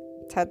 the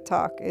TED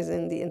Talk is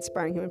in the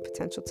Inspiring Human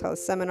Potential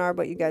teleseminar,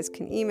 but you guys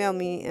can email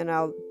me and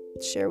I'll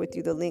share with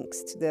you the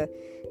links to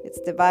it's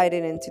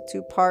divided into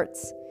 2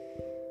 parts.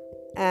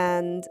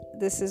 And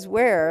this is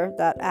where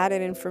that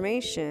added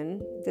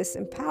information, this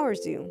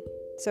empowers you.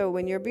 So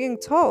when you're being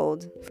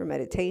told for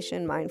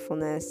meditation,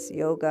 mindfulness,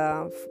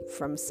 yoga,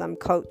 from some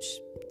coach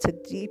to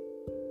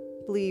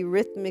deeply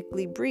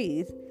rhythmically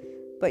breathe,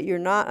 but you're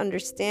not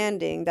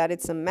understanding that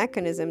it's a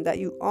mechanism that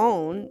you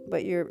own,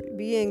 but you're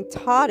being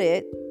taught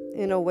it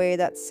in a way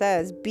that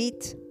says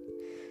beat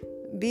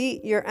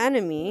your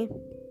enemy.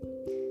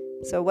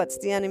 So what's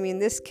the enemy in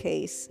this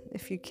case?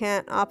 If you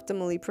can't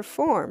optimally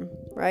perform,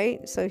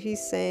 right? So he's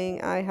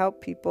saying, I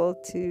help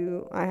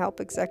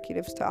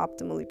executives to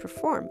optimally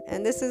perform.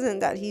 And this isn't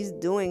that he's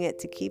doing it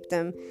to keep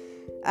them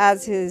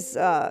as his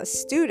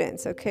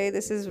students, okay?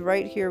 This is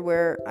right here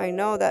where I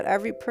know that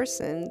every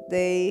person,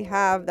 they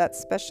have that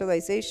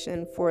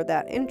specialization for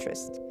that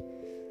interest.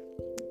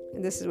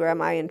 And this is where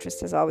my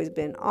interest has always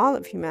been all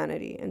of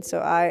humanity. And so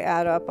I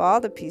add up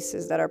all the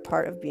pieces that are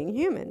part of being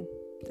human.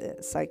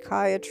 The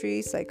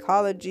psychiatry,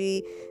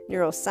 psychology,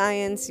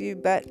 neuroscience. You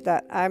bet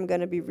that I'm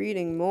going to be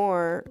reading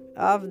more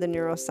of the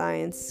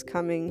neuroscience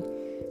coming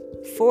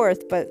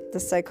forth, but the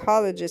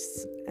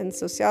psychologists and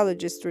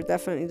sociologists were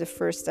definitely the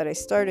first that I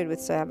started with,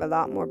 so I have a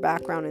lot more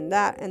background in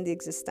that, and the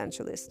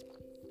existentialist.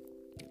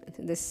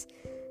 This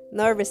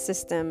nervous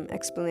system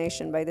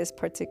explanation by this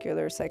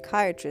particular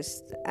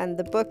psychiatrist, and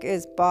the book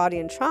is Body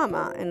and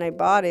Trauma, and I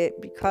bought it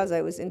because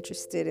I was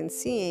interested in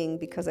seeing,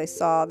 because I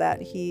saw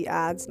that he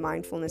adds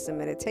mindfulness and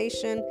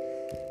meditation.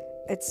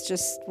 It's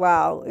just,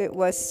 wow, I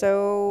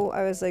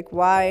was like,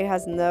 why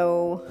has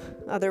no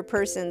other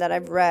person that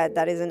I've read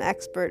that is an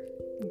expert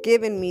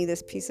given me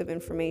this piece of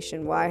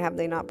information? Why have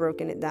they not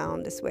broken it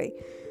down this way?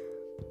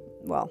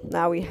 Well,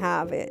 now we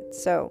have it.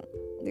 So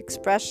the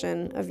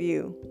expression of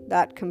you,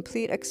 that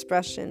complete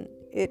expression,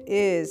 it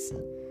is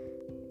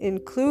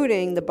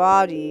including the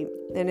body,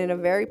 and in a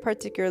very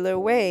particular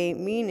way,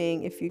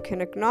 meaning if you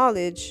can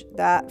acknowledge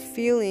that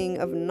feeling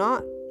of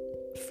not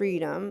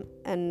freedom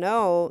and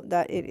know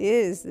that it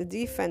is the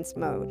defense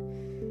mode.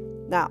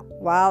 Now,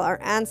 while our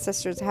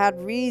ancestors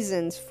had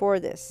reasons for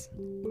this,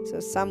 so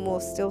some will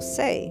still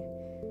say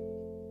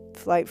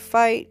flight,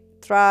 fight,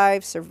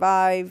 thrive,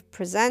 survive,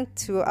 present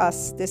to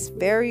us this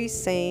very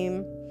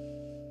same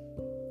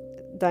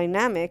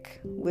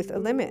dynamic with a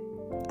limit.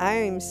 I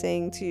am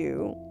saying to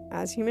you,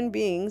 as human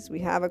beings, we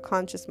have a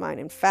conscious mind.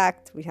 In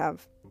fact, we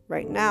have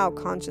right now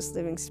conscious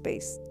living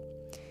space.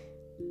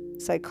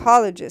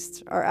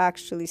 Psychologists are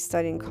actually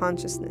studying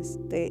consciousness.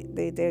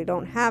 They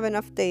don't have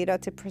enough data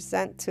to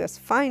present to us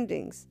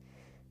findings.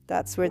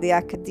 That's where the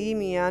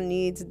academia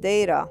needs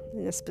data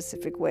in a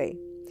specific way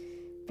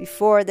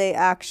before they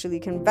actually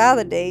can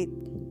validate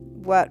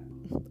what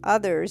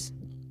others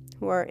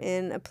who are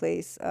in a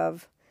place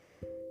of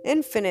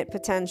infinite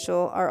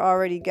potential are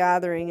already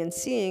gathering and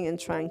seeing and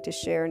trying to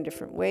share in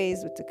different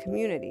ways with the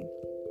community.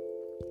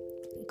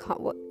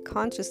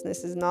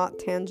 Consciousness is not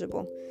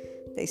tangible.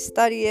 They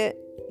study it,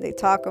 they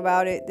talk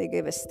about it, they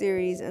give us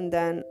theories, and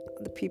then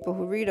the people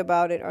who read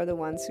about it are the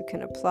ones who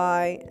can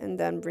apply and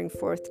then bring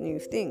forth new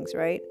things,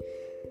 right?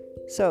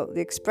 So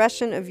the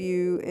expression of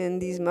you in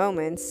these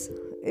moments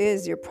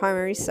is your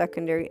primary,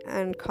 secondary,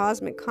 and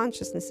cosmic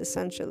consciousness,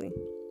 essentially,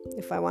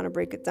 if I want to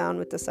break it down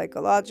with the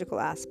psychological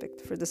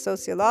aspect. For the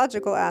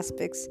sociological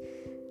aspects,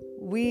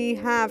 we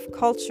have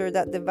culture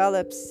that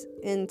develops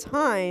in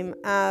time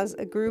as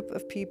a group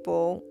of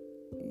people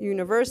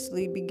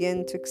universally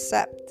begin to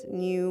accept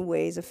new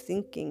ways of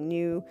thinking,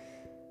 new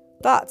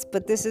thoughts.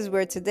 But this is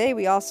where today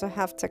we also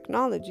have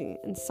technology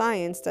and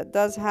science that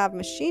does have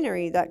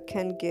machinery that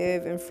can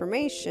give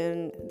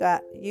information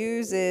that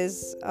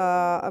uses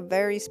a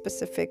very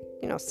specific,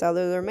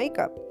 cellular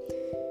makeup.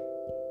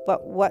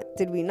 But what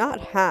did we not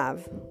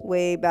have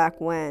way back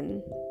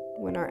when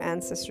our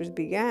ancestors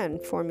began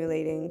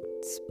formulating,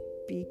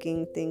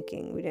 speaking,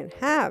 thinking? We didn't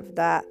have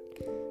that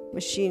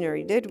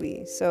machinery, did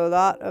we? So a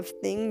lot of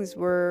things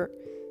were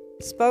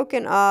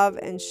spoken of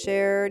and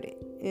shared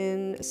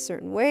in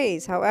certain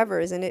ways. However,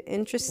 isn't it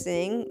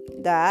interesting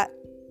that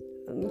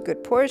a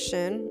good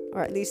portion,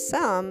 or at least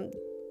some,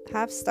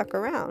 have stuck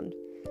around?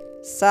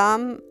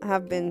 Some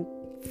have been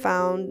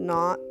found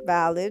not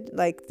valid,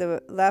 like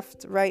the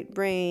left-right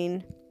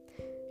brain.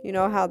 You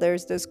know how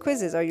there's those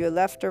quizzes, are you a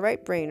left or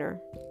right brainer?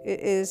 It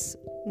is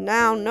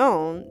now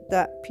known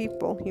that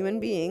people, human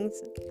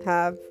beings,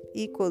 have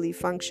equally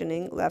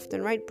functioning left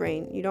and right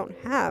brain. You don't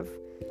have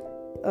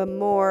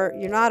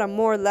you're not a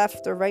more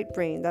left or right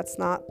brain. That's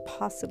not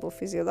possible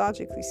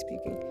physiologically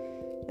speaking.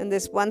 And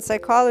this one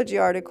psychology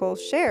article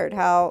shared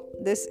how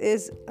this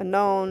is a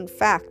known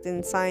fact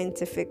in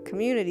scientific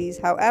communities.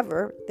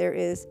 However, there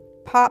is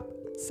pop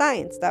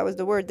science. That was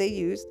the word they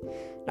used.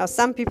 Now,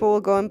 some people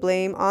will go and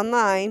blame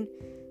online.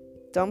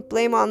 Don't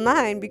blame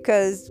online,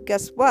 because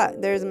guess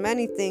what? There's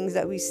many things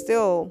that we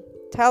still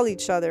tell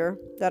each other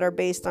that are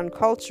based on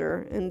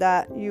culture, and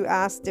that you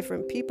ask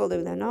different people,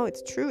 they're like, no,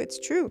 it's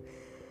true.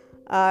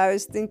 I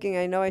was thinking,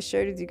 I know I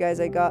shared with you guys,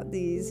 I got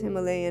these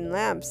Himalayan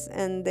lamps,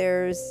 and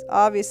there's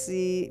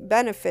obviously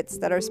benefits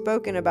that are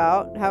spoken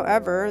about.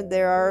 However,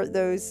 there are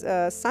those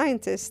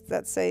scientists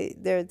that say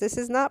this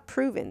is not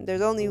proven.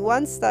 There's only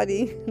one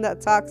study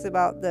that talks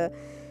about the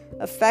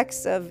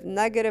effects of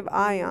negative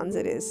ions.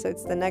 So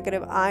it's the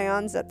negative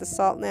ions that the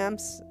salt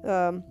lamps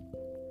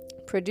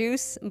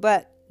produce.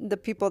 But the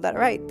people that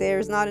write,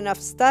 there's not enough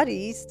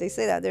studies, they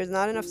say that there's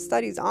not enough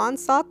studies on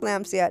salt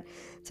lamps yet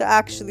to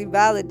actually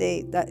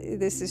validate that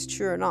this is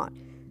true or not.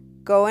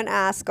 Go and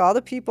ask all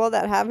the people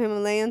that have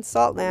Himalayan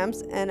salt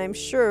lamps, and I'm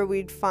sure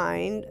we'd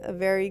find a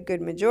very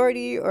good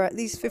majority, or at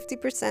least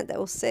 50%, that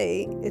will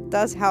say it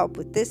does help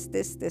with this,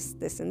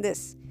 and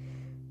this.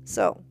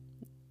 So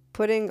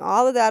putting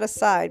all of that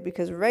aside,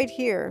 because right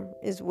here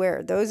is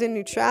where those in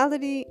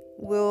neutrality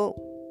will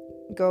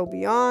go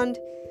beyond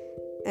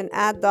and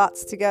add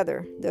dots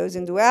together. Those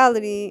in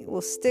duality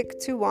will stick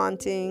to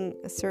wanting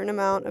a certain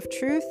amount of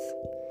truth,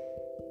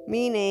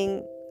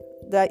 meaning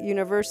that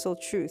universal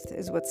truth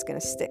is what's going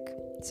to stick.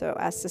 So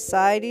as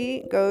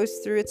society goes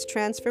through its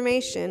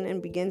transformation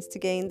and begins to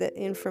gain the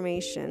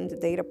information, the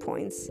data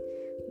points,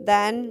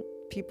 then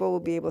people will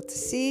be able to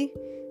see,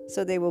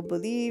 so they will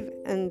believe,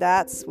 and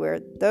that's where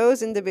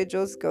those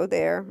individuals go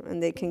there,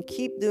 and they can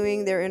keep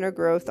doing their inner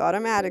growth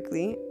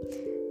automatically.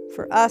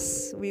 For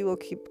us, we will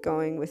keep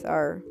going with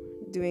our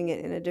doing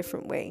it in a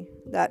different way.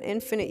 That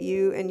infinite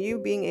you, and you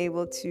being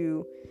able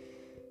to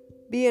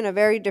be in a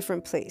very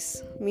different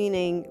place,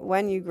 meaning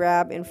when you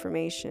grab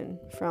information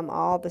from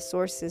all the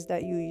sources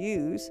that you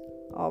use,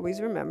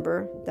 always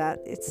remember that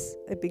it's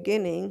a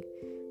beginning,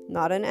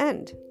 not an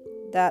end,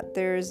 that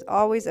there's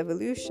always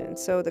evolution.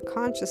 So the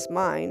conscious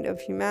mind of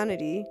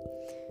humanity,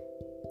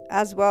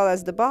 as well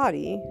as the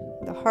body,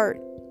 the heart,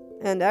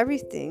 and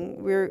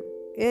everything, we're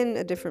in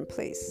a different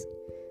place.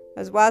 I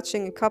was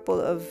watching a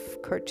couple of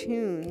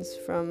cartoons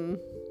from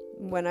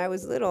when I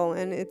was little,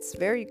 and it's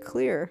very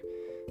clear.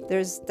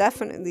 There's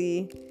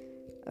definitely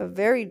a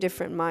very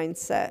different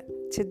mindset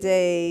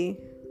today,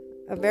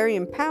 a very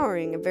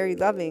empowering, a very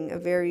loving, a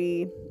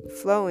very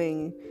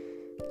flowing,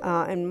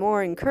 and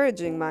more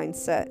encouraging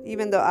mindset.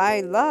 Even though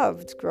I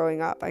loved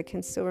growing up, I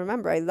can still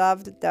remember, I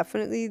loved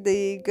definitely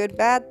the good,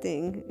 bad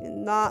thing.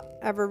 Not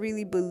ever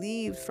really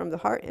believed from the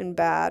heart in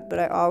bad, but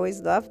I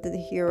always loved the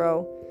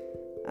hero.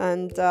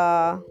 And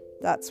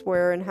that's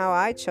where and how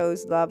I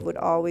chose love would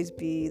always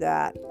be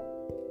that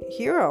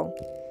hero.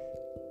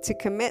 To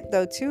commit,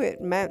 though, to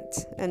it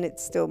meant, and it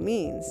still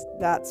means,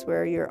 that's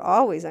where you're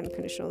always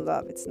unconditional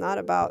love. It's not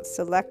about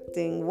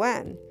selecting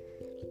when.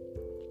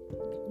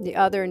 The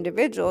other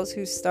individuals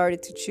who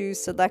started to choose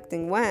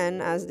selecting when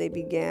as they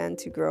began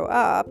to grow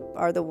up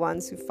are the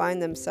ones who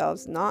find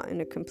themselves not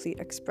in a complete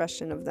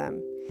expression of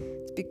them.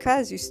 It's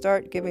because you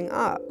start giving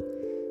up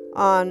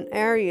on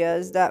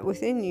areas that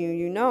within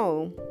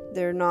you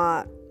they're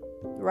not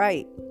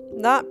right.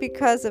 Not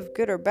because of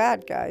good or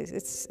bad, guys.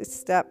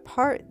 It's that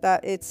part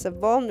that it's a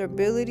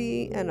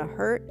vulnerability and a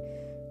hurt.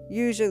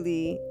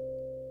 Usually,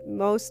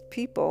 most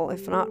people,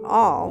 if not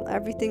all,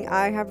 everything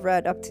I have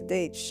read up to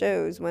date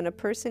shows when a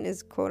person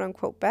is quote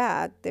unquote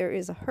bad, there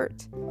is a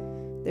hurt.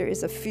 There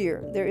is a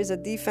fear. There is a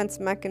defense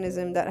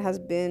mechanism that has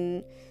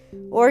been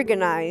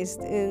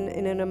organized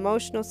in an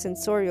emotional,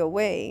 sensorial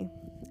way.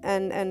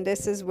 And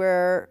this is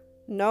where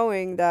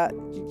knowing that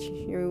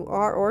you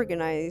are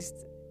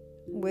organized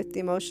with the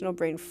emotional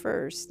brain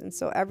first, and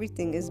so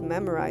everything is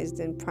memorized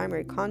in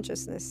primary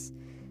consciousness.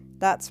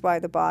 That's why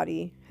the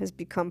body has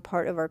become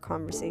part of our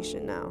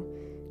conversation now.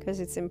 because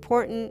it's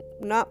important.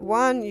 Not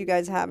one, you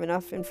guys have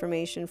enough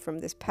information from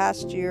this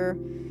past year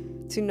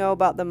to know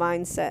about the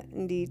mindset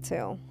in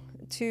detail.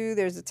 2,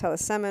 there's a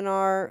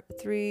teleseminar.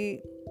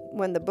 3,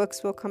 when the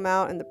books will come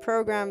out in the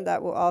program,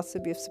 that will also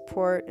be of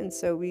support. And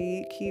so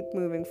we keep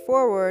moving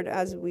forward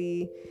as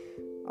we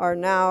are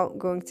now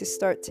going to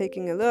start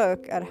taking a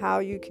look at how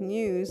you can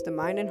use the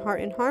mind and heart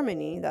in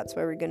harmony. That's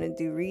why we're going to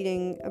do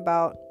reading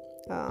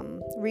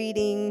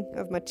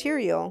of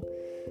material,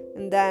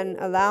 and then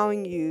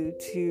allowing you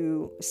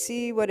to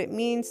see what it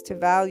means to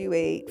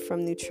evaluate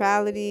from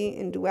neutrality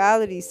and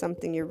duality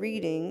something you're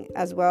reading,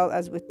 as well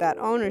as with that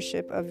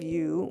ownership of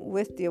you,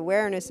 with the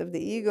awareness of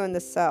the ego and the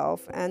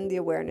self, and the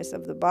awareness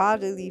of the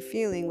bodily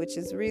feeling, which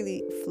is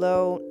really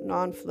flow,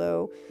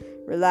 non-flow,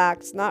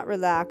 relax, not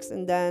relax.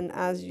 And then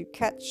as you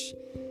catch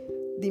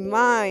the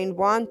mind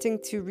wanting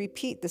to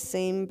repeat the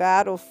same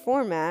battle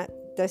format,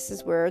 this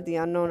is where the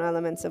unknown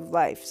elements of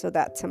life. So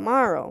that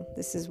tomorrow,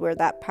 this is where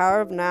that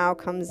power of now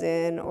comes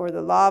in, or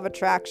the law of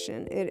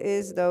attraction. It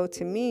is, though,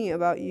 to me,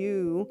 about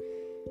you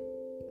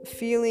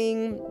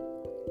feeling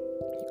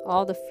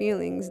all the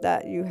feelings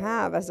that you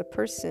have as a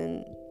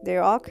person.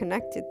 They're all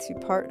connected to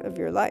part of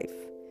your life.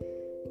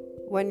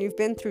 When you've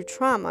been through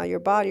trauma, your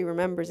body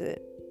remembers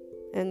it.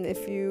 And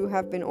if you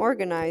have been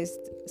organized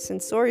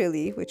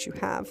sensorially, which you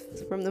have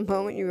from the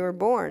moment you were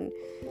born,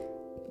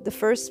 the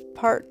first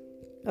part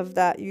of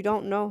that, you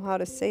don't know how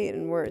to say it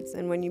in words.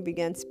 And when you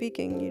begin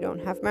speaking, you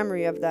don't have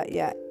memory of that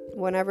yet.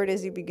 Whenever it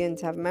is you begin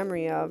to have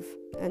memory of,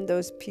 and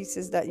those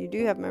pieces that you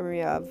do have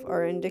memory of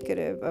are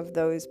indicative of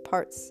those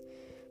parts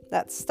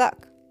that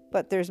stuck.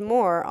 But there's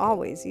more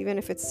always, even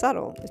if it's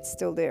subtle, it's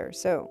still there.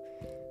 So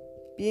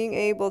being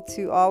able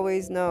to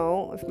always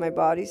know if my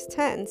body's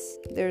tense,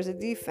 there's a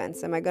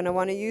defense. Am I going to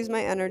want to use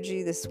my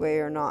energy this way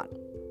or not?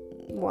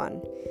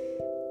 1.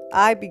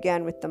 I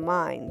began with the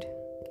mind,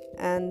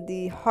 and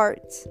the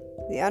heart,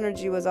 the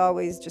energy was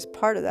always just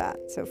part of that.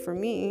 So for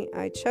me,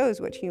 I chose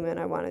what human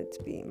I wanted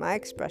to be. My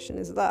expression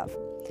is love.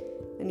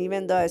 And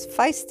even though I was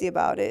feisty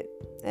about it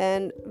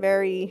and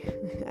very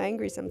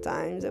angry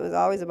sometimes, it was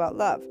always about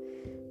love.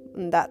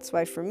 And that's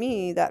why for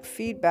me, that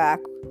feedback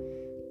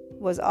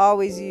was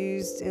always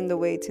used in the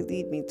way to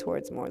lead me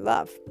towards more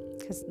love.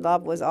 Because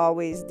love was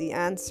always the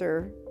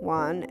answer,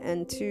 1.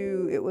 And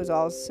 2, it was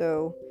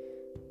also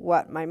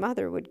what my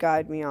mother would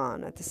guide me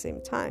on at the same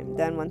time.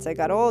 Then once I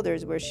got older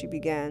is where she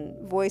began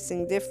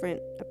voicing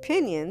different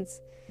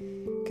opinions,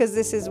 because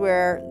this is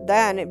where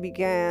then it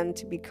began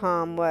to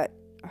become what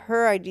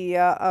her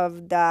idea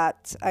of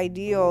that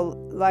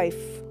ideal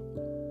life,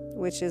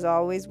 which is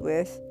always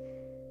with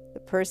the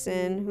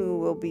person who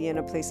will be in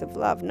a place of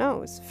love,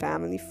 knows.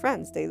 Family,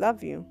 friends, they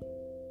love you.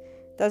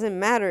 Doesn't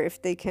matter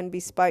if they can be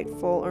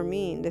spiteful or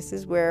mean. This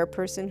is where a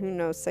person who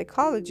knows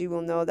psychology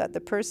will know that the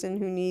person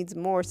who needs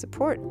more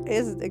support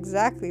is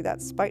exactly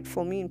that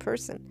spiteful, mean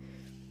person.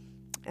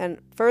 And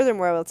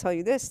furthermore, I will tell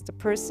you this, the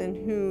person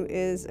who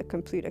is a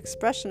complete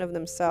expression of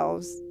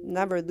themselves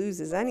never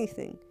loses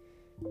anything,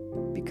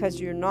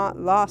 because you're not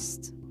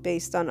lost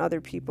based on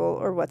other people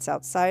or what's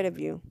outside of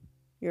you.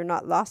 You're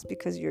not lost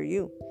because you're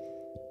you.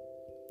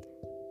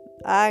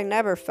 I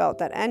never felt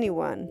that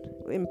anyone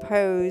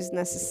imposed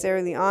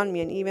necessarily on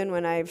me. And even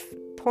when I've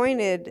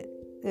pointed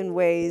in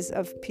ways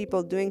of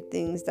people doing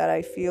things that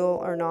I feel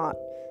are not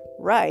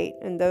right,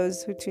 and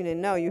those who tune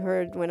in know, you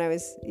heard when I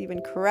was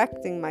even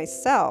correcting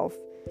myself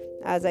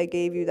as I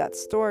gave you that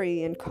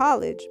story in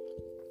college,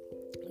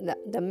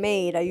 the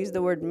maid, I used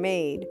the word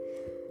maid.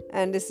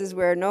 And this is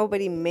where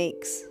nobody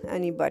makes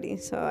anybody.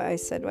 So I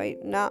said,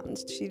 wait, no,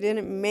 she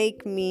didn't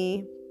make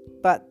me.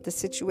 But the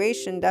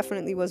situation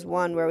definitely was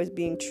one where I was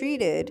being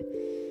treated,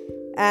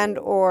 and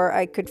or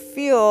I could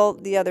feel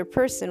the other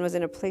person was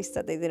in a place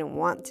that they didn't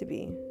want to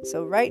be.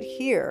 So right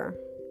here,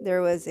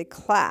 there was a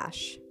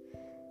clash.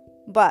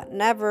 But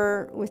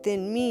never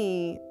within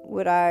me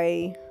would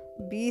I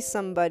be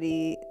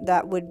somebody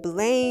that would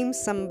blame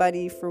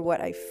somebody for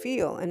what I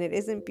feel. And it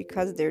isn't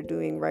because they're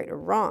doing right or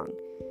wrong.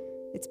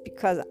 It's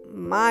because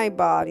my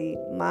body,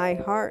 my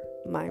heart,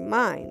 my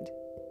mind,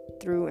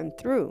 through and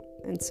through.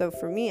 And so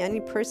for me, any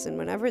person,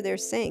 whenever they're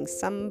saying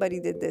somebody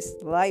did this,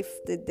 life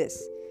did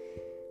this,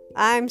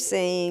 I'm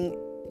saying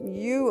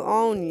you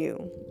own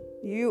you.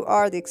 You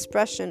are the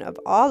expression of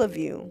all of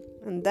you.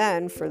 And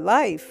then for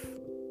life,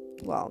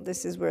 well,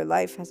 this is where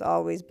life has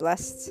always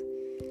blessed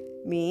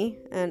me,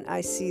 and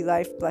I see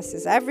life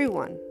blesses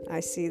everyone.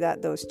 I see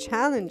that those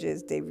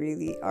challenges, they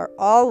really are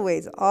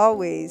always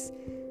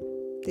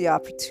the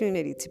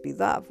opportunity to be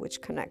loved, which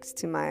connects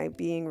to my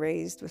being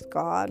raised with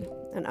God,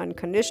 an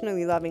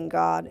unconditionally loving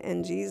God,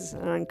 and Jesus,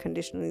 an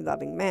unconditionally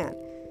loving man.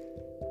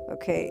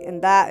 Okay, and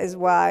that is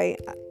why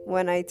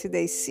when I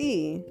today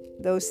see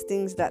those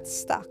things that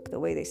stuck, the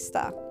way they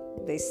stuck,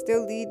 they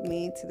still lead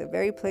me to the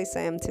very place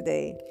I am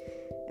today,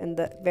 and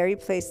the very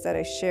place that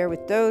I share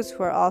with those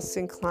who are also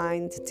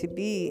inclined to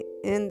be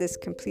in this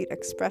complete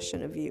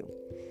expression of you.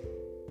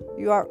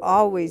 You are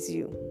always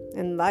you,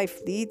 and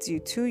life leads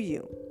you to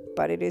you.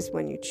 But it is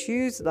when you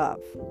choose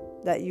love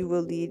that you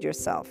will lead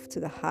yourself to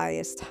the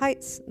highest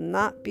heights,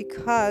 not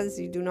because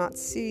you do not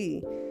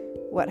see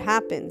what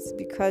happens,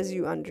 because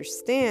you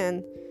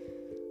understand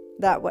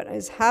that what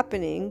is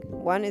happening,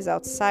 one, is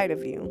outside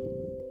of you,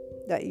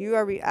 that you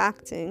are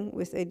reacting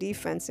with a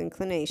defense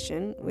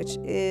inclination, which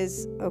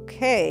is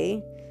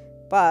okay,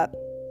 but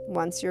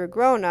once you're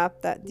grown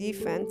up, that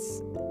defense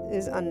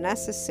is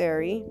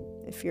unnecessary.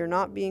 If you're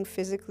not being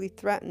physically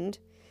threatened,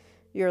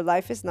 your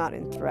life is not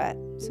in threat.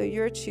 So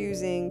you're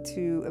choosing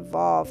to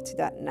evolve to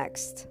that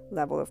next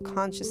level of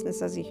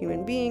consciousness as a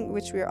human being,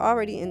 which we're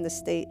already in the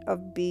state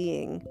of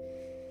being.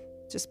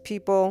 Just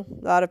a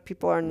lot of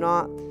people are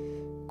not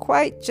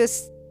quite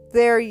just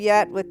there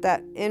yet with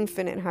that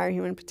infinite higher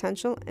human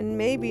potential. And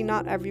maybe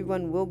not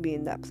everyone will be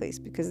in that place,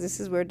 because this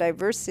is where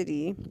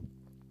diversity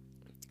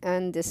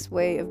and this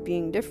way of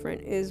being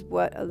different is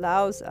what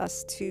allows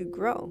us to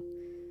grow.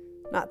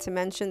 Not to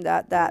mention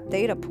that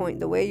data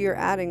point, the way you're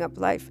adding up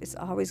life, is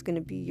always going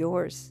to be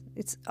yours.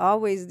 It's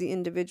always the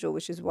individual,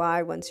 which is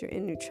why once you're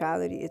in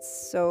neutrality,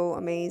 it's so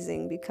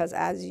amazing, because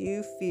as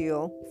you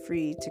feel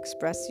free to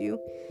express you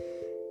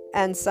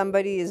and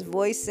somebody is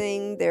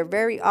voicing their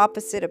very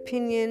opposite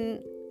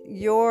opinion,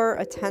 your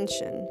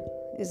attention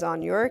is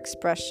on your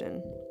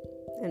expression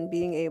and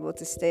being able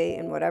to stay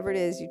in whatever it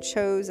is you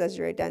chose as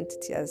your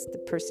identity, as the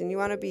person you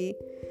want to be.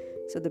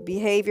 So the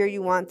behavior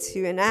you want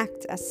to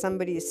enact as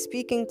somebody is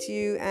speaking to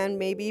you and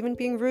maybe even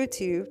being rude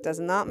to you, does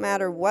not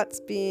matter what's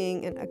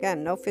being, and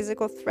again, no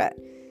physical threat.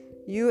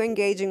 You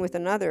engaging with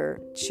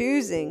another,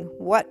 choosing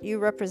what you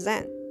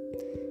represent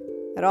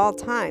at all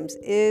times,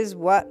 is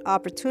what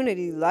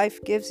opportunity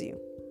life gives you.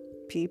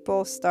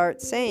 People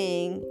start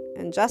saying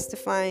and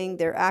justifying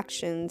their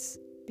actions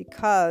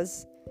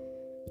because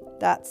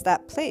that's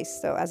that place.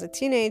 So as a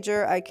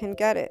teenager, I can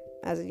get it.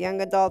 As a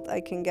young adult,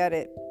 I can get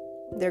it.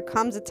 There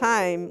comes a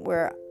time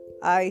where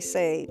I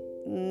say,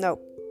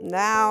 nope,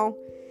 now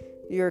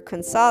you're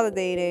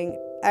consolidating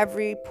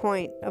every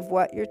point of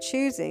what you're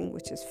choosing,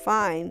 which is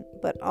fine,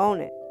 but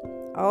own it.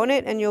 Own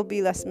it and you'll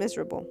be less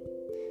miserable.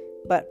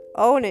 But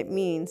own it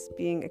means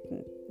being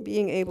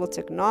able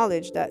to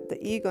acknowledge that the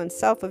ego and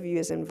self of you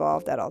is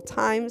involved at all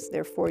times.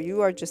 Therefore,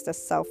 you are just as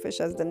selfish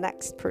as the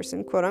next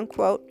person, quote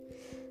unquote.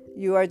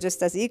 You are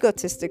just as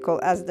egotistical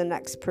as the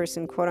next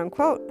person, quote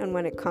unquote. And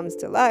when it comes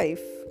to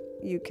life,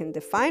 you can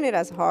define it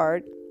as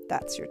hard.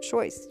 That's your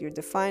choice. You're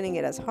defining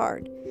it as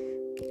hard.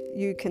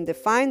 You can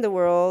define the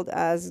world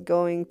as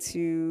going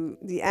to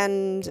the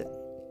end.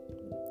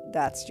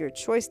 That's your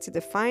choice to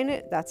define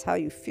it. That's how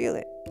you feel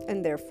it.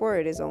 And therefore,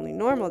 it is only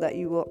normal that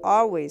you will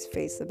always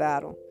face the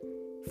battle.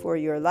 For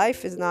your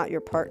life is not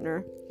your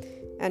partner,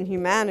 and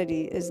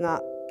humanity is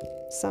not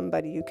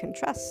somebody you can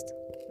trust.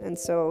 And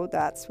so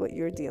that's what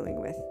you're dealing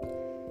with.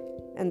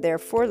 And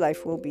therefore,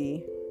 life will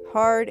be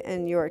hard,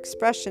 and your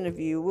expression of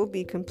you will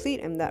be complete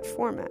in that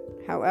format.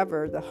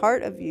 However, the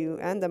heart of you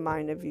and the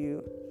mind of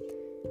you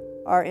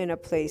are in a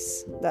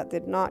place that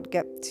did not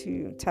get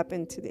to tap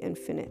into the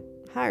infinite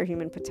higher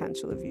human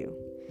potential of you.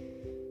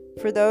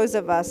 For those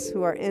of us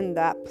who are in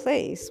that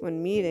place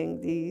when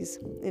meeting these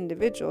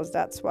individuals,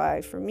 that's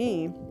why for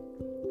me,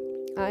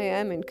 I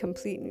am in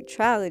complete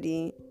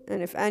neutrality.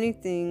 And if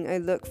anything, I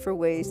look for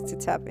ways to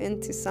tap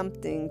into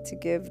something to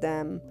give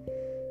them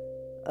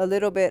a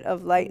little bit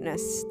of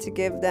lightness, to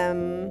give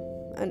them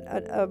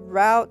a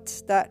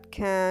route that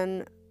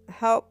can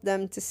help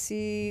them to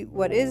see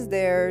what is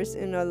theirs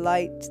in a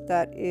light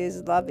that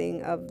is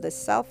loving of the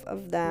self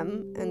of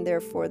them, and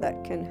therefore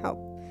that can help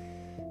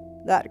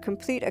that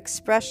complete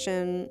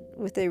expression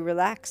with a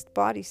relaxed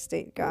body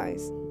state,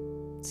 guys.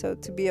 So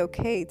to be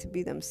okay to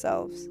be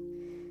themselves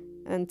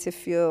and to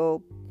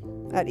feel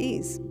at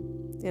ease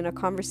in a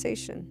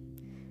conversation.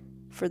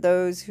 For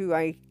those who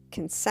I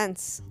can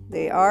sense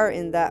they are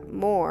in that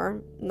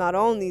more, not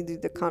only do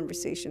the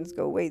conversations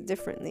go way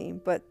differently,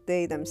 but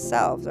they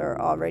themselves are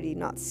already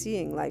not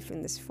seeing life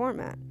in this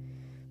format.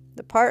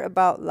 The part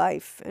about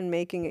life and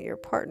making it your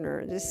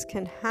partner, this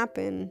can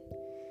happen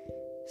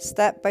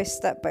step by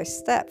step by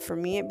step. For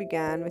me, it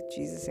began with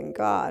Jesus and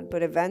God,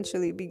 but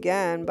eventually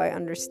began by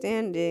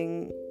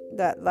understanding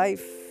that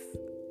life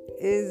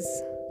is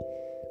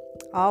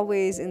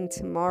always in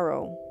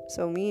tomorrow.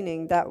 So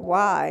meaning that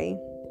why,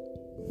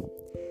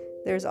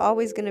 there's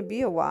always going to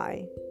be a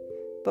why.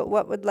 But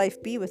what would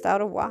life be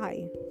without a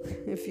why?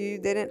 If you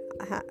didn't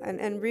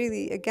and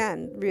really,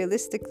 again,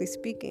 realistically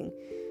speaking,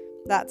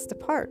 that's the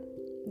part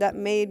that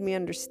made me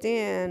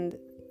understand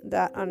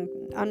that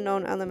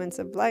unknown elements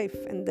of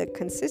life and the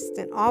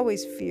consistent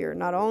always fear,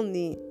 not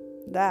only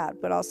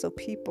that, but also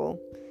people.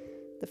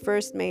 The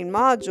first main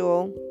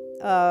module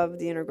of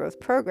the Inner Growth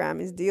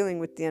Program is dealing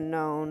with the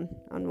unknown,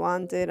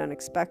 unwanted,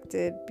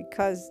 unexpected,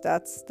 because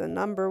that's the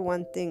number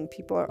one thing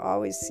people are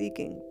always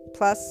seeking.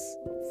 Plus,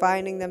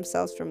 finding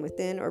themselves from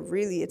within, or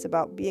really it's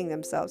about being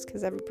themselves,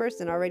 because every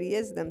person already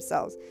is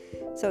themselves.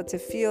 So to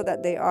feel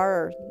that they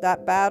are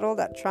that battle,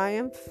 that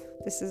triumph,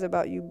 this is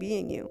about you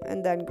being you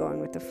and then going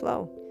with the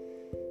flow.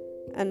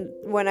 And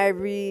when I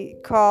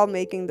recall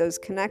making those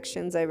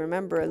connections, I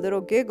remember a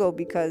little giggle,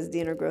 because the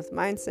Inner Growth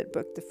Mindset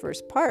book, the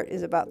first part,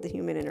 is about the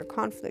human inner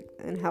conflict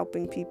and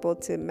helping people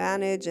to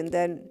manage and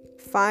then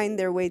find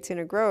their way to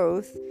inner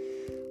growth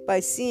by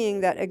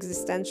seeing that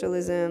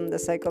existentialism, the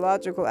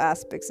psychological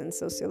aspects and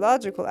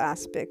sociological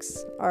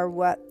aspects are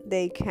what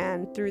they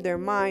can, through their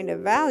mind,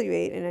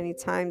 evaluate in any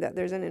time that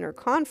there's an inner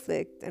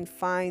conflict and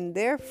find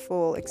their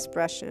full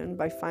expression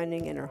by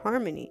finding inner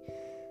harmony.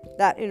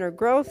 That inner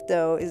growth,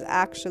 though, is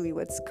actually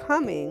what's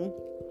coming.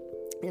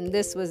 And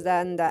this was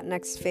then that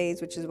next phase,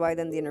 which is why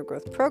then the inner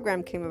growth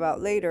program came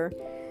about later.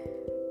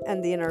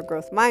 And the inner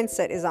growth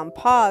mindset is on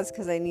pause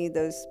because I need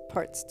those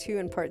parts 2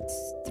 and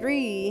parts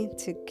 3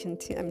 to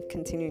continue. I'm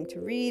continuing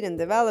to read and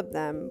develop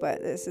them, but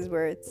this is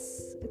where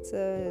it's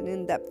an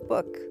in-depth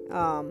book.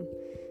 In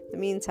the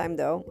meantime,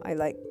 though, I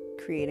like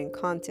creating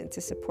content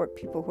to support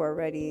people who are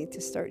ready to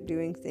start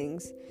doing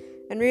things.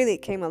 And really,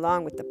 it came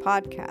along with the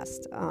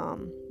podcast,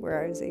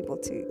 where I was able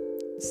to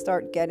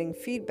start getting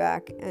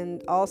feedback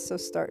and also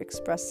start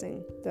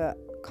expressing the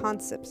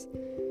concepts,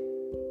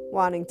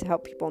 wanting to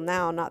help people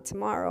now, not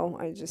tomorrow.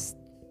 I just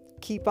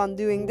keep on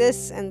doing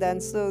this and then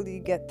slowly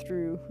get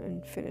through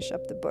and finish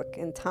up the book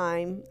in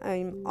time.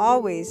 I'm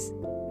always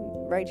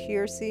right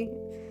here, see?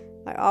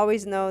 I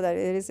always know that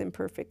it is in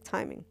perfect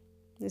timing.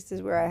 This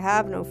is where I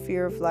have no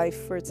fear of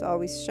life, for it's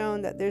always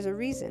shown that there's a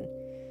reason.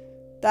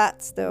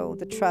 That's, though,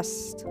 the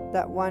trust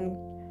that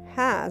one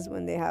has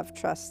when they have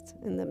trust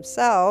in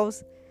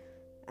themselves.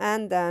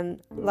 And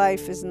then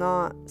life is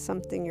not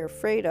something you're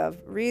afraid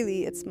of.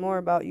 Really, it's more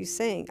about you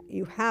saying,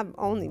 you have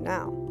only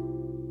now.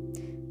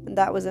 And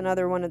that was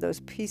another one of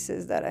those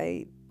pieces that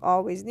I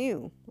always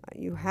knew.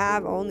 You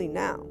have only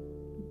now.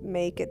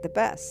 Make it the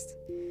best.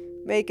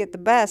 Make it the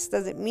best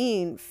doesn't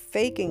mean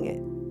faking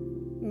it,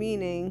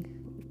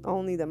 meaning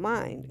only the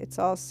mind. It's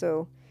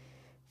also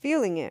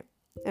feeling it.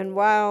 And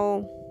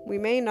while we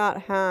may not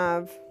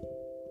have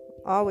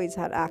always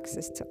had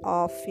access to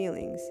all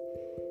feelings,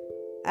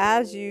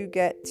 as you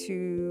get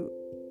to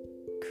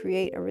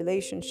create a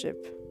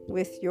relationship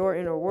with your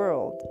inner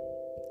world,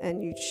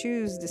 and you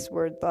choose this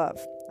word love,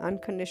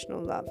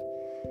 unconditional love,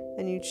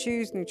 and you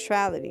choose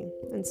neutrality,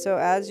 and so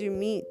as you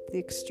meet the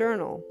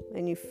external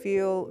and you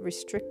feel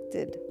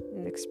restricted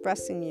in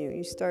expressing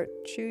you start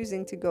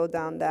choosing to go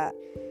down that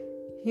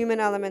human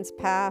elements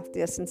path,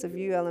 the essence of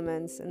you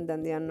elements, and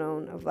then the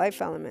unknown of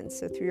life elements.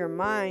 So through your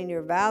mind,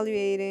 you're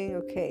evaluating,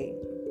 okay,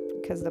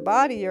 because the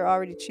body, you're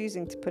already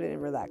choosing to put it in a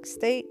relaxed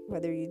state,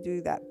 whether you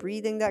do that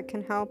breathing that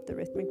can help, the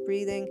rhythmic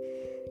breathing.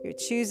 You're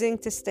choosing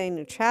to stay in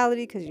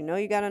neutrality because you know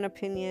you got an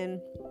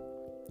opinion.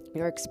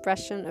 Your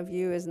expression of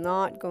you is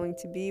not going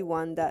to be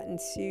one that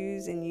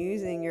ensues in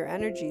using your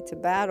energy to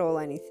battle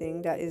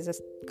anything. That is a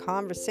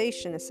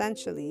conversation,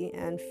 essentially,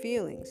 and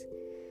feelings.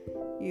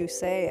 You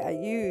say, I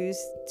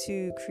use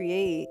to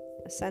create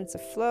a sense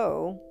of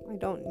flow. I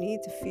don't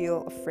need to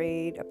feel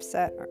afraid,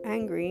 upset, or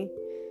angry.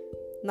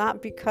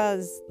 Not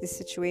because the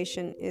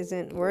situation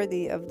isn't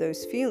worthy of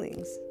those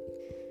feelings.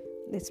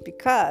 It's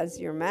because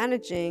you're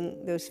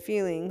managing those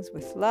feelings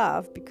with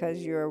love, because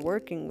you're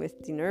working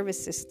with the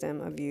nervous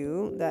system of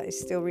you that is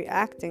still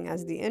reacting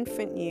as the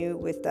infant you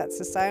with that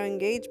societal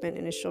engagement,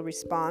 initial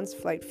response,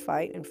 flight,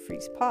 fight, and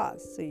freeze,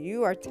 pause. So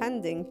you are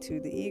tending to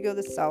the ego,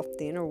 the self,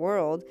 the inner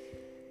world.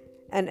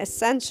 And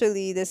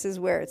essentially, this is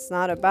where it's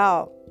not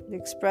about the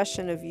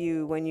expression of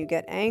you when you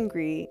get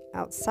angry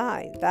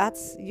outside.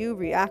 That's you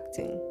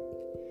reacting.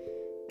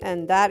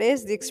 And that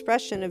is the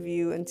expression of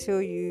you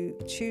until you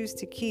choose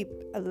to keep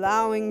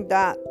allowing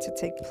that to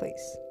take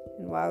place.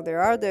 And while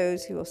there are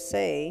those who will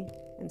say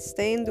and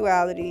stay in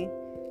duality,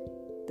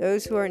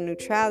 those who are in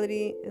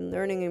neutrality and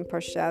learning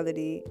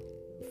impartiality,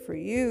 for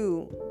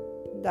you,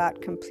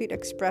 that complete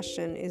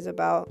expression is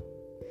about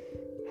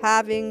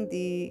having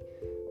the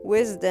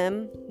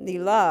wisdom, the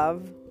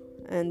love,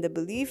 and the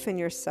belief in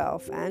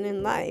yourself and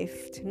in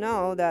life to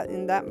know that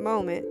in that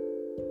moment,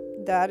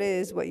 that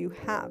is what you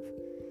have.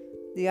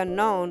 The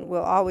unknown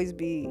will always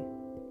be.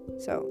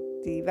 So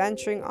the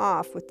venturing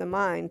off with the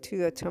mind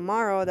to a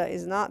tomorrow that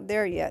is not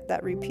there yet,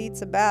 that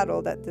repeats a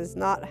battle that does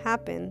not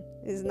happen,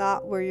 is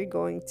not where you're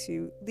going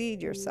to lead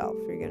yourself.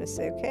 You're going to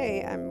say,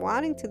 okay, I'm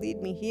wanting to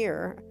lead me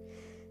here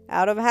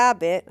out of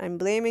habit. I'm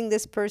blaming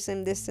this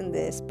person, this and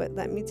this, but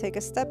let me take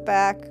a step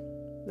back.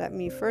 Let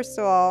me, first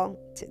of all,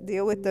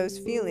 deal with those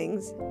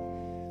feelings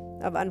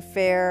of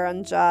unfair,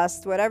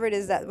 unjust, whatever it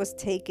is that was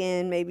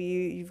taken. Maybe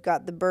you've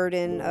got the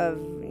burden of,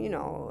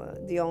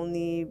 the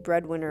only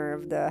breadwinner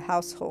of the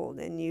household,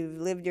 and you've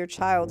lived your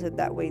childhood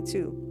that way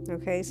too.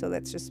 Okay, so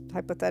let's just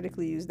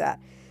hypothetically use that.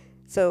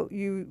 So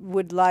you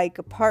would like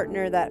a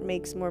partner that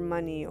makes more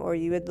money, or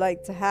you would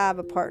like to have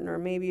a partner, or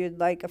maybe you'd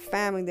like a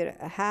family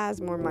that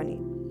has more money.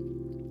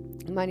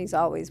 Money's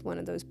always one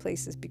of those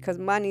places, because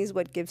money is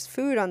what gives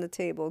food on the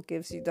table,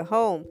 gives you the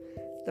home.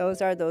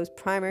 Those are those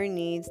primary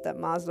needs that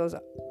Maslow's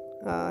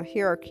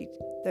hierarchy,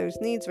 those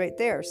needs right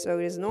there. So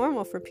it is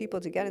normal for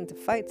people to get into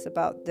fights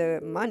about the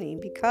money,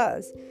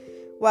 because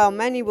while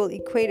many will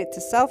equate it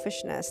to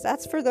selfishness,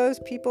 that's for those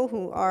people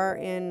who are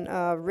in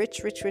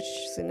rich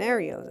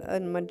scenarios. A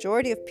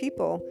majority of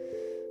people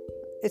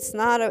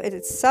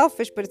it's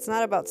selfish, but it's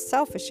not about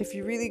selfish. If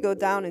you really go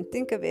down and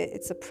think of it,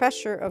 it's a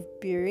pressure of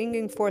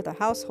bringing forth a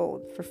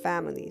household for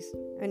families.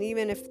 And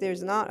even if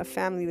there's not a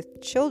family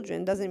with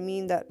children, doesn't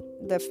mean that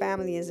the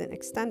family is an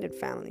extended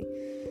family.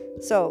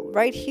 So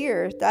right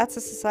here, that's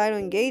a societal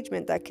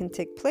engagement that can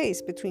take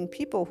place between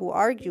people who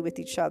argue with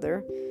each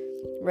other.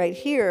 Right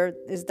here,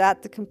 is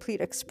that the complete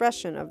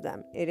expression of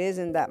them? It is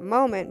in that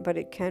moment, but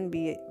it can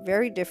be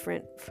very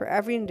different for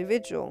every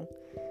individual.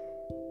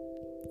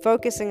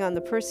 Focusing on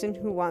the person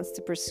who wants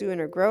to pursue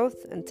inner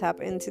growth and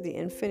tap into the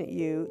infinite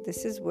you,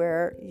 this is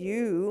where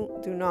you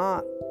do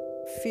not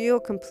feel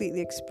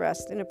completely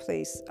expressed in a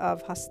place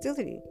of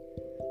hostility.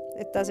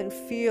 It doesn't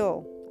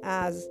feel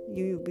as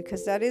you,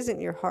 because that isn't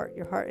your heart.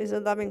 Your heart is a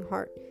loving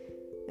heart.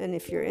 And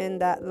if you're in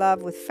that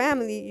love with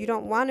family, you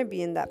don't want to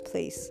be in that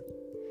place.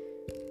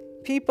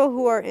 People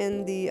who are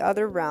in the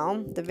other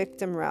realm, the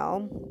victim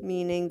realm,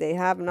 meaning they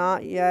have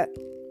not yet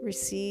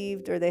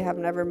received, or they have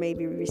never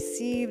maybe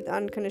received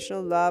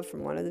unconditional love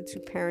from one of the two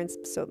parents,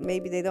 so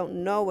maybe they don't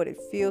know what it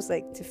feels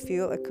like to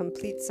feel a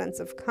complete sense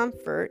of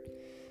comfort,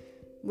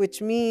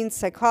 which means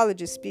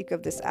psychologists speak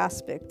of this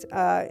aspect.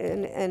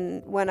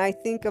 And when I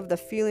think of the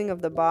feeling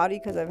of the body,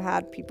 because I've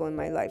had people in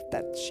my life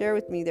that share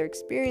with me their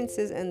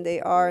experiences and they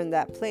are in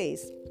that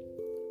place.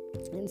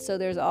 And so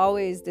there's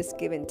always this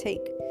give and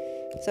take.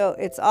 So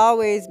it's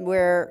always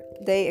where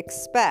they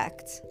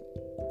expect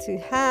to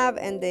have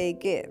and they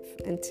give,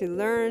 and to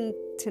learn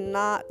to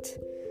not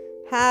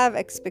have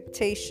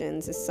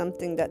expectations is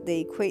something that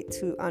they equate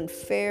to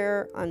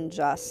unfair,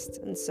 unjust,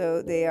 and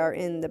so they are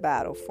in the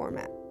battle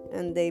format,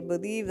 and they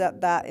believe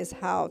that that is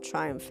how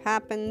triumph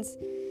happens,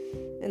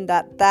 and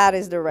that that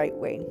is the right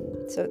way.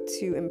 So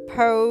to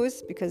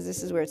impose, because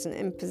this is where it's an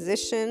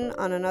imposition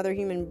on another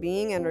human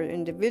being and or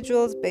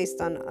individuals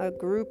based on a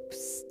group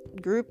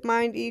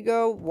mind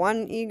ego,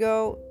 one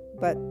ego,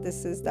 but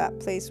this is that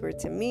place where,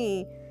 to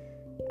me,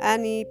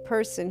 any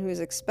person who is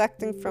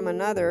expecting from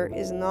another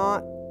is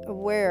not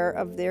aware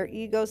of their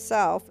ego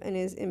self and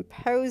is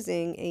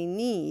imposing a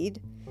need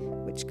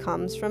which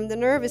comes from the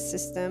nervous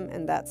system,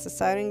 and that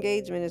societal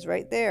engagement is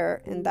right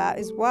there, and that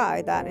is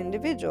why that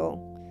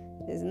individual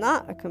is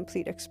not a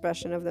complete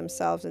expression of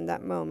themselves in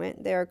that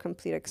moment. They are a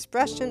complete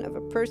expression of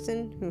a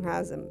person who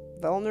has a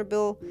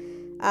vulnerable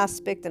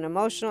aspect, an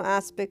emotional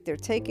aspect. They're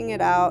taking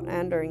it out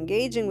and are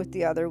engaging with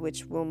the other,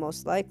 which will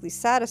most likely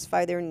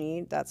satisfy their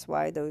need. That's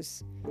why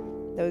those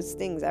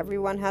things,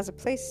 everyone has a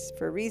place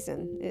for a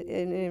reason. It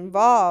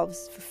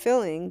involves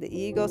fulfilling the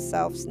ego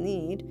self's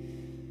need,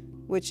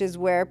 which is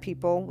where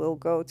people will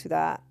go to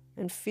that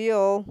and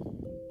feel,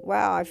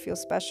 wow, I feel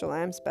special,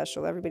 I am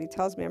special, everybody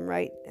tells me I'm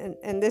right.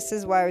 And this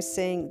is why I was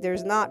saying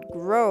there's not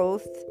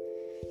growth,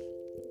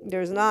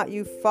 there's not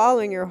you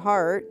following your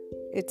heart.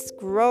 It's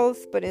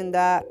growth, but in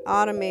that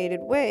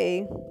automated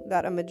way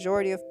that a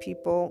majority of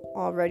people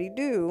already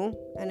do.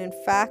 And in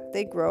fact,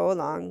 they grow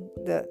along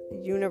the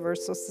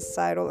universal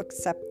societal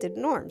accepted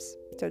norms.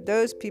 So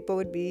those people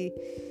would be,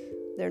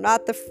 they're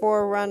not the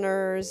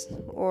forerunners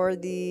or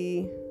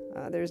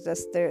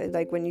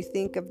like when you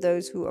think of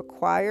those who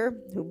acquire,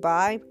 who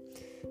buy,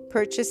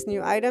 purchase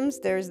new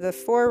items, there's the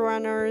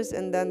forerunners,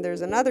 and then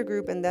there's another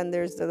group, and then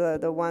there's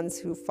the ones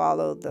who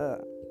follow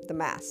the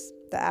mass,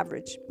 the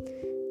average.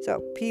 So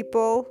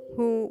people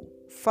who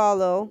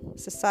follow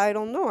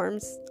societal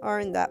norms are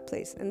in that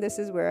place. And this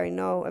is where I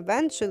know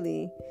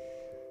eventually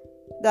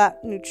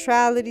that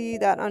neutrality,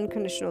 that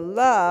unconditional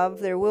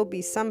love, there will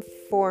be some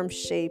form,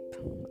 shape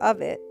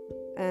of it.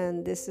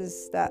 And this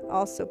is that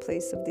also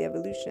place of the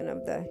evolution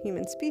of the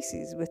human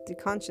species with the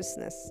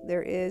consciousness.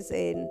 There is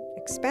an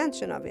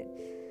expansion of it.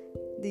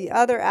 The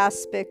other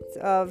aspect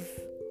of,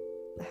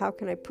 how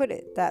can I put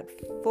it, that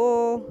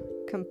full,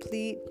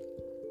 complete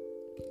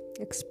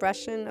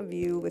expression of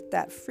you with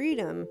that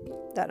freedom,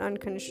 that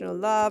unconditional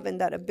love,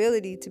 and that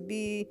ability to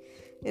be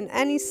in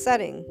any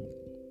setting,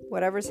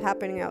 whatever's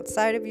happening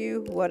outside of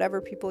you,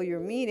 whatever people you're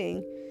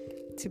meeting,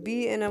 to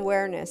be in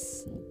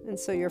awareness. And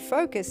so your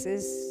focus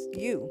is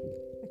you,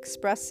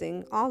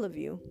 expressing all of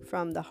you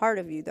from the heart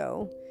of you,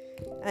 though,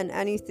 and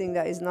anything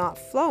that is not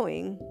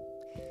flowing,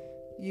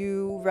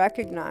 you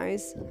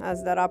recognize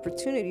as that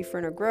opportunity for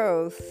inner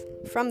growth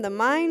from the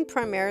mind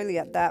primarily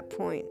at that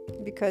point,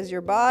 because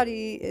your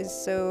body is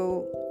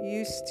so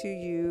used to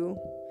you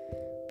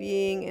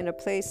being in a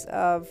place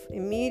of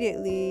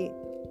immediately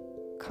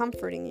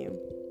comforting you.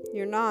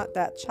 You're not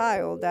that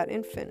child, that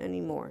infant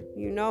anymore.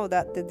 You know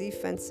that the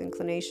defense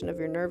inclination of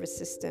your nervous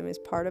system is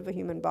part of a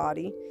human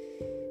body,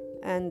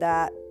 and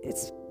that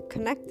it's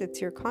connected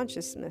to your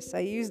consciousness. I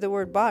use the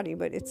word body,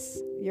 but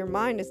it's your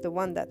mind is the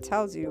one that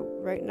tells you,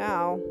 right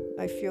now,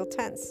 I feel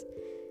tense.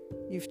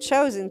 You've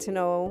chosen to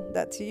know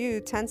that to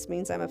you, tense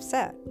means I'm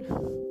upset.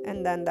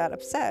 And then that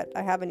upset,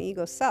 I have an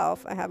ego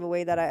self. I have a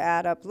way that I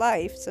add up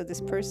life. So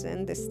this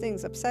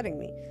thing's upsetting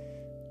me.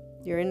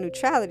 You're in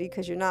neutrality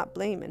because you're not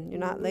blaming. You're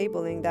not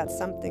labeling that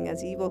something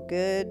as evil,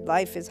 good,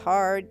 life is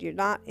hard. You're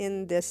not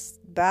in this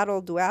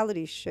battle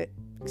duality shit,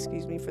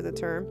 excuse me for the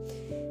term.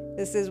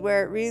 This is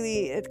where it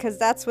really, because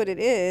that's what it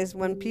is.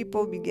 When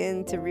people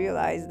begin to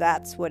realize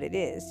that's what it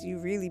is, you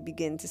really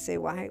begin to say,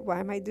 why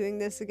am I doing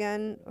this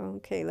again?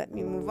 Okay, let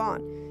me move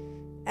on.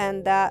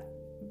 And that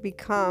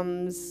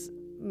becomes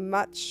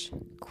much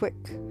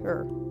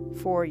quicker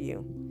for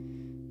you,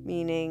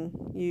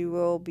 meaning you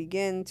will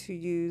begin to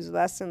use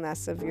less and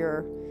less of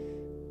your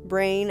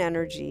brain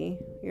energy.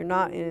 You're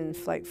not in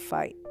flight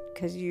fight,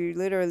 because you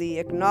literally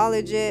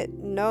acknowledge it,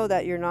 know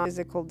that you're not in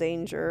physical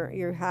danger,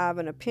 you have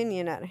an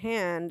opinion at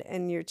hand,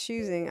 and you're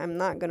choosing, I'm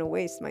not going to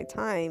waste my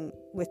time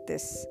with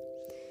this.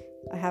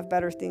 I have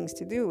better things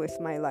to do with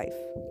my life.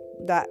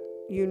 That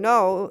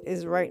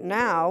is right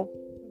now,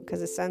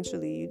 because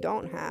essentially you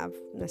don't have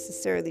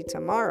necessarily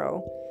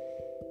tomorrow.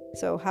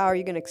 So how are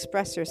you going to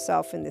express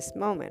yourself in this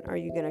moment? Are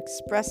you going to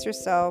express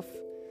yourself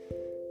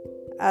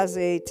as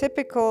a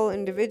typical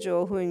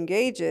individual who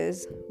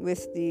engages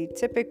with the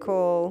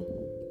typical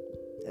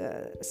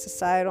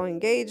societal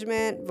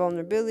engagement,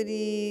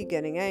 vulnerability,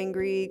 getting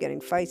angry, getting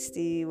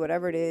feisty,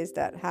 whatever it is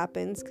that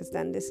happens, because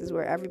then this is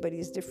where everybody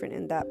is different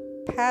in that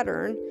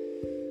pattern?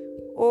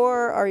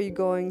 Or are you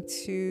going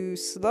to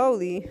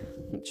slowly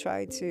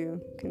try to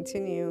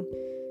continue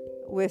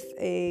with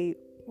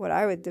what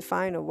I would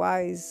define a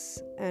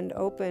wise and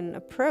open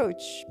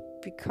approach,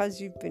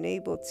 because you've been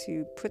able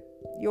to put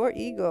your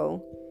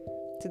ego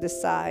to the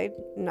side,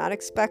 not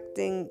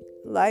expecting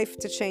life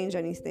to change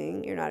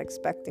anything. You're not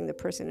expecting the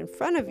person in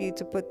front of you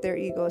to put their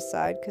ego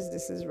aside, because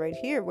this is right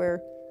here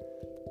where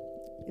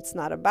it's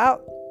not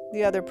about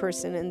the other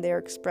person and their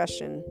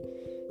expression,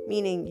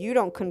 meaning you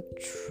don't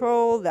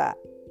control that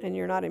and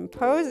you're not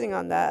imposing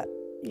on that.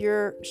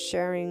 You're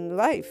sharing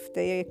life.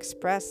 They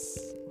express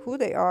who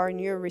they are and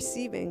you're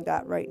receiving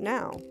that right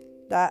now.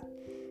 That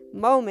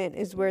moment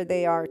is where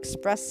they are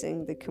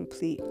expressing the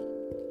complete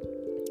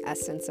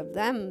essence of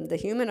them, the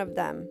human of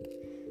them.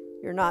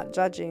 You're not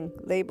judging,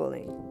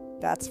 labeling.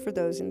 That's for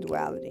those in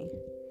duality.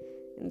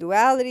 In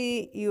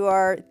duality, you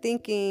are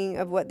thinking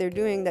of what they're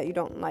doing that you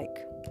don't like.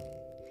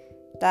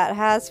 That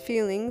has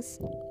feelings.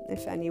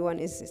 If anyone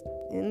is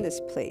in this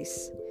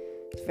place,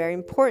 it's very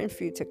important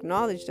for you to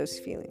acknowledge those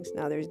feelings.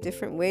 Now, there's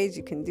different ways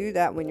you can do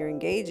that when you're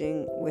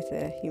engaging with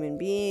a human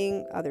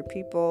being, other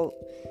people,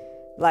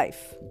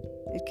 life.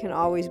 It can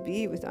always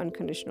be with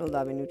unconditional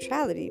love and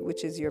neutrality,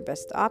 which is your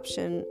best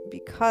option,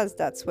 because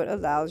that's what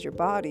allows your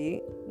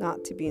body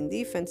not to be in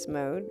defense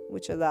mode,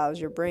 which allows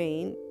your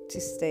brain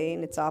to stay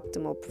in its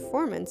optimal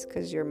performance,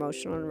 because your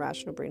emotional and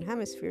rational brain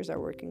hemispheres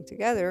are working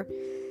together,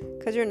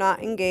 because you're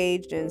not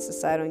engaged in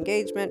societal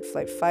engagement,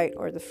 flight, fight,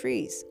 or the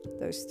freeze.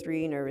 Those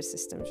three nervous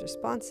systems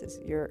responses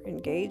you're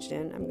engaged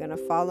in. I'm going to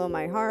follow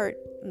my heart.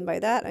 And by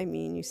that, I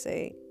mean you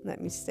say,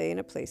 let me stay in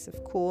a place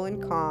of cool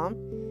and calm.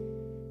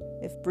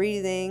 If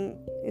breathing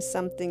is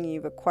something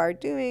you've acquired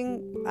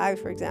doing, I,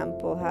 for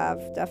example,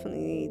 have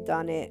definitely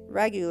done it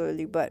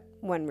regularly, but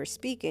when we're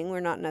speaking, we're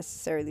not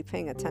necessarily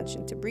paying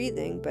attention to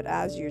breathing, but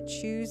as you're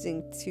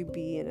choosing to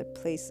be in a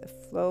place of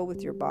flow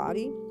with your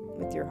body,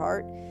 with your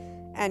heart,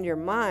 and your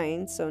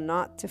mind, so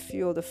not to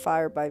fuel the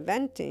fire by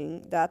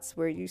venting, that's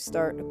where you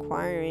start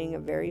acquiring a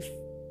very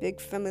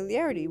big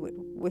familiarity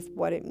with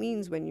what it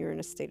means when you're in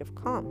a state of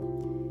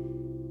calm.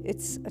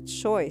 It's a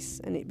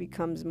choice, and it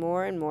becomes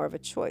more and more of a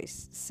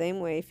choice. Same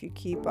way, if you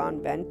keep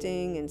on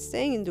venting and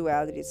staying in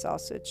duality, it's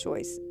also a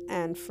choice.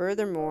 And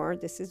furthermore,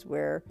 this is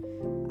where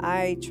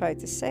I try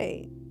to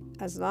say,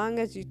 as long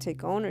as you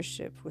take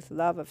ownership with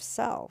love of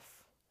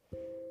self,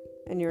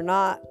 and you're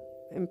not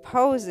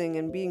imposing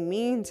and being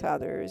mean to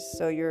others,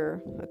 so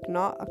you're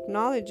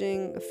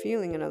acknowledging a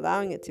feeling and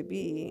allowing it to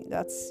be,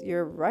 that's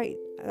your right.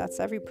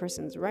 That's every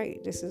person's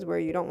right. This is where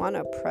you don't want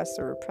to oppress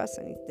or repress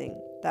anything.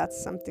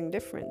 That's something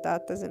different.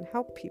 That doesn't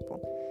help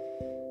people.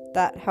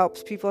 That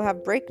helps people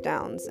have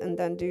breakdowns and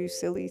then do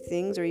silly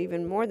things, or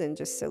even more than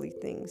just silly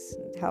things.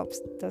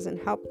 It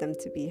doesn't help them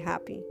to be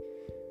happy.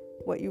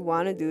 What you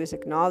want to do is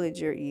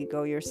acknowledge your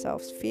ego,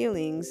 yourself's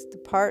feelings. The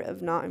part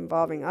of not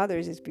involving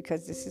others is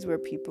because this is where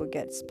people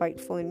get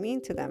spiteful and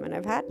mean to them. And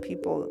I've had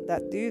people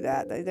that do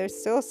that. There's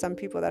still some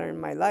people that are in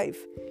my life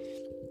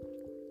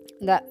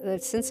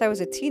that since I was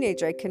a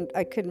teenager,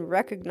 I couldn't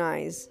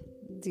recognize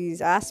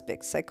these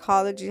aspects.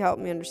 Psychology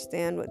helped me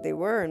understand what they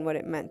were and what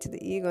it meant to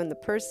the ego and the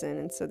person.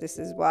 And so this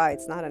is why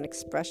it's not an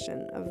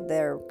expression of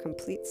their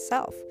complete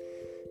self.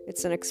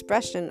 It's an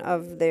expression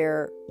of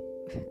their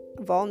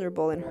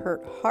vulnerable and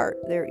hurt heart,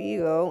 their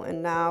ego.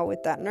 And now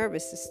with that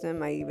nervous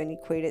system, I even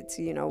equate it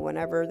to,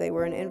 whenever they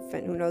were an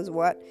infant, who knows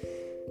what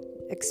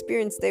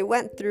experience they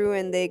went through,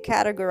 and they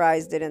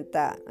categorized it at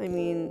that. I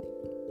mean,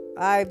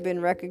 I've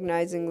been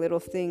recognizing little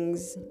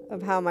things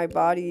of how my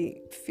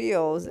body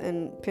feels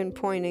and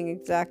pinpointing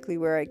exactly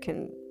where I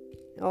can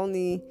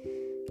only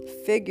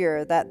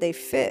figure that they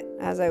fit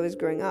as I was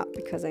growing up,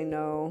 because I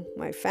know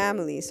my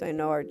family, so I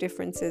know our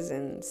differences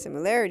and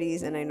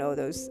similarities, and I know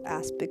those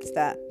aspects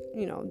that,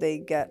 they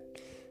get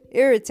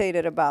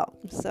irritated about.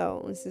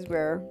 So this is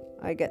where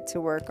I get to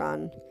work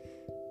on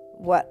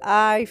what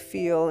I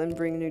feel and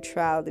bring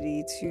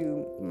neutrality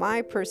to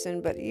my person,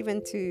 but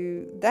even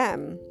to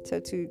them. So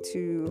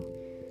to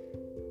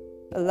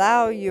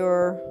Allow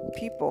your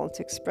people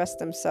to express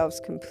themselves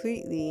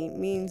completely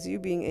means you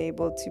being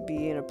able to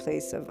be in a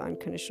place of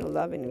unconditional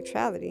love and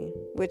neutrality,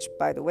 which,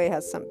 by the way,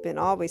 has been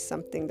always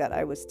something that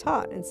I was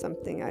taught and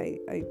something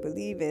I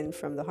believe in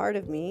from the heart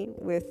of me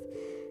with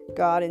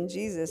God and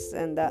Jesus,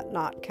 and that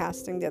not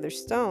casting the other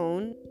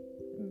stone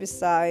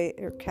beside,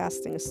 or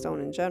casting a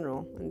stone in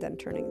general and then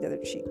turning the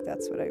other cheek.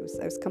 That's what I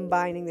was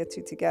combining the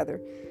two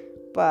together.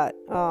 But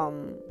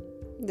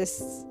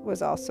this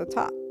was also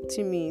taught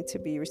to me to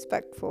be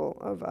respectful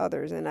of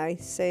others, and I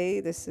say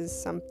this is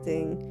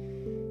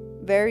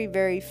something very,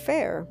 very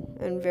fair,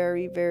 and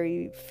very,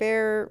 very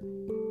fair.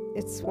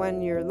 It's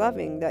when you're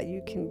loving that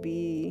you can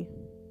be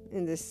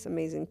in this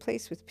amazing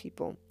place with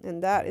people,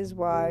 and that is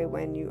why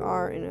when you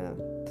are in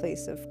a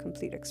place of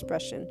complete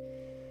expression,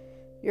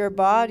 your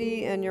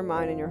body and your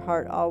mind and your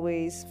heart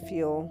always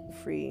feel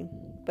free,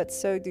 but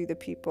so do the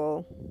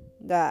people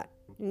that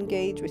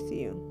engage with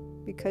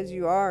you, because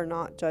you are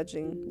not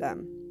judging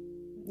them.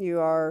 You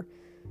are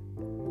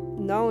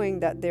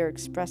knowing that they're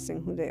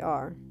expressing who they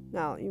are.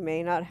 Now, you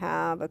may not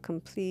have a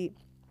complete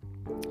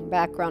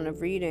background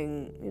of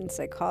reading in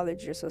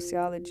psychology or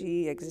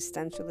sociology,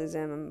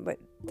 existentialism, but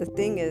the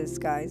thing is,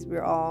 guys,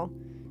 we're all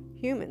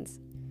humans.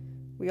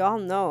 We all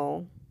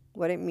know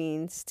what it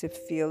means to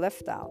feel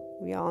left out.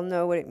 We all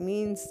know what it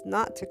means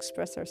not to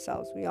express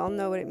ourselves. We all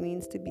know what it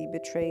means to be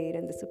betrayed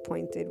and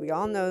disappointed. We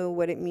all know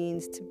what it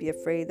means to be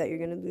afraid that you're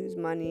going to lose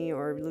money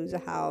or lose a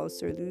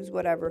house or lose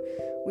whatever.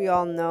 We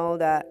all know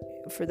that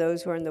for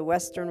those who are in the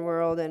Western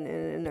world and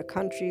in a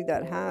country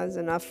that has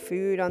enough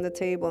food on the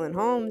table and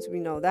homes, we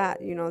know that.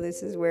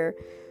 This is where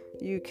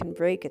you can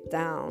break it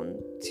down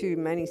to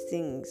many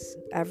things.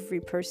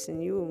 Every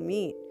person you will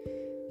meet,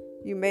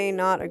 you may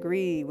not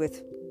agree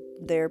with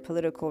their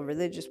political,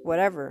 religious,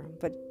 whatever,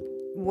 but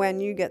when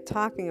you get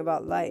talking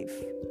about life,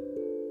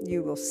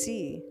 you will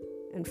see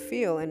and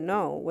feel and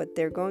know what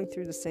they're going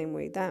through the same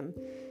way them.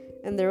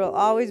 And there will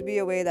always be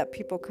a way that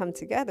people come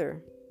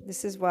together.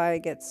 This is why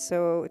it gets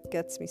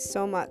me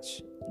so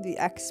much, the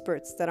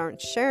experts that aren't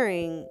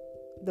sharing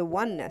the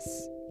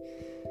oneness,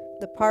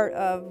 the part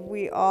of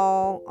we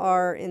all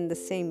are in the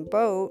same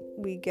boat.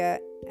 We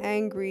get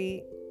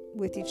angry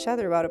with each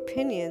other about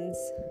opinions,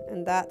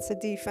 and that's a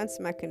defense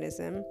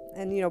mechanism.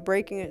 And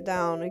breaking it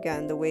down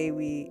again, the way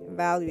we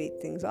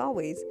evaluate things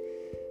always.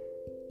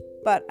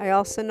 But I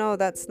also know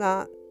that's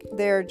not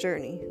their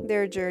journey.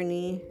 Their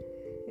journey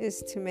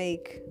is to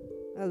make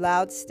a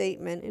loud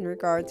statement in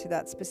regard to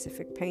that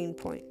specific pain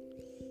point.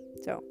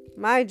 So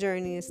my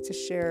journey is to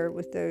share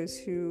with those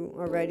who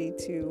are ready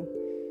to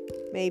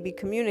maybe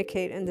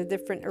communicate in the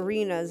different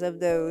arenas of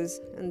those,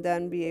 and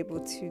then be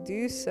able to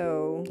do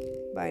so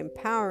by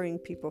empowering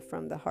people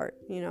from the heart,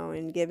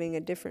 and giving a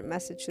different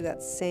message to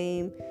that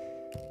same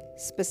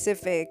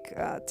specific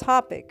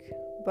topic,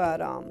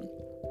 but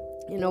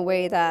in a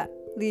way that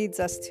leads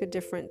us to a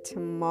different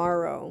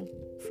tomorrow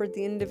for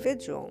the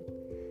individual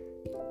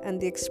and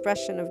the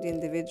expression of the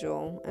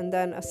individual, and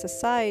then a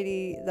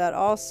society that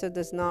also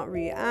does not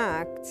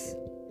react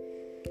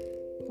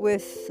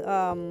with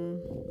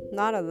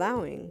not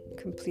allowing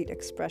complete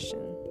expression.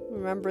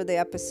 Remember the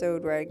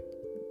episode where I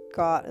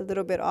got a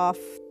little bit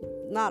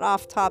not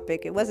off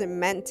topic. It wasn't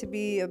meant to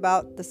be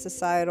about the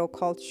societal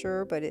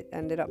culture, but it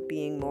ended up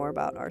being more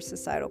about our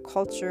societal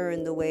culture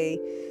and the way,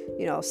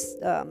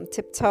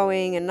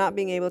 tiptoeing and not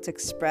being able to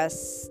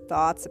express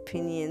thoughts,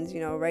 opinions.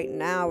 Right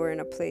now we're in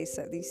a place,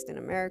 at least in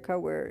America,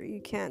 where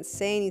you can't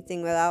say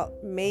anything without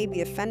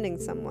maybe offending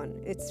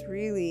someone. It's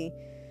really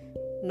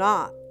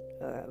not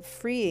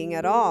freeing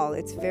at all.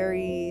 It's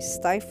very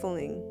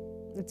stifling.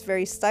 It's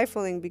very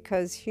stifling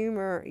because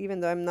humor, even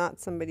though I'm not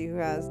somebody who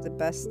has the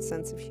best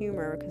sense of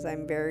humor, because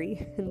I'm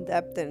very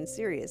in-depth and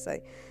serious.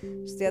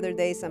 Just the other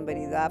day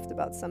somebody laughed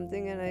about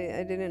something and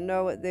I didn't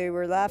know what they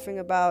were laughing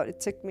about.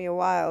 It took me a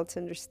while to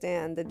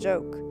understand the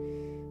joke.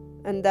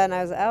 And then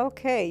I was like,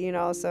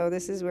 okay, so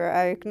this is where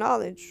I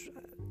acknowledge.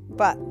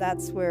 But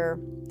that's where,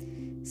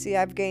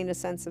 I've gained a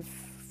sense of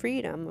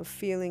freedom, of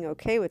feeling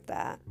okay with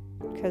that.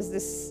 Because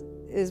this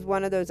is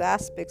one of those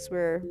aspects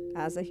where,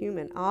 as a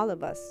human, all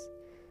of us,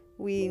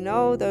 we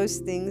know those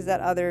things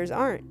that others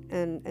aren't.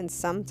 And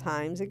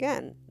sometimes,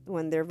 again,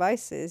 when they're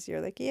vices,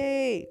 you're like,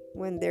 yay.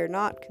 When they're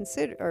not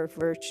considered, or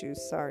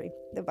virtues, sorry.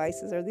 The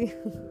vices are the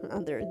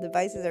other. The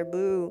vices are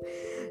boo.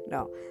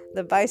 No,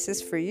 the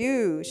vices for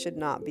you should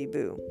not be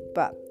boo.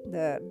 But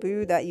the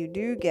boo that you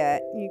do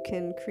get, you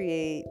can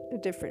create a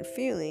different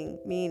feeling.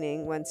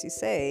 Meaning, once you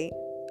say,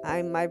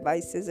 my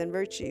vices and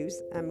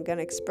virtues, I'm going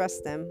to express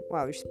them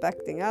while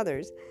respecting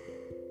others.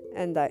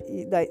 And that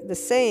the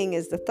saying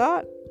is the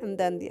thought, and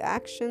then the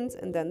actions,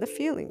 and then the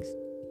feelings.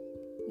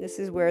 This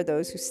is where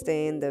those who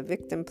stay in the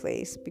victim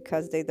place,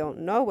 because they don't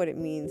know what it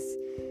means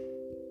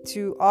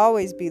to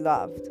always be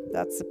loved.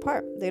 That's the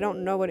part. They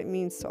don't know what it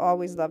means to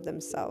always love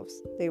themselves.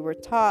 They were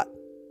taught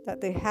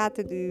that they had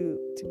to do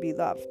to be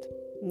loved.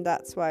 And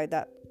that's why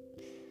that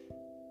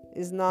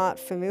is not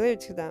familiar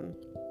to them.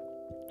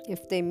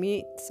 If they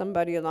meet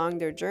somebody along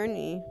their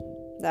journey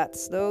that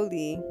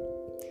slowly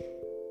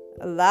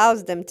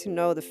allows them to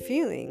know the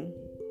feeling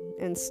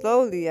And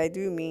slowly, I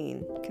do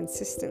mean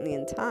consistently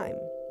in time.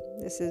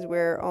 This is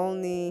where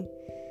only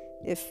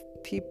if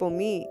people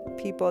meet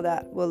people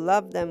that will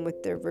love them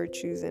with their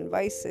virtues and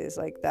vices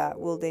like that,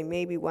 will they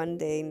maybe one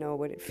day know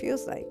what it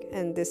feels like.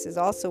 And this is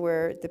also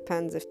where it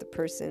depends if the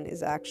person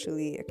is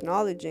actually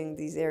acknowledging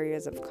these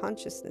areas of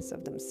consciousness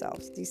of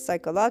themselves. These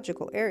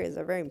psychological areas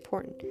are very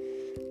important.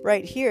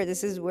 Right here,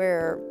 this is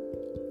where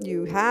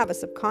you have a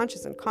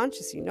subconscious and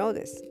conscious, you know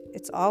this.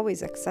 It's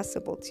always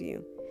accessible to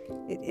you.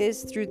 It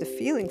is through the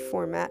feeling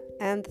format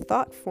and the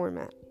thought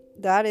format.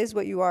 That is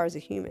what you are as a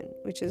human,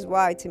 which is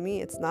why, to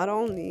me, it's not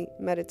only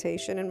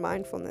meditation and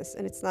mindfulness,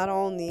 and it's not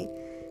only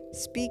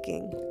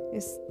speaking.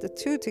 It's the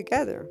two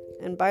together.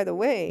 And by the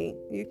way,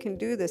 you can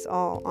do this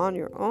all on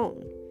your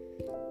own.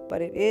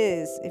 But it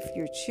is if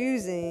you're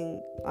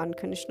choosing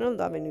unconditional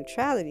love and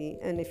neutrality,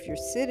 and if you're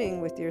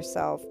sitting with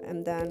yourself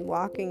and then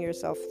walking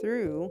yourself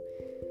through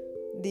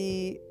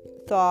the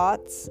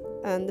thoughts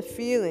and the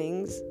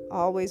feelings,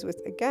 always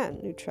with, again,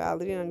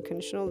 neutrality and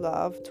unconditional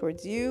love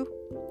towards you,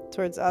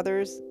 towards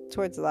others,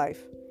 towards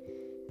life,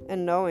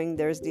 and knowing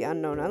there's the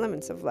unknown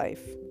elements of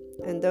life.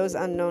 And those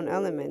unknown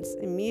elements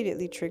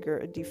immediately trigger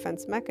a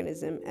defense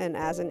mechanism. And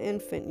as an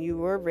infant, you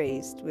were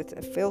raised with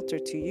a filter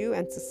to you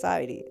and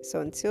society. So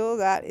until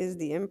that is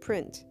the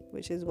imprint,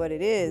 which is what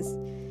it is,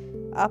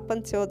 up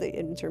until the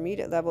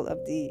intermediate level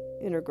of the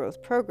inner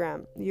growth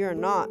program, you're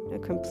not a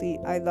complete,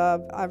 I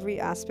love every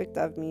aspect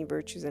of me,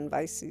 virtues and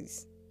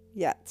vices,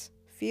 yet,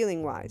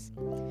 feeling-wise.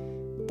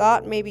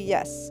 Thought, maybe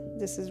yes.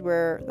 This is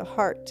where the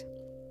heart,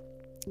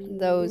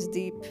 those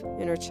deep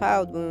inner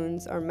child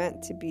wounds are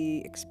meant to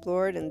be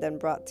explored and then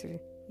brought to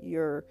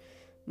your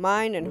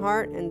mind and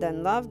heart and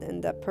then loved.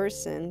 And that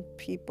person,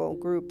 people,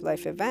 group,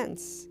 life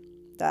events,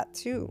 that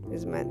too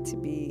is meant to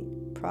be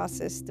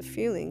processed, the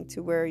feeling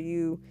to where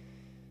you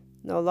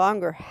no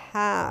longer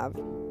have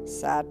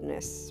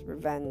sadness,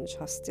 revenge,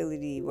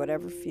 hostility,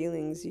 whatever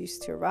feelings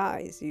used to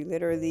arise. You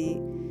literally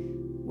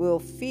will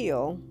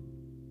feel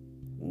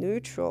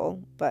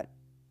neutral, but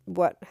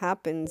what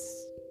happens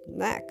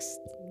next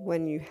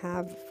when you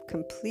have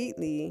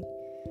completely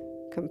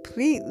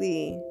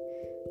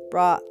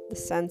brought the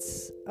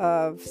sense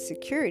of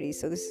security?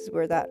 So this is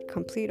where that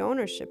complete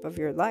ownership of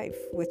your life,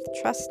 with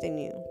trust in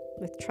you,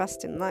 with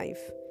trust in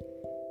life,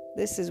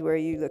 this is where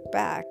you look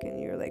back and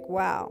you're like,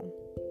 wow,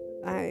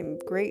 I'm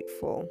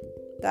grateful.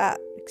 That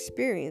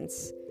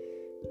experience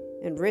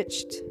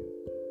enriched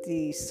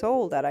the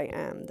soul that I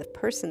am, the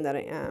person that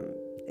I am.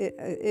 It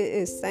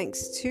is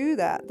thanks to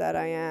that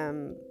I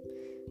am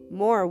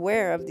more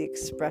aware of the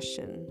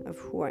expression of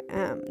who I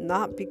am,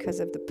 not because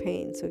of the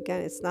pain. So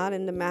again, it's not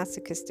in the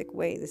masochistic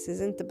way. This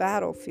isn't the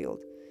battlefield.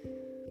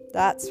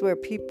 That's where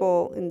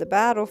people in the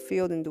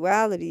battlefield, in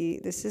duality,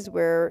 this is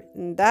where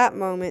in that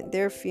moment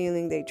they're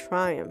feeling they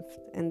triumphed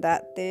and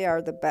that they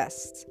are the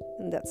best,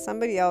 and that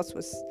somebody else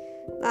was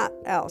not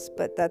else,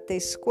 but that they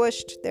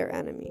squished their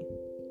enemy.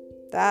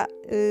 That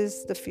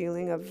is the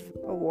feeling of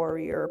a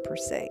warrior per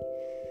se.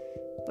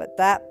 But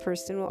that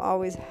person will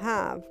always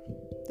have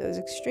those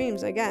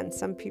extremes. Again,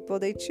 some people,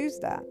 they choose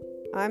that.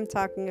 I'm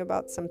talking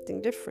about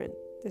something different.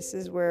 This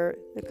is where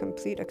the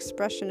complete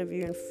expression of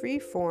you in free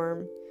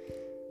form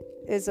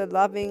is a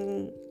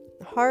loving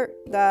heart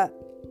that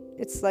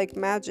it's like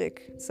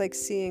magic. It's like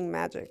seeing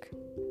magic.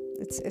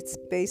 It's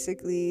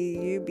basically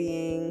you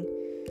being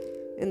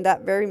in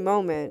that very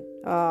moment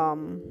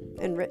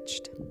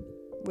enriched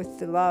with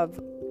the love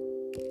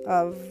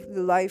of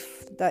the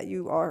life that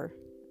you are.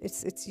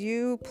 It's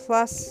you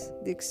plus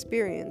the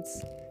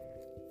experience,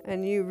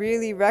 and you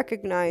really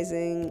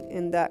recognizing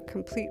in that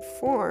complete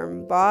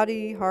form,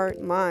 body, heart,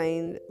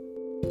 mind,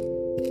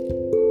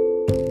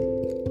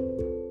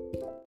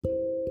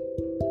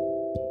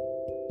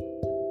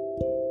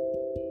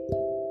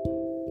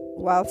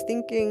 while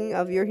thinking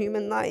of your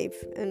human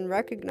life and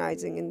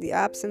recognizing in the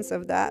absence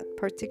of that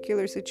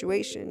particular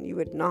situation, you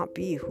would not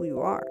be who you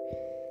are.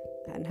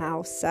 And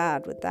how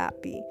sad would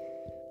that be?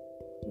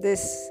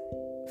 This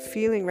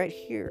feeling right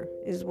here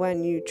is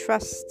when you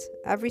trust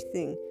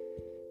everything,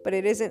 but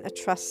it isn't a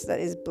trust that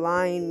is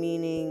blind,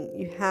 meaning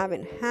you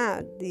haven't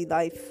had the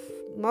life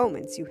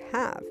moments you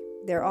have.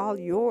 They're all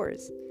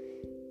yours.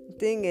 The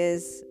thing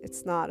is,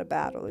 it's not a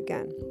battle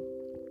again.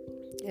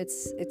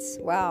 It's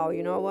wow,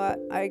 you know what?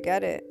 I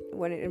get it.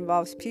 When it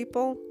involves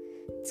people,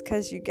 it's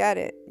because you get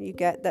it. You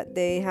get that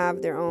they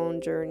have their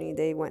own journey.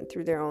 They went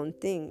through their own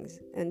things.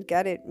 And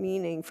get it,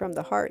 meaning from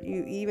the heart.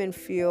 You even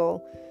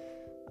feel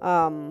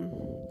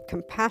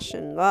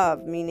compassion,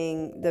 love,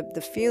 meaning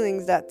the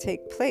feelings that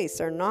take place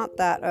are not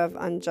that of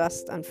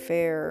unjust,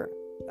 unfair,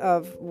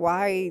 of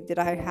why did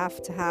I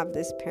have to have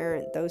this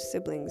parent, those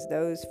siblings,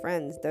 those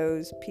friends,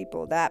 those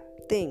people, that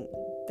thing.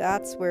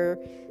 That's where,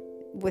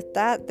 with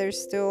that, there's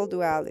still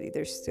duality.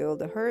 There's still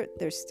the hurt.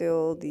 There's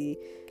still the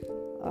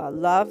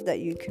love that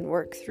you can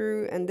work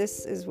through. And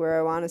this is where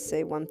I want to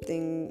say one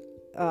thing.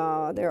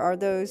 There are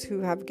those who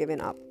have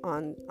given up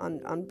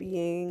on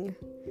being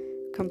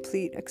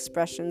complete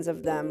expressions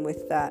of them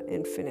with that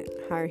infinite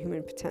higher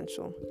human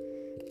potential.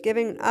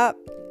 Giving up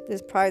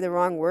is probably the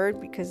wrong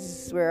word, because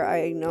this is where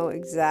I know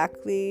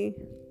exactly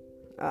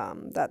I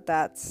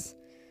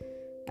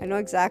know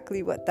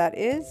exactly what that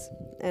is,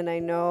 and I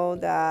know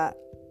that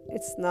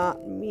it's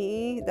not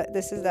me, that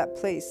this is that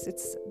place.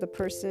 It's the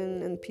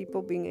person and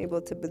people being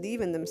able to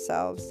believe in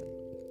themselves.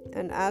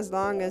 And as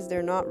long as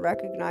they're not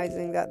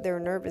recognizing that their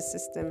nervous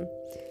system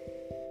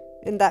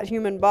in that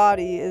human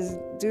body is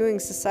doing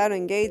societal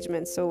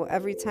engagement, so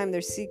every time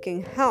they're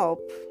seeking help,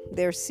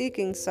 they're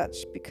seeking such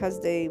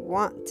because they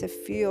want to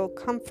feel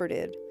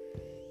comforted.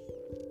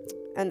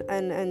 And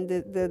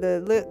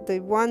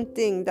the one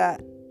thing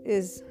that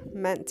is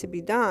meant to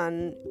be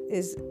done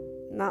is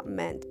not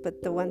meant,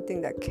 but the one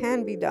thing that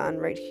can be done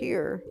right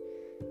here.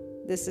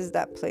 This is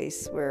that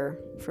place where,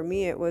 for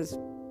me, it was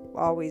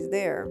always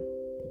there.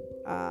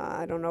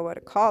 I don't know what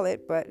to call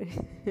it, but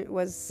it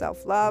was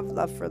self-love,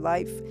 love for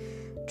life,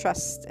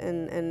 trust,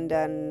 and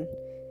then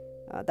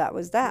that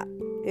was that.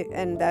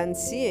 And then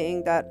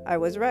seeing that I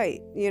was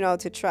right,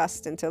 to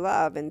trust and to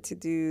love and to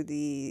do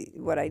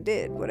what I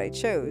did, what I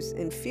chose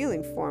in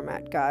feeling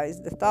format,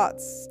 guys. The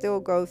thoughts still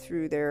go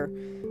through their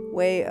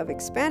way of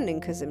expanding,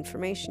 because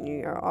information,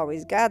 you are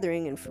always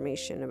gathering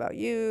information about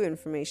you,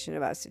 information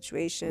about a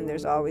situation.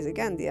 There's always,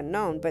 again, the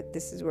unknown, but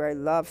this is where I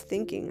love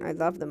thinking. I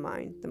love the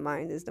mind. The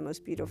mind is the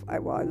most beautiful. I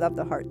love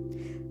the heart.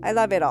 I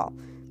love it all.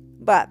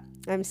 But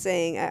I'm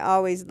saying I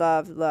always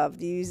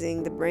loved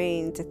using the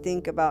brain to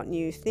think about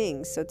new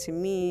things. So to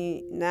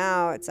me,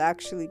 now it's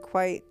actually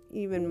quite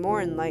even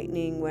more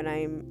enlightening when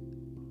I'm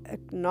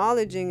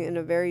acknowledging in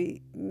a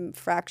very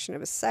fraction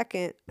of a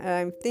second, and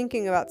I'm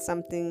thinking about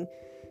something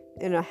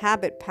in a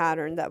habit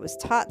pattern that was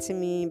taught to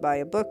me by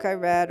a book I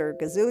read or a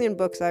gazillion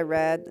books I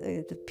read.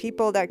 The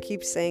people that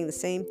keep saying the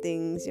same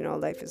things,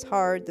 life is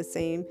hard, the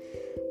same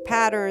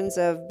patterns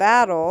of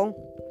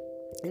battle.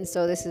 And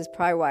so this is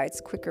probably why it's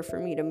quicker for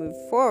me to move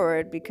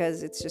forward,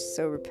 because it's just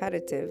so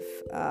repetitive.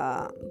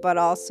 But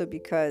also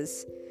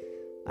because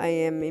I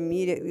am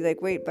immediately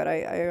like, wait, but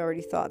I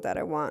already thought that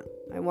I want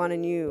a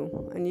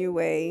new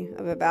way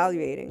of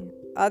evaluating.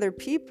 Other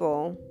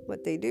people,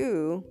 what they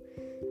do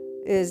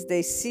is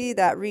they see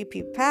that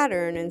repeat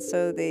pattern, and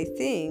so they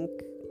think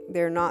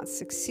they're not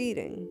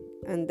succeeding.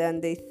 And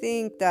then they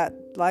think that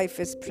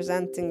life is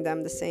presenting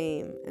them the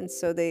same. And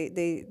so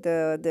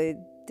the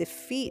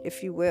defeat,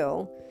 if you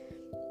will,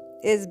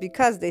 is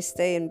because they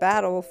stay in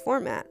battle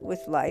format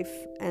with life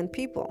and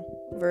people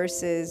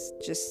versus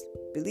just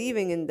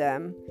believing in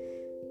them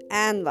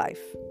and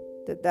life.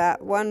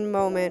 That one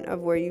moment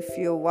of where you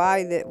feel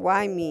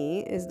why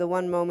me is the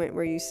one moment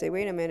where you say,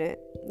 wait a minute,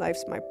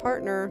 life's my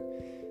partner.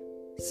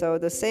 So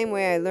the same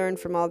way I learned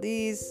from all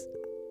these,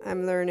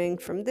 I'm learning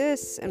from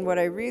this, and what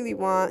I really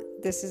want,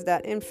 this is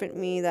that infant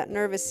me, that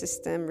nervous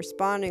system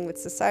responding with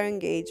societal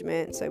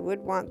engagement. So I would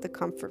want the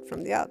comfort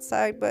from the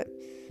outside, but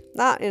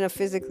not in a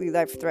physically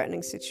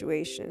life-threatening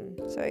situation.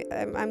 So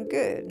I'm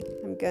good.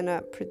 I'm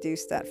gonna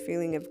produce that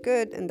feeling of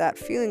good, and that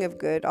feeling of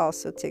good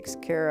also takes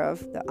care of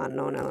the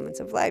unknown elements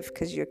of life,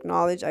 because you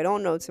acknowledge I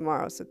don't know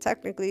tomorrow. So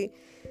technically,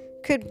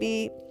 could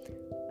be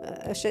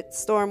a shit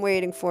storm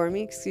waiting for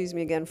me. Excuse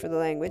me again for the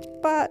language,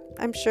 but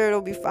I'm sure it'll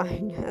be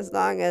fine as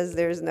long as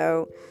there's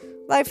no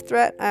life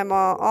threat.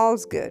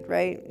 All's good,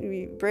 right?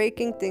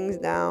 Breaking things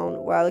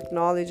down while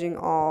acknowledging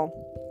all.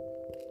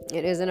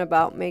 It isn't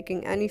about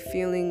making any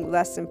feeling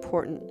less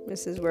important.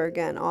 This is where,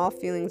 again, all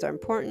feelings are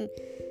important.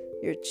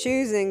 You're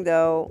choosing,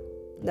 though,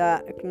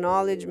 that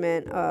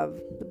acknowledgement of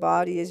the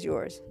body is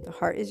yours, the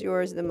heart is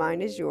yours, the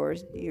mind is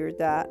yours. You're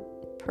that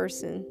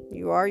person.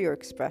 You are your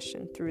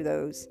expression through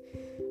those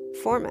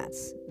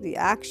formats. The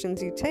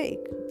actions you take,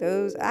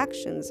 those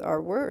actions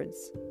are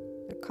words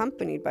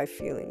accompanied by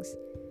feelings.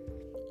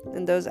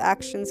 And those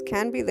actions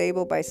can be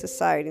labeled by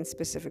society in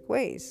specific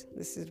ways.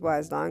 This is why,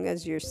 as long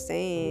as you're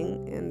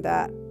staying in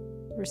that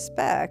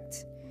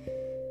respect,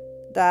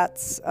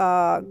 that's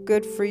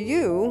good for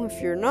you.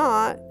 If you're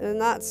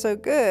not so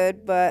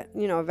good, but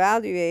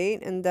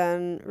evaluate, and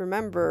then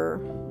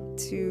remember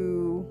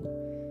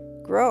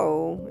to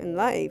grow in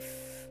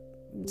life.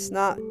 It's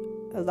not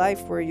a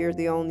life where you're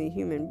the only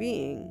human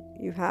being.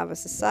 You have a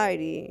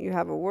society, you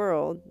have a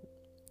world.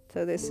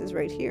 So this is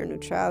right here,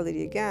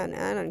 neutrality again,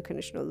 and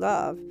unconditional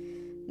love.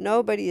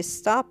 Nobody is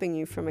stopping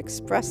you from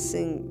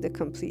expressing the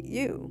complete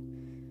you.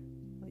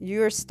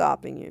 You're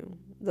stopping you.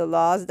 The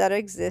laws that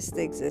exist,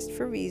 they exist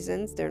for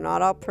reasons. They're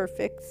not all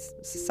perfect.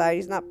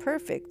 Society's not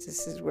perfect.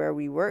 This is where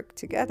we work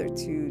together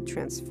to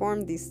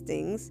transform these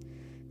things.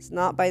 It's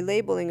not by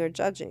labeling or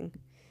judging.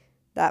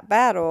 That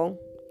battle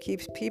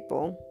keeps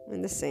people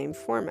in the same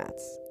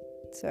formats.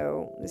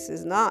 So this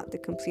is not the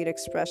complete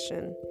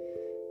expression.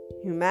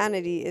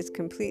 Humanity is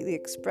completely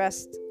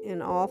expressed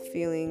in all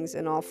feelings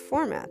and all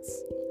formats.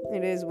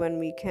 It is when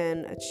we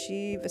can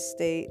achieve a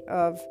state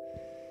of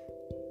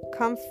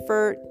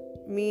comfort,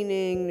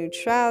 meaning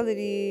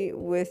neutrality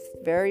with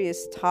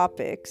various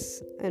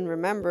topics, and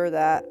remember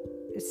that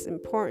it's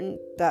important,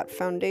 that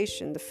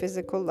foundation, the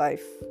physical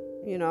life,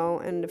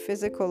 and the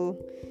physical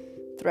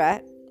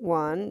threat,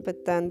 one,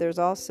 but then there's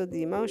also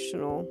the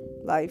emotional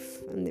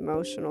life and the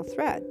emotional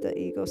threat, the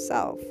ego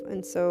self.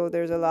 And so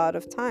there's a lot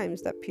of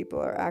times that people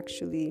are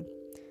actually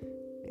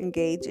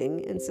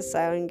engaging in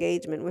societal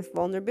engagement with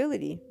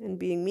vulnerability and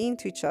being mean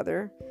to each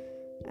other,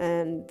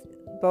 and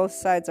both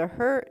sides are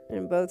hurt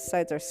and both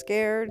sides are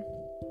scared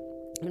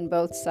and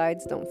both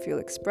sides don't feel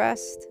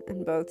expressed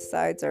and both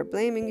sides are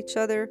blaming each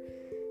other.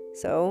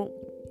 So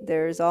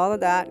there's all of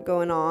that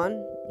going on.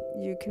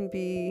 You can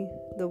be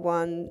the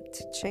one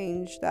to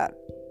change that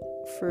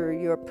for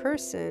your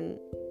person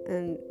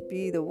and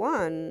be the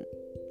one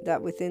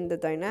that within the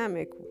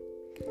dynamic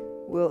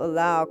will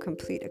allow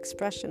complete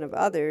expression of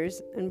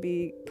others and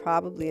be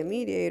probably a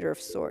mediator of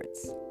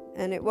sorts.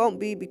 And it won't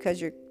be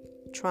because you're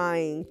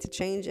trying to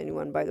change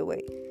anyone, by the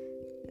way.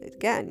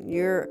 Again,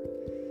 you're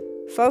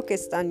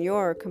focused on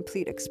your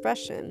complete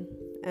expression,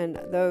 and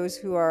those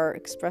who are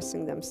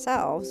expressing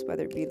themselves,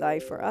 whether it be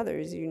life or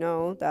others,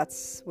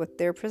 that's what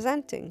they're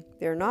presenting.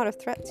 They're not a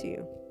threat to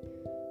you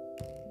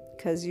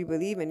because you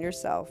believe in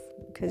yourself,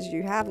 because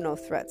you have no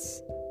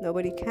threats.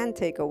 Nobody can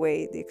take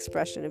away the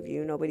expression of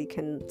you. Nobody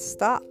can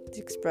stop the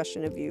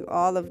expression of you.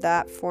 All of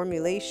that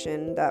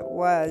formulation that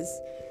was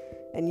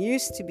and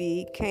used to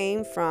be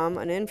came from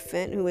an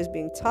infant who was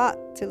being taught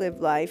to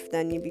live life.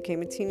 Then you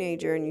became a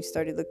teenager and you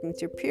started looking to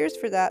your peers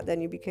for that. Then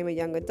you became a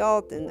young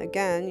adult. And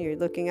again, you're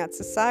looking at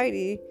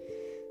society.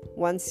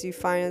 Once you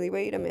finally,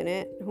 wait a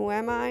minute, who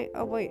am I?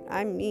 Oh, wait,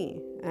 I'm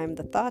me. I'm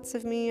the thoughts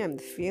of me. I'm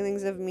the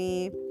feelings of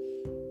me.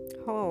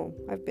 Oh,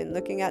 I've been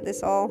looking at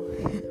this all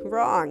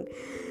wrong.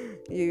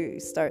 You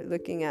start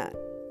looking at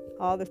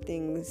all the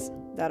things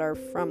that are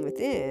from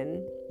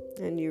within,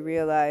 and you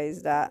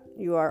realize that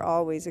you are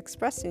always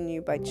expressing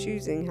you by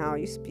choosing how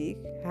you speak,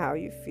 how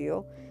you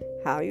feel,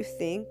 how you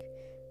think.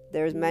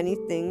 There's many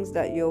things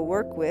that you'll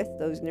work with,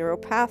 those neural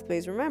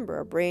pathways. Remember,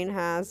 our brain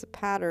has a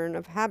pattern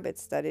of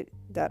habits that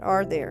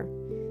are there.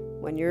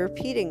 When you're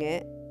repeating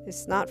it,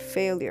 it's not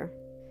failure.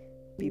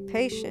 Be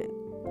patient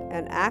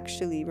and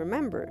actually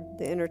remember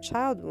the inner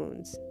child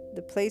wounds.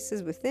 The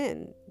places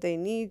within, they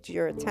need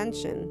your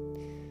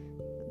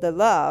attention. The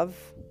love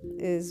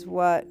is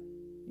what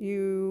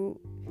you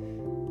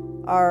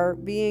are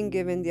being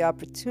given the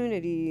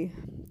opportunity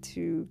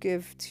to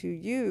give to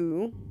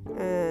you,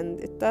 and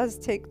it does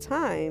take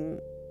time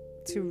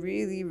to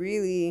really,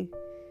 really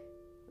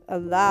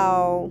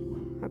allow,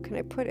 how can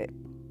I put it?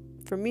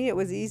 For me, it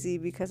was easy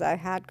because I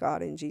had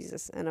God and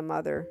Jesus and a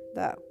mother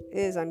that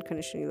is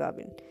unconditionally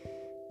loving.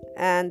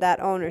 And that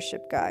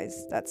ownership,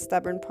 guys, that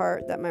stubborn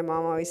part that my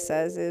mom always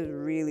says is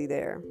really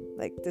there.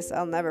 Like this,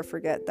 I'll never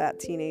forget that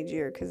teenage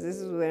year, because this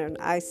is when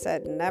I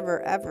said,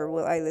 never, ever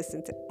will I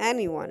listen to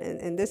anyone.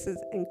 And this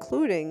is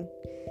including,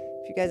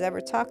 if you guys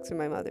ever talk to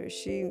my mother,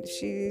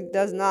 she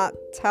does not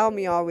tell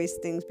me always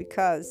things,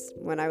 because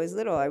when I was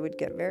little, I would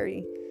get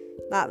very,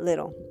 not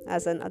little,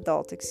 as an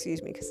adult,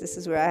 excuse me, because this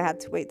is where I had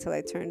to wait till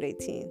I turned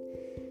 18.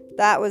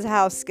 That was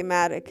how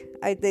schematic.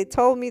 They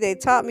told me, they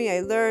taught me, I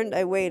learned,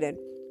 I waited.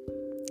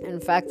 In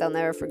fact, I'll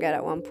never forget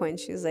at one point,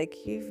 she was like,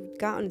 you've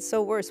gotten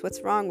so worse. What's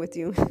wrong with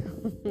you?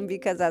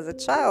 Because as a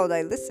child,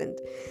 I listened.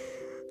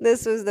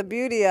 This was the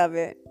beauty of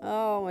it.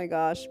 Oh my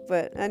gosh.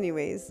 But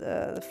anyways,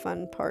 the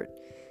fun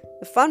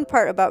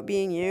part about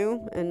being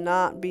you and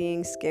not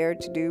being scared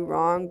to do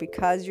wrong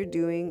because you're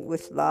doing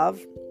with love.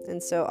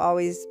 And so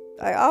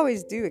I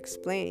always do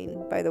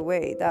explain, by the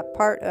way, that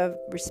part of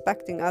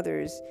respecting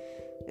others,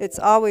 it's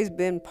always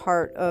been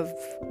part of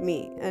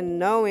me. And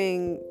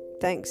knowing,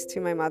 thanks to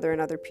my mother and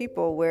other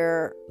people,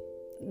 where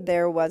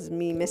there was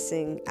me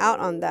missing out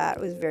on that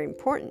was very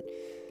important.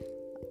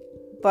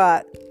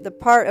 But the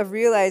part of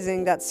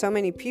realizing that so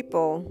many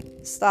people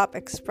stop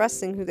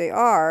expressing who they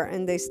are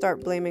and they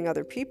start blaming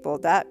other people,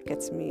 that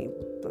gets me.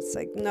 It's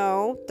like,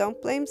 no,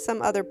 don't blame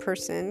some other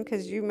person,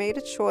 because you made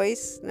a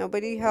choice.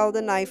 Nobody held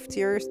a knife to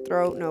your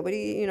throat.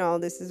 Nobody,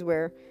 this is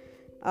where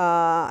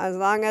as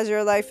long as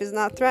your life is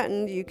not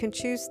threatened, you can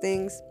choose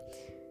things,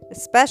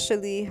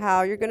 especially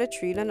how you're going to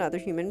treat another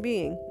human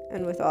being.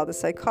 And with all the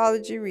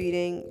psychology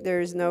reading,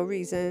 there's no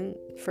reason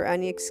for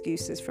any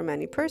excuses from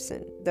any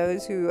person.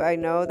 Those who I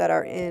know that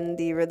are in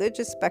the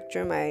religious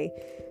spectrum,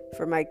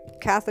 for my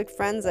Catholic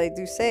friends, I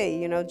do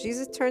say,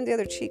 Jesus turned the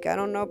other cheek. I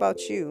don't know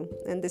about you.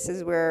 And this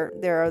is where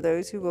there are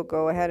those who will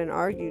go ahead and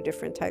argue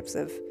different types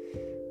of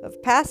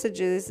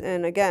passages.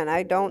 And again,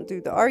 I don't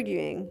do the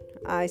arguing.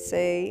 I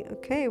say,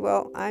 okay,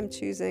 well, I'm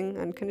choosing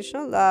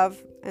unconditional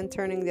love and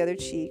turning the other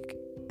cheek.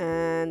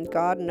 And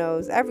God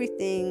knows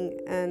everything,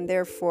 and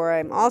therefore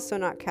I'm also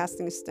not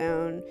casting a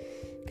stone,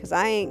 because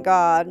I ain't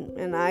God,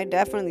 and I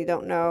definitely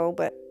don't know.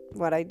 But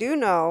what I do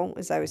know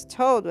is I was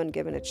told when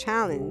given a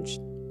challenge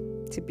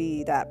to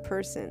be that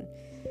person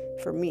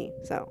for me.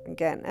 So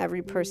again,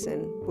 every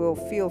person will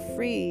feel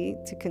free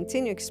to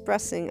continue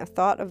expressing a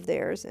thought of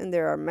theirs, and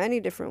there are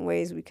many different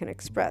ways we can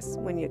express.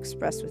 When you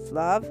express with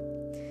love,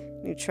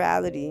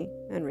 neutrality,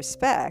 and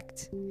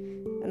respect,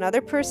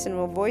 another person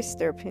will voice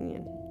their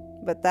opinion.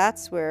 But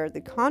that's where the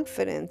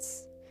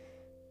confidence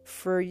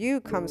for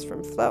you comes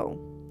from flow.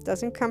 It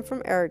doesn't come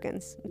from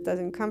arrogance. It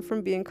doesn't come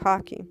from being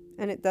cocky.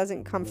 And it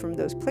doesn't come from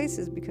those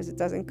places because it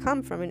doesn't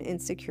come from an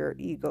insecure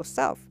ego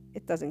self.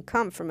 It doesn't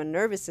come from a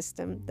nervous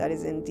system that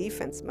is in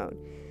defense mode.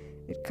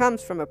 It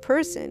comes from a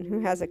person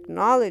who has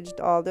acknowledged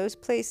all those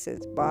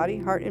places, body,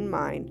 heart, and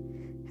mind,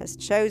 has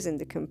chosen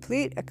the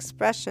complete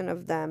expression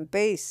of them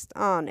based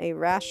on a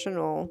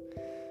rational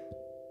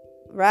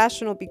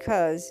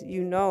because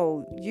you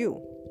know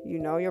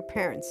your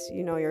parents,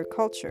 you know your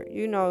culture,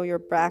 you know your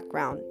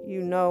background,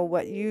 you know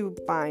what you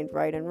find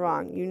right and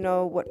wrong, you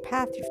know what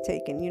path you've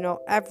taken, you know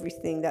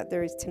everything that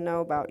there is to know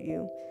about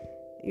you.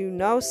 You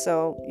know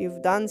so,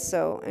 you've done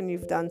so, and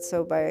you've done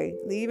so by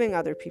leaving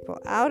other people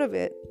out of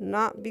it,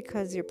 not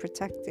because you're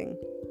protecting,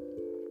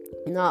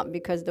 not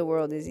because the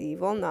world is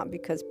evil, not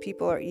because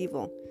people are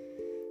evil,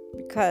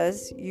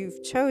 because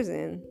you've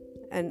chosen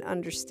and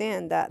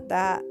understand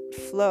that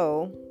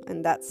flow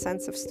and that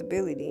sense of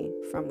stability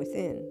from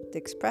within. The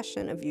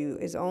expression of you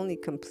is only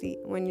complete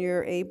when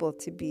you're able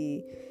to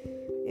be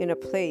in a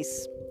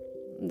place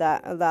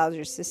that allows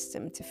your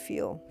system to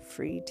feel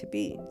free to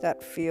be,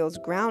 that feels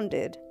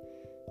grounded.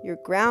 You're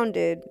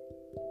grounded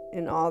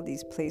in all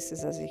these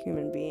places as a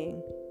human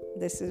being.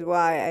 This is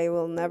why I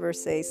will never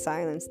say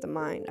silence the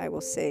mind. I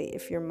will say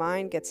if your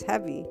mind gets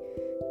heavy,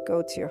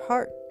 go to your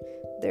heart.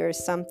 There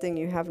is something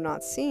you have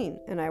not seen.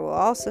 And I will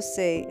also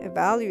say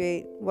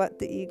evaluate what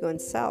the ego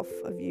and self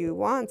of you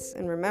wants.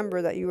 And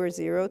remember that you were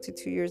 0 to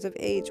 2 years of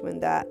age when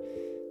that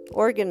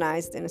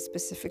organized in a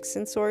specific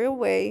sensorial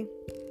way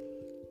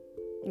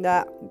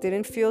that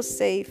didn't feel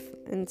safe.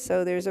 And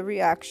so there's a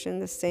reaction,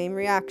 the same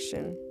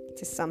reaction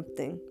to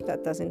something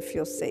that doesn't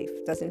feel safe,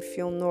 doesn't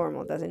feel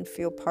normal, doesn't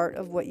feel part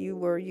of what you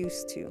were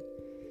used to.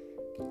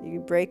 You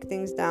break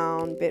things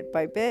down bit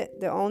by bit.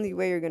 The only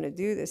way you're going to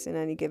do this in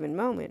any given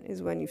moment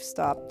is when you've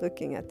stopped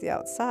looking at the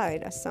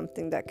outside as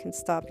something that can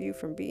stop you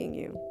from being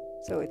you.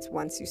 So it's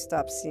once you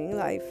stop seeing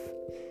life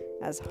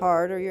as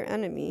hard or your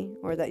enemy,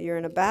 or that you're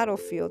in a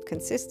battlefield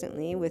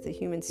consistently with a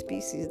human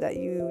species that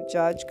you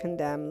judge,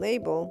 condemn,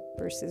 label,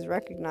 versus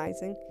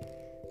recognizing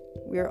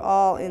we're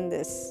all in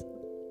this.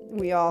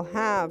 We all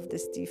have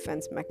this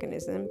defense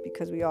mechanism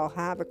because we all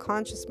have a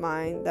conscious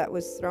mind that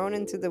was thrown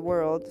into the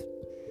world,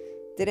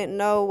 didn't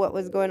know what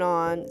was going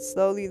on,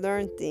 slowly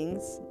learned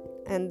things.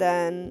 And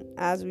then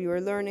as we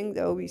were learning,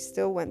 though, we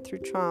still went through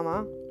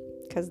trauma,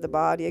 because the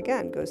body,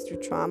 again, goes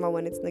through trauma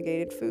when it's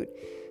negated food,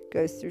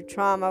 goes through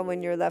trauma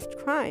when you're left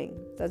crying.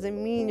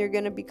 Doesn't mean you're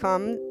going to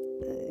become,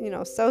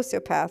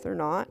 sociopath or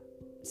not.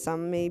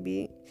 Some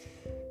maybe.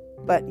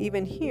 But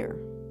even here,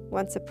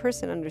 once a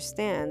person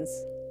understands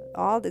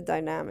all the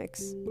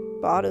dynamics,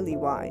 bodily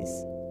wise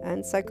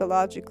and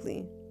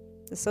psychologically.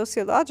 The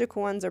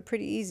sociological ones are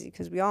pretty easy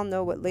because we all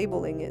know what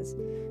labeling is.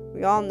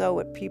 We all know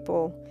what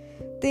people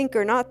think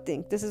or not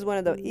think. This is one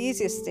of the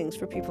easiest things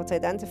for people to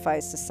identify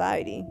as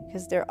society,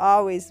 because they're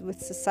always with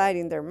society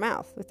in their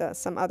mouth, with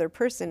some other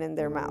person in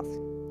their mouth,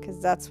 because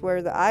that's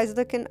where the eye's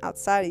looking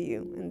outside of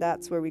you. And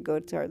that's where we go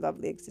to our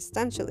lovely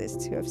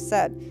existentialists who have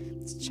said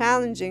it's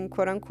challenging,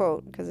 quote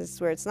unquote, because it's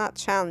where it's not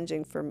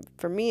challenging.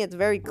 For me, it's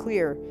very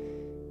clear.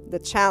 The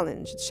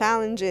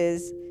challenge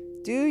is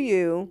do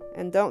you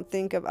and don't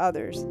think of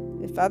others.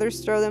 If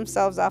others throw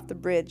themselves off the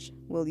bridge,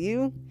 will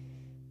you?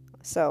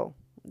 So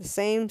the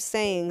same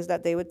sayings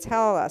that they would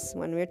tell us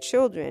when we're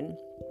children,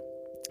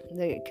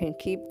 they can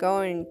keep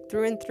going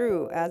through and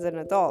through as an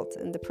adult.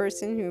 And the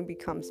person who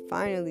becomes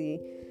finally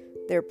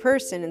their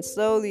person and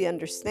slowly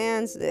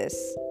understands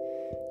this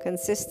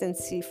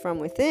consistency from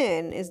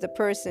within is the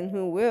person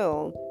who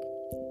will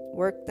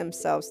work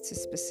themselves to a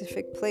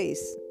specific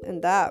place,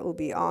 and that will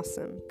be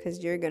awesome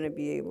because you're going to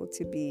be able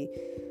to be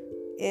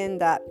in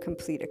that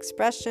complete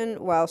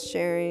expression while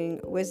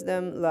sharing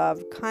wisdom,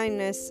 love,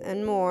 kindness,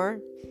 and more.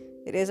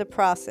 It is a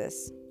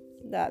process.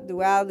 That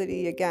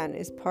duality, again,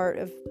 is part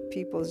of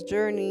people's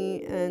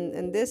journey,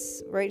 and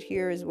this right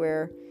here is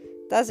where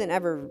it doesn't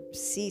ever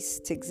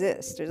cease to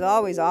exist. There's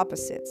always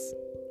opposites.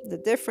 The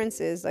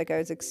difference is, like I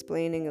was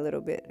explaining a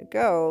little bit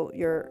ago,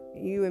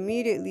 you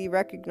immediately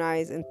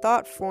recognize in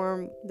thought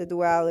form the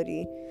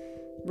duality.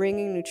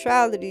 Bringing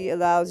neutrality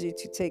allows you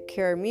to take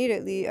care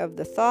immediately of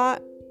the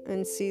thought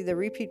and see the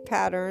repeat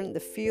pattern, the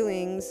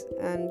feelings,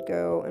 and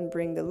go and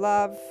bring the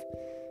love,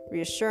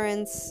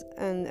 reassurance,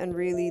 and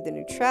really the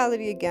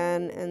neutrality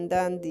again, and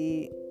then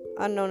the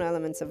unknown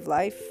elements of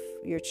life.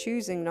 You're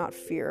choosing not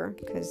fear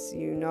because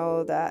you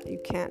know that you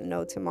can't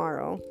know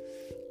tomorrow.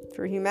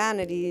 For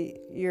humanity,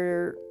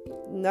 you're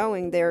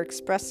knowing they're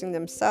expressing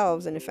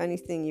themselves, and if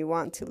anything, you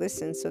want to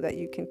listen so that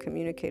you can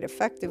communicate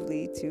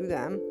effectively to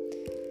them.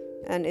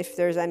 And if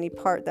there's any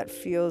part that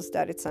feels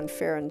that it's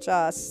unfair and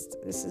just,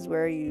 this is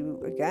where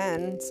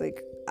it's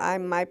like,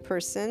 I'm my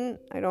person.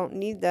 I don't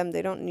need them.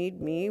 They don't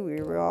need me.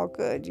 We're all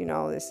good.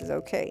 This is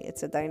okay.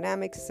 It's a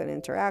dynamic. It's an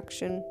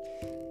interaction.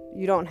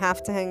 You don't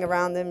have to hang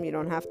around them. You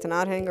don't have to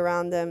not hang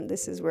around them.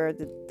 This is where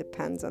it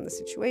depends on the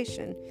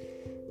situation.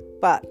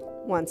 But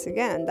once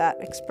again, that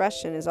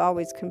expression is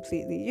always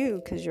completely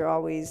you because you're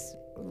always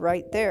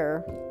right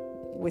there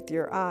with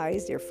your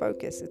eyes, your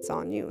focus. It's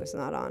on you. It's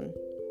not on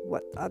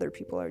what other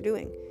people are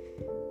doing.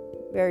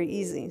 very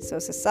easily. So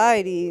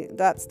society,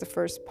 that's the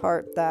first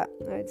part that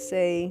I'd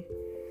say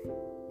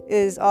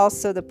is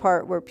also the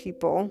part where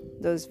people,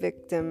 those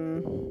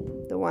victim,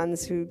 the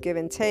ones who give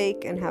and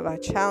take and have a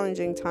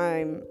challenging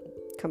time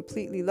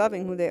completely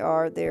loving who they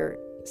are, their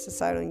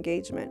societal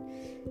engagement.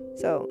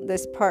 So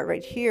this part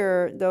right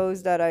here,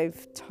 those that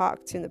I've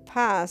talked to in the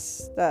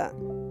past that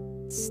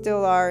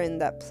still are in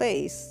that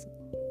place,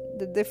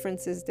 the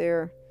difference is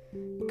they're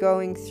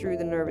going through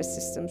the nervous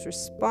system's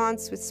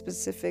response with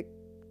specific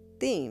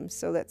themes.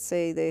 So let's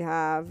say they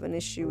have an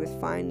issue with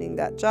finding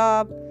that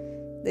job.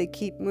 They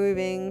keep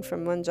moving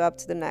from one job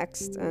to the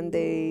next, and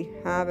they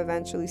have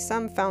eventually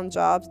some found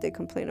jobs. They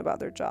complain about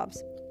their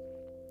jobs.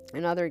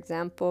 Another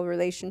example,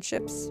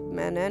 relationships,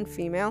 men and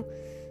female.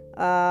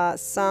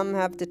 Some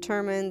have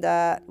determined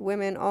that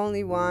women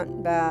only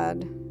want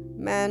bad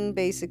men,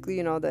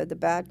 basically, the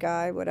bad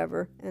guy,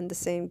 whatever. And the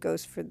same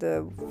goes for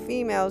the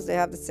females. They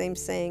have the same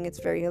saying. It's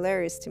very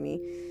hilarious to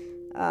me.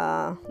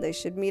 They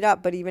should meet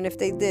up, but even if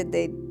they did,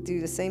 they do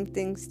the same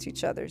things to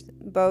each other.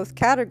 Both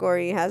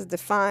category has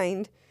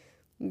defined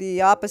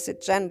the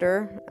opposite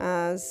gender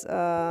as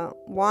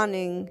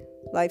wanting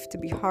life to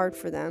be hard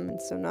for them,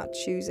 and so not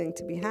choosing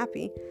to be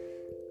happy.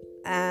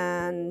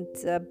 And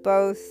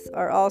both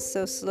are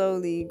also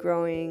slowly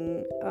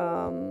growing,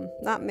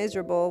 not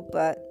miserable,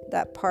 but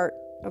that part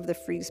of the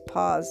freeze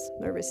pause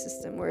nervous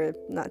system where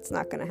it's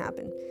not going to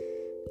happen.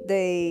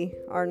 They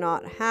are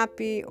not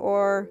happy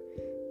or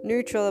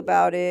neutral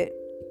about it.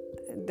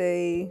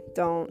 They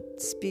don't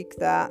speak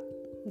that.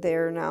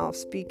 They're now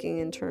speaking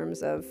in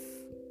terms of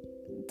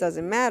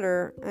doesn't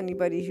matter.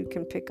 Anybody who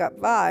can pick up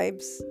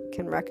vibes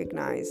can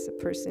recognize a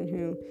person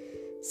who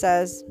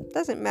says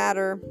doesn't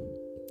matter,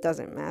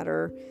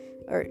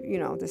 or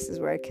this is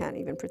where I can't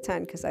even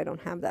pretend because I don't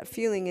have that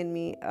feeling in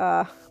me,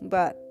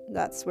 but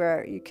that's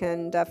where you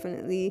can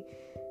definitely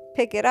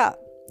pick it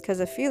up, because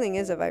a feeling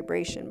is a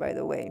vibration, by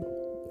the way.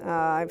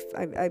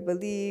 I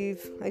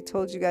believe I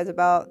told you guys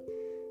about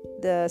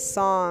the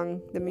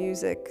song, the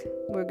music.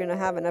 We're going to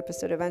have an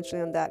episode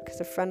eventually on that, because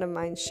a friend of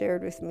mine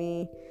shared with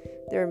me,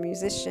 they're a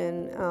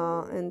musician,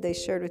 and they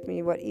shared with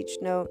me what each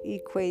note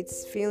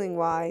equates feeling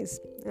wise,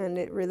 and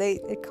it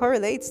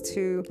correlates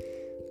to,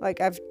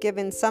 like, I've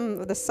given some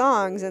of the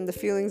songs and the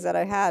feelings that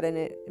I had, and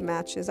it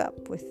matches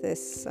up with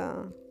this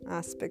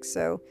aspect.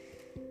 So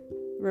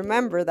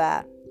remember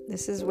that.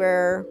 This is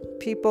where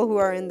people who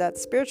are in that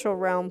spiritual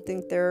realm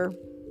think they're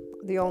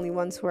the only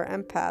ones who are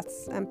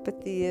empaths.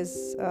 Empathy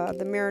is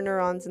the mirror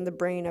neurons in the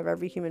brain of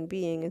every human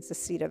being. It's the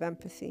seat of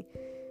empathy.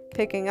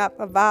 Picking up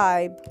a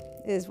vibe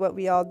is what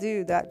we all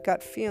do, that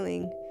gut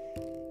feeling.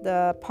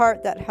 The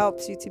part that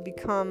helps you to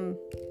become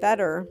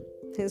better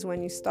is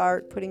when you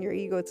start putting your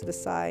ego to the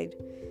side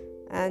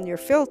and your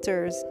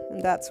filters,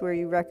 and that's where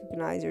you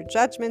recognize your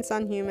judgments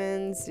on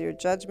humans, your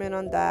judgment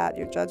on that,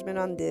 your judgment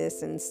on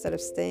this, and instead of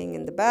staying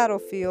in the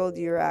battlefield,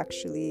 you're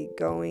actually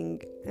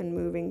going and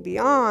moving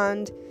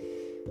beyond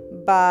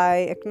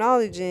by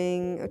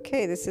acknowledging,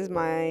 okay, this is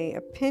my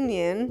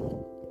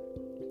opinion,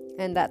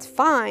 and that's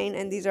fine,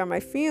 and these are my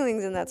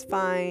feelings, and that's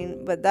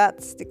fine, but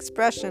that's the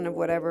expression of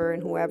whatever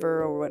and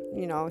whoever, or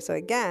what, so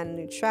again,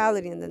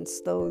 neutrality, and then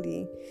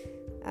slowly,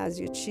 as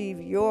you achieve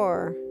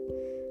your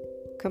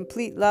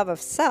complete love of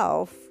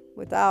self,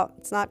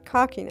 it's not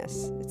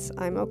cockiness, it's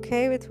I'm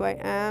okay with who I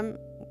am,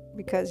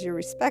 because you're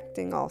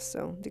respecting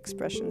also the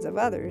expressions of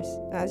others.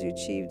 As you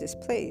achieve this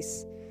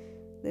place,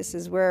 this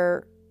is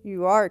where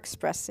you are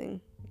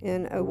expressing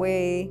in a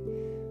way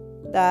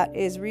that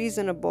is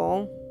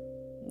reasonable,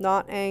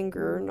 not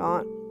anger,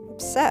 not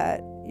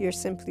upset. You're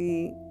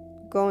simply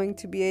going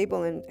to be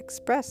able to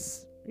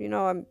express,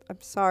 I'm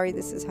sorry,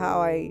 this is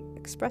how I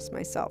express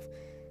myself.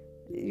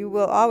 You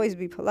will always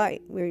be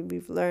polite.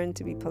 We've learned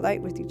to be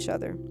polite with each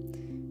other.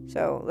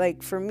 So,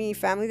 like, for me,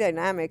 family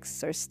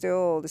dynamics are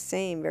still the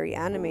same, very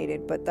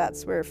animated, but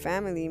that's where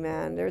family,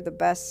 man, they're the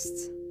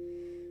best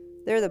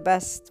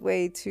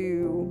way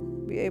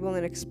to be able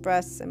to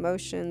express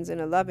emotions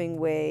in a loving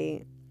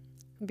way,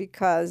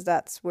 because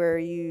that's where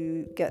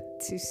you get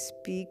to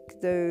speak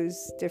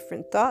those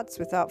different thoughts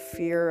without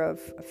fear of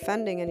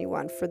offending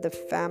anyone, for the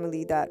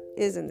family that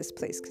is in this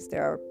place, because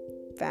there are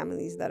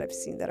families that I've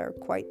seen that are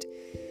quite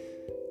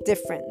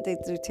different. They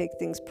do take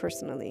things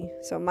personally.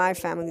 So my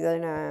family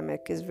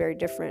dynamic is very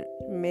different.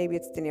 Maybe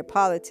it's the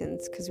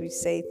Neapolitans, because we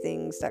say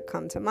things that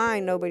come to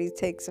mind. Nobody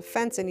takes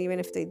offense, and even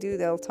if they do,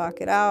 they'll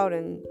talk it out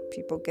and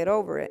people get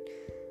over it.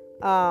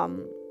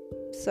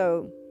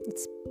 So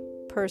it's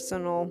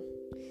personal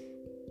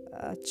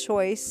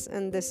choice,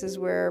 and this is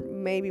where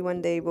maybe one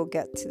day we'll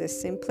get to the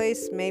same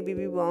place. Maybe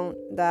we won't.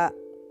 That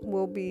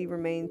will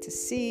remain to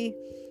see.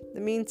 In the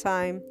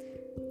meantime,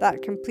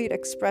 that complete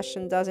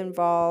expression does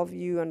involve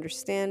you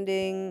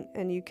understanding,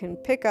 and you can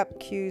pick up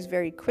cues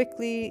very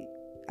quickly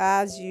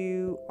as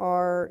you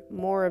are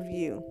more of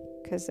you,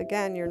 because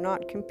again, you're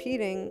not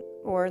competing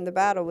or in the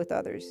battle with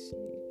others.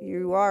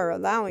 You are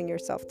allowing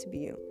yourself to be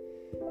you.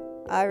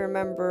 I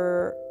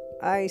remember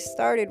I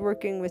started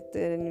working with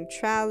the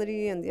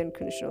neutrality and the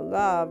unconditional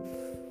love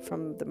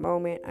from the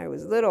moment I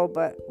was little,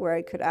 but where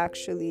I could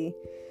actually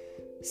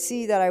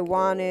see that I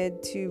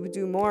wanted to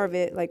do more of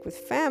it, like with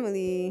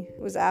family,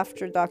 was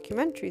after a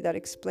documentary that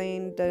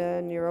explained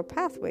the neural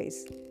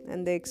pathways.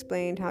 And they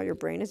explained how your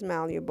brain is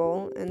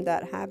malleable and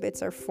that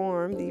habits are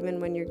formed even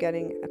when you're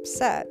getting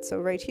upset. So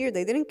right here,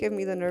 they didn't give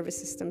me the nervous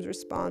system's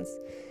response.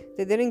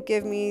 They didn't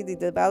give me the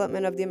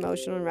development of the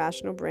emotional and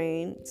rational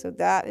brain. So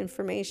that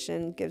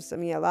information gives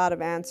me a lot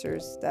of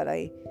answers that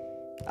I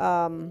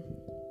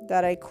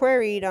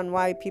queried on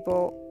why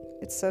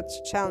it's such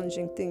a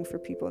challenging thing for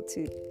people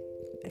to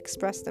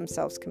express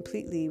themselves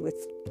completely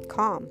with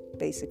calm,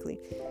 basically.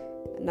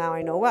 Now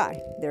I know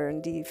why. They're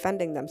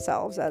defending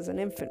themselves as an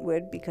infant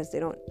would because they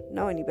don't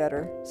know any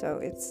better. So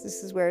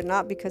this is where,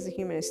 not because a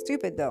human is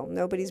stupid though.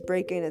 Nobody's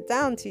breaking it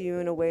down to you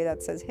in a way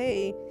that says,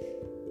 hey,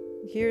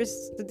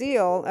 here's the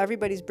deal.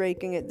 Everybody's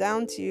breaking it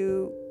down to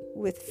you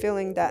with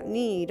filling that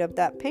need of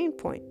that pain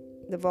point,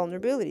 the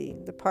vulnerability,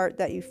 the part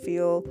that you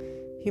feel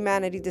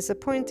humanity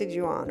disappointed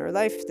you on or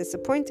life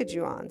disappointed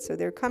you on. So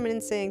they're coming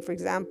and saying, for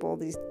example,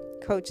 these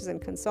coaches and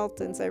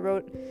consultants,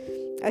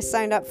 I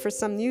signed up for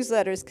some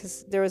newsletters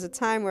because there was a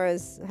time where I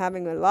was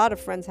having a lot of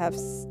friends have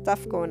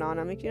stuff going on.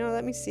 I'm like,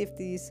 let me see if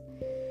these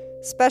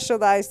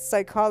specialized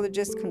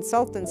psychologist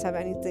consultants have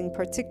anything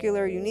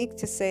particular, unique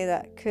to say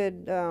that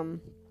could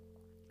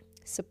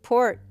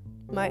support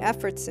my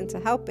efforts into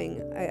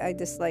helping. I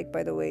dislike,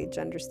 by the way,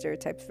 gender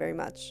stereotypes very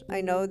much.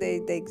 I know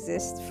they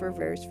exist for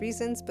various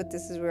reasons, but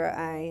this is where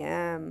I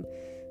am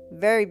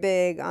very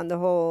big on the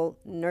whole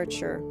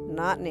nurture,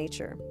 not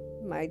nature.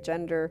 My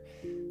gender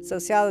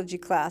sociology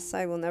class,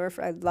 I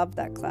love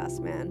that class,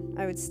 man.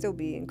 I would still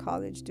be in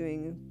college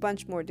doing a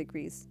bunch more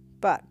degrees.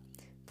 But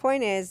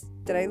point is,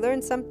 did I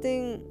learn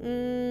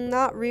something?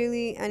 Not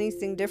really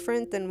anything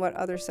different than what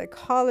other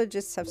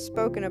psychologists have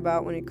spoken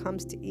about when it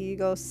comes to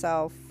ego,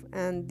 self,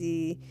 and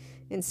the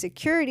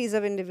insecurities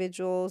of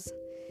individuals.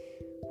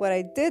 What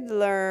I did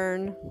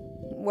learn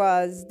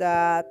was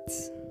that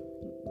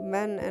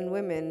men and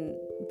women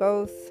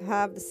both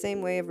have the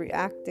same way of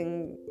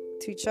reacting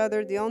to each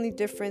other. The only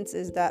difference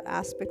is that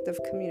aspect of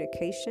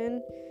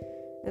communication,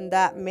 and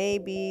that may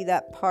be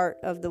that part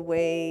of the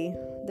way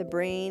the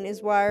brain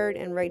is wired.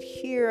 And right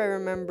here I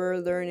remember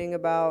learning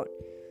about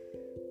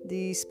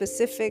the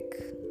specific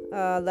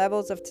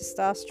levels of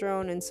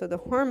testosterone, and so the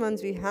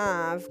hormones we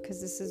have, because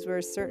this is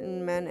where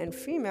certain men and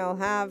female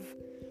have,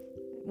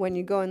 when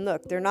you go and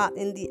look, they're not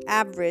in the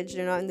average,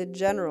 they're not in the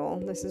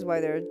general. This is why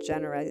they're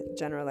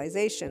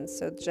generalizations.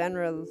 So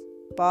general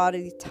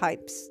body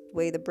types, the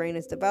way the brain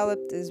is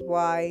developed, is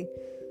why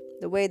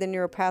the way the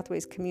neural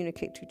pathways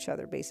communicate to each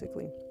other,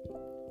 basically,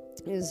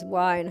 is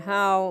why and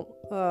how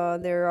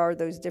there are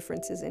those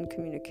differences in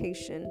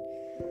communication,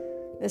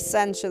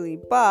 essentially.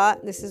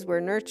 But this is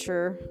where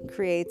nurture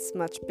creates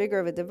much bigger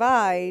of a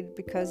divide,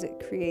 because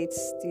it creates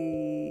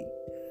the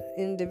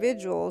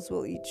individuals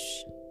will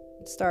each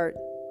start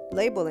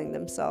labeling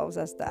themselves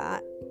as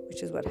that,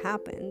 which is what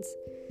happens.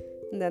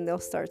 And then they'll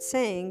start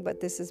saying, but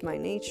this is my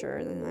nature,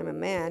 and I'm a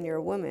man, you're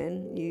a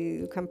woman,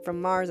 you come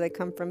from Mars, I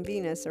come from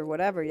Venus, or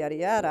whatever, yada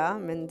yada.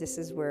 And this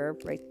is where,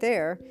 right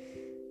there,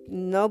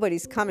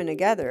 nobody's coming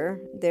together.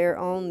 They're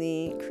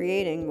only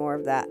creating more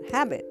of that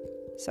habit.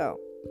 So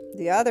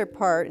the other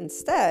part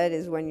instead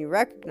is when you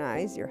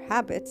recognize your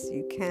habits,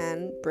 you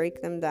can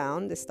break them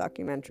down. This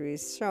documentary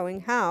is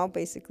showing how,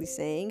 basically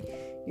saying,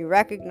 you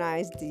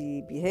recognize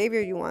the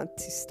behavior you want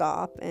to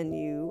stop, and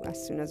you,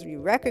 as soon as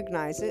you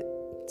recognize it,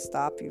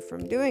 stop you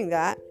from doing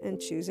that and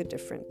choose a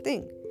different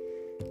thing.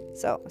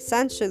 So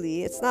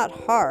essentially, it's not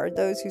hard.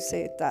 Those who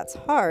say that's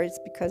hard, it's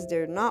because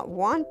they're not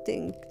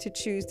wanting to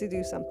choose to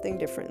do something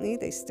differently.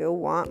 They still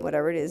want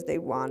whatever it is they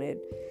wanted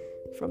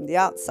from the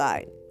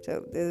outside.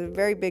 So there's a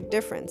very big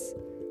difference.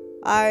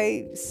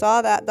 I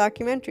saw that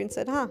documentary and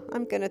said,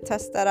 I'm going to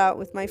test that out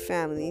with my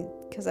family,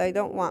 because I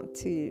don't want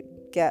to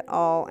get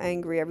all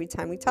angry every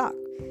time we talk.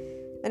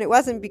 And it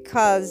wasn't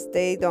because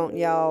they don't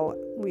yell,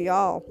 we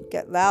all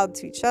get loud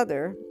to each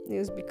other. It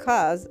was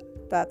because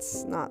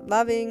that's not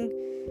loving.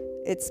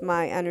 It's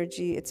my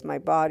energy, it's my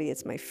body,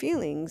 it's my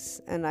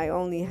feelings, and I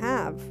only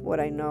have what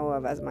I know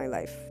of as my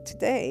life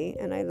today,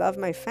 and I love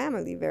my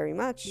family very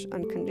much,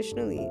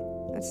 unconditionally.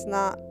 It's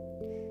not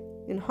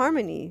in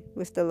harmony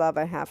with the love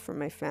I have for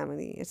my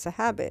family. It's a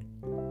habit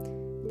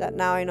that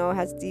now I know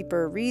has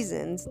deeper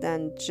reasons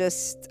than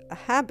just a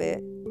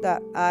habit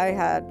that I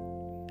had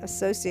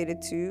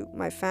associated to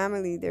my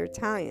family. They're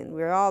Italian.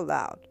 We're all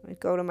loud. I'd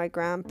go to my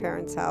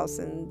grandparents' house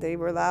and they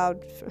were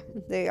loud.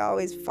 They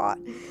always fought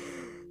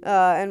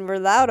and were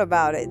loud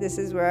about it. This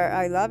is where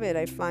I love it.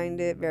 I find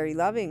it very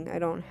loving. I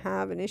don't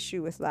have an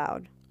issue with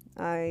loud.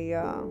 I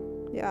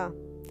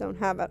don't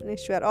have an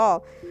issue at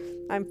all.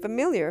 I'm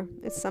familiar.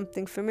 It's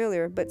something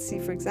familiar. But see,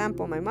 for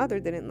example, my mother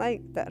didn't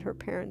like that her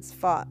parents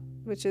fought,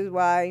 which is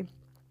why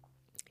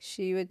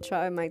she would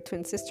try. My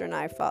twin sister and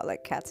I fought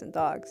like cats and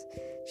dogs.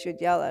 She would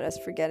yell at us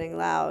for getting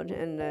loud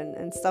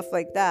and stuff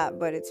like that.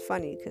 But it's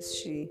funny because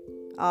she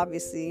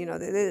obviously,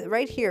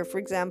 right here, for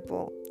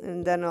example,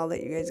 and then I'll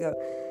let you guys go.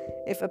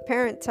 If a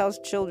parent tells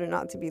children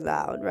not to be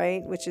loud,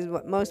 right, which is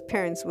what most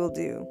parents will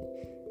do,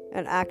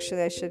 And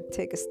actually, I should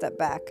take a step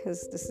back,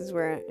 because this is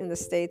where in the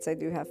States I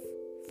do have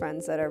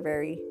friends that are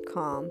very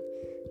calm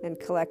and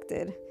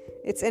collected.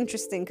 It's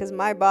interesting because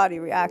my body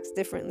reacts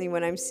differently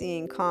when I'm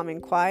seeing calm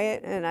and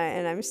quiet, and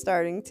I'm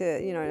starting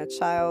to, you know, a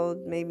child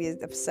maybe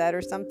is upset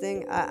or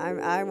something.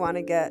 I want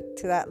to get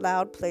to that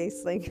loud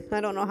place. Like,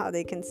 I don't know how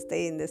they can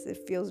stay in this.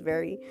 It feels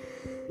very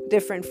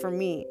different for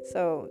me.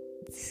 So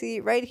see,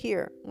 right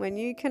here, when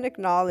you can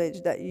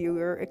acknowledge that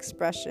your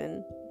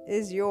expression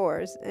is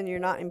yours and you're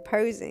not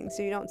imposing,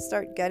 so you don't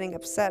start getting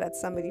upset at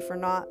somebody for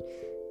not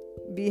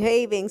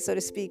behaving, so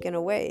to speak, in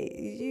a way,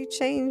 you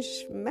change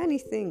many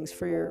things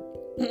for your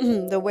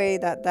the way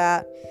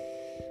that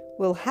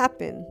will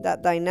happen,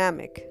 that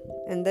dynamic.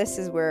 And this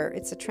is where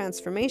it's a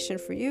transformation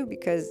for you,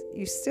 because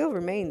you still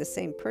remain the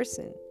same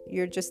person.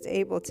 You're just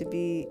able to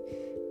be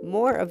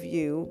more of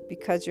you,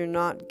 because you're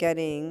not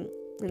getting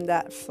in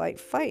that flight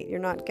fight, you're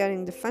not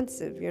getting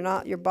defensive,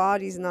 your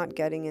body's not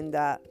getting in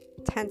that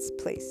tense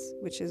place,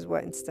 which is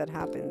what instead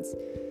happens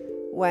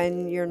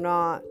when you're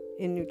not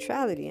in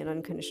neutrality and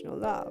unconditional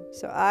love.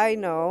 So I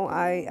know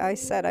I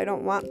said I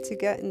don't want to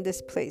get in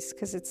this place,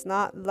 because it's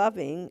not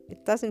loving,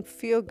 it doesn't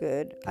feel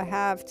good. I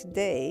have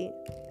today,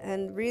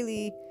 and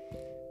really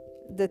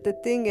the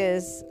thing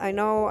is, I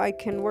know I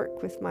can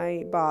work with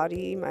my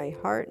body, my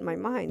heart, my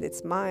mind.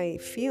 It's my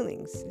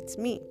feelings, it's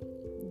me.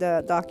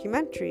 The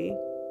documentary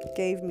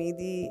gave me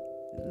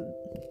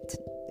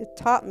it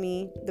taught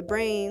me the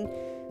brain,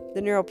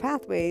 the neural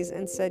pathways,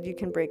 and said you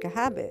can break a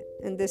habit.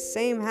 And this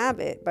same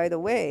habit, by the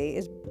way,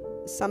 is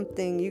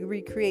something you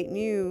recreate.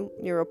 New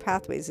neural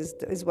pathways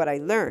is what I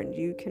learned.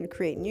 You can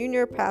create new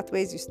neural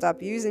pathways. You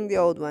stop using the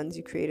old ones,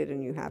 you created a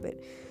new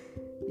habit.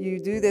 You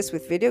do this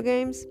with video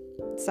games.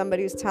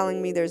 Somebody was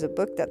telling me there's a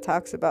book that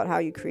talks about how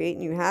you create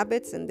new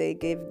habits, and they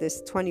gave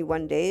this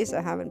 21 days. I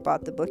haven't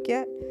bought the book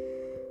yet.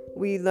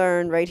 We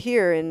learn right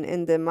here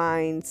in the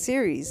Mind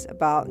series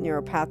about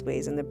neural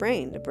pathways in the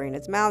brain. The brain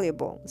is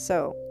malleable.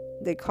 So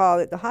they call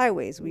it the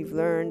highways. We've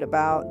learned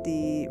about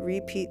the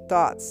repeat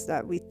thoughts,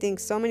 that we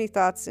think so many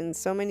thoughts in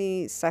so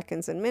many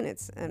seconds and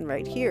minutes. And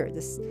right here,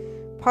 this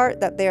part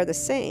that they're the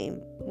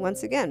same.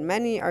 Once again,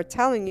 many are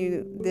telling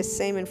you this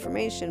same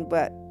information,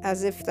 but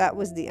as if that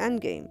was the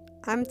end game.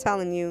 I'm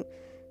telling you,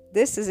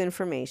 this is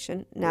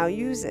information. Now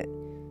use it.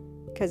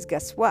 Because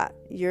guess what?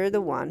 You're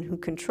the one who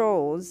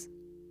controls.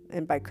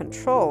 And by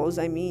controls,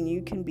 I mean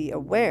you can be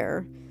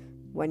aware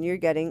when you're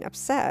getting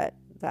upset.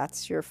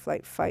 That's your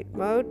flight fight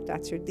mode.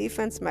 That's your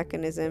defense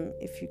mechanism.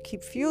 If you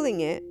keep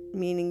fueling it,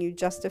 meaning you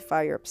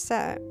justify your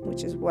upset,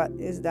 which is what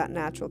is that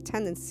natural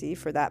tendency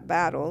for that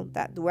battle,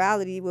 that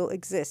duality will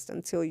exist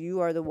until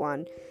you are the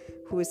one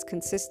who is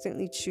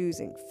consistently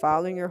choosing,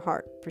 following your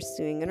heart,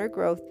 pursuing inner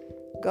growth,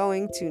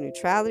 going to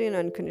neutrality and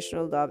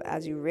unconditional love.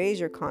 As you raise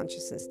your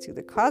consciousness to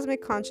the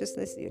cosmic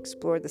consciousness, you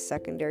explore the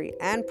secondary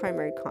and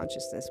primary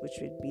consciousness, which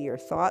would be your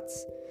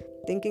thoughts,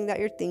 thinking that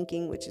you're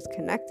thinking, which is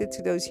connected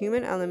to those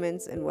human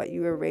elements and what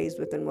you were raised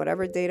with, and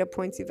whatever data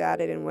points you've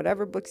added and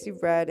whatever books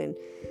you've read. And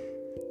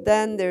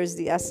then there's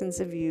the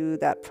essence of you,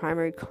 that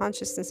primary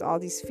consciousness, all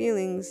these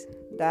feelings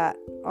that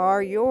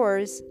are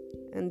yours,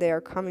 and they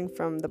are coming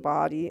from the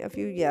body of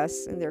you,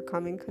 yes, and they're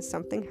coming because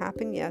something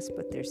happened, yes,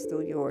 but they're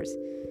still yours.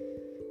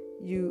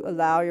 You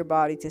allow your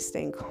body to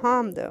stay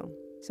calm, though.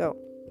 So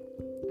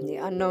the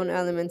unknown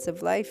elements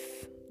of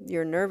life,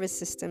 your nervous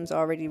system's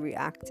already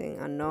reacting,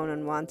 unknown,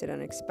 unwanted,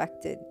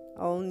 unexpected.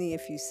 Only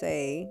if you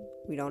say,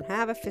 we don't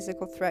have a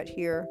physical threat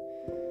here.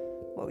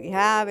 What we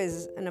have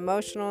is an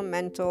emotional,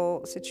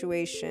 mental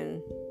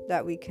situation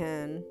that we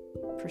can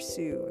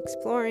pursue,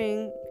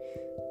 exploring,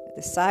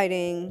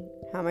 deciding,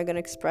 how am I going to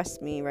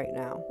express me right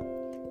now?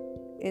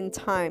 In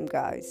time,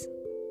 guys.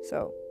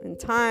 So in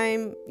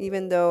time,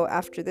 even though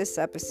after this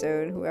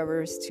episode,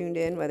 whoever's tuned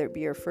in, whether it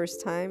be your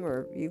first time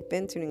or you've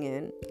been tuning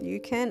in, you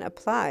can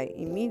apply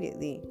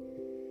immediately.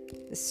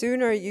 The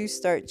sooner you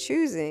start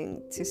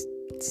choosing to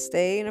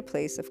stay in a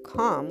place of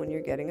calm when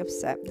you're getting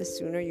upset, the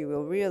sooner you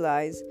will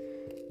realize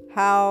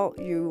how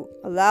you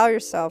allow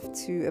yourself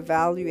to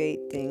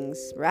evaluate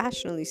things,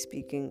 rationally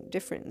speaking,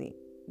 differently.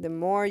 The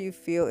more you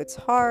feel it's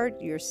hard,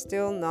 you're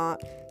still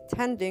not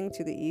tending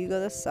to the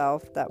ego, the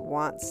self, that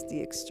wants the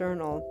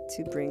external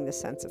to bring the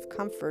sense of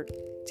comfort,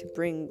 to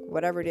bring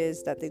whatever it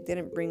is that they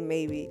didn't bring,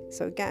 maybe.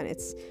 So again,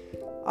 it's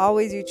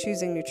always you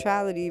choosing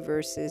neutrality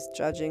versus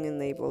judging and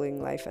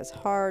labeling life as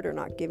hard or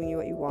not giving you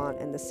what you want.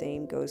 And the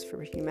same goes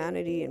for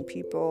humanity and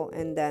people.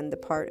 And then the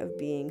part of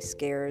being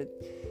scared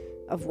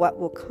of what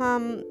will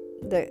come,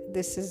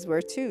 this is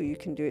where too you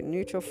can do it in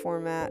neutral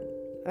format,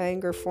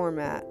 anger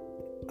format.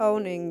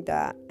 Owning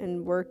that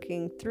and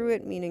working through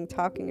it, meaning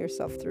talking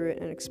yourself through it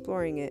and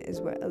exploring it,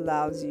 is what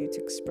allows you to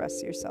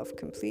express yourself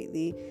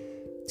completely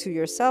to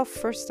yourself,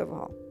 first of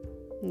all.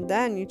 And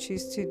then you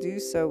choose to do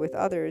so with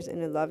others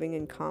in a loving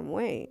and calm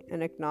way,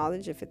 and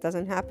acknowledge if it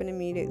doesn't happen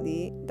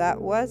immediately,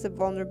 that was a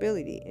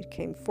vulnerability. It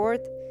came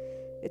forth.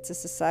 It's a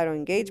societal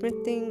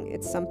engagement thing.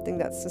 It's something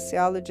that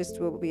sociologists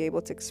will be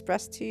able to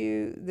express to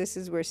you. This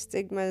is where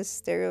stigmas,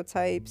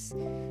 stereotypes,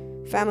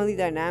 family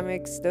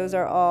dynamics, those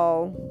are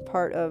all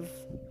part of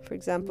For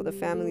example, the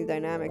family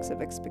dynamics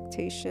of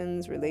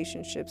expectations,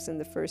 relationships in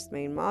the first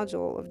main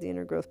module of the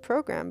inner growth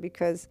program,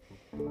 because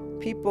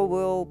people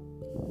will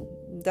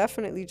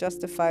definitely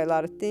justify a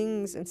lot of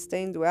things and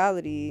stay in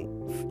duality.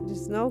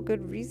 There's no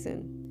good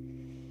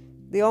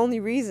reason. The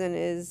only reason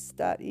is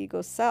that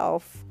ego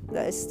self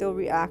that is still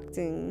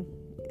reacting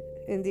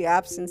in the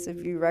absence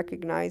of you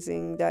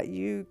recognizing that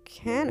you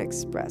can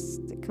express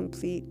the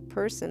complete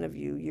person of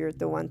you. You're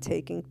the one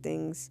taking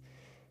things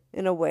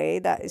in a way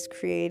that is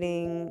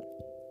creating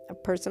a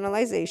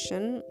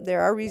personalization.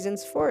 There are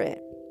reasons for it.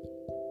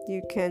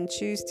 You can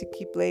choose to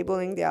keep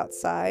labeling the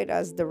outside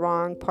as the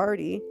wrong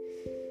party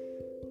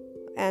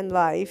and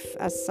life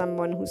as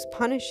someone who's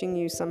punishing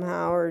you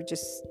somehow, or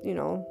just,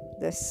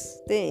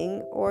 this thing.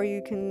 Or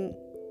you can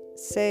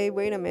say,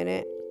 wait a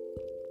minute,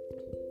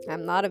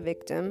 I'm not a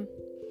victim.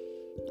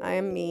 I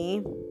am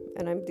me,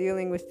 and I'm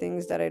dealing with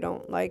things that I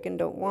don't like and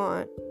don't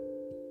want,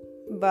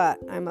 but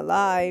I'm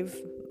alive.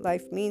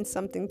 Life means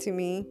something to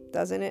me,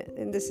 doesn't it?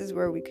 And this is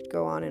where we could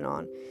go on and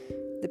on.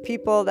 The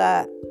people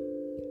that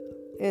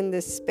in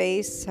this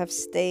space have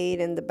stayed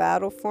in the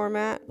battle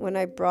format when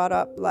I brought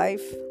up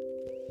life,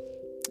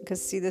 because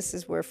see, this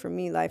is where for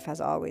me life has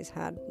always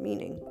had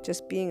meaning,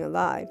 just being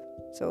alive.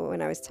 So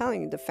when I was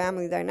telling you the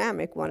family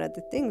dynamic, one of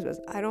the things was,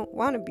 I don't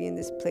want to be in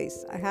this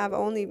place. I have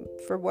only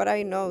for what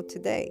I know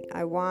today.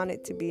 I want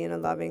it to be in a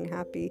loving,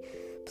 happy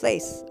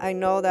place. I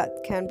know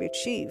that can be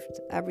achieved.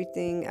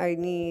 Everything I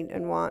need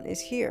and want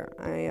is here.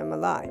 I am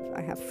alive.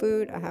 I have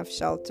food, I have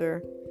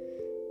shelter,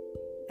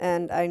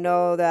 and I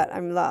know that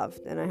I'm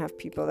loved, and I have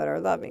people that are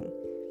loving.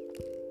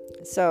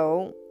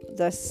 So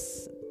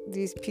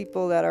these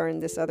people that are in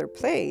this other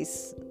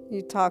place,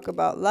 you talk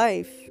about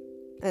life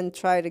and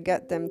try to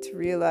get them to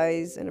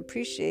realize and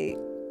appreciate.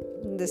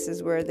 This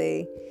is where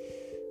they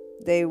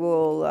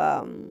will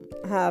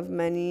have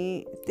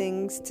many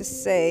things to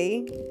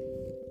say,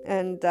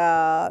 and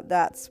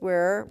that's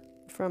where,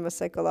 from a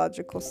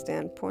psychological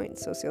standpoint,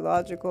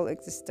 sociological,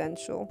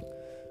 existential,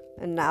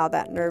 and now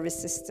that nervous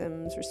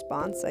system's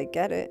response, I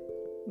get it.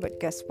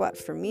 But guess what?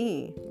 For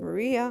me,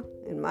 Maria,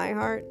 in my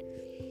heart,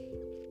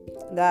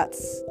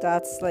 that's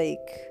like,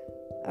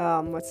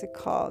 what's it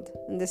called?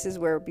 And this is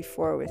where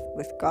before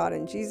with God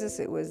and Jesus,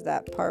 it was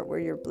that part where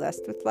you're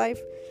blessed with life.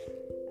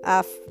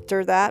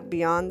 After that,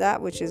 beyond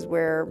that, which is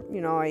where,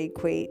 I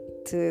equate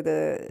to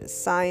the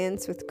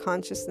science with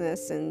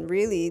consciousness, and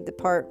really the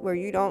part where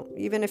you don't,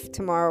 even if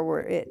tomorrow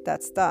were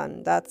that's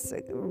done, that's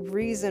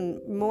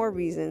more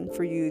reason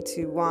for you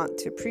to want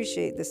to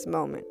appreciate this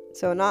moment.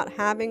 So not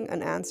having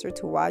an answer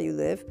to why you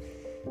live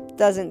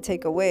doesn't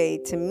take away,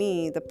 to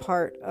me, the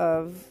part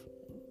of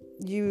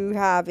you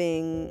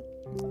having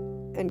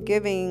and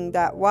giving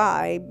that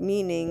why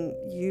meaning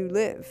you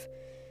live.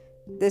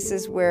 This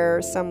is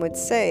where some would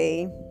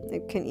say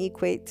it can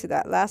equate to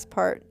that last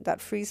part, that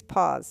freeze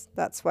pause.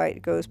 That's why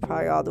it goes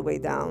probably all the way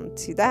down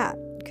to that,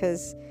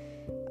 because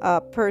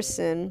a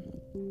person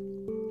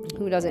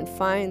who doesn't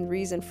find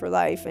reason for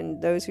life,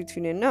 and those who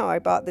tune in know, I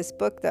bought this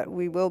book that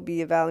we will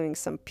be evaluating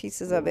some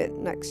pieces of it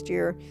next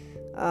year.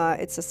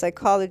 It's a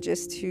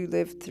psychologist who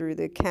lived through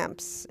the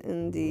camps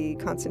in the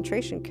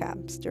concentration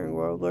camps during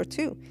World War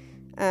II.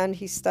 And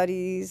he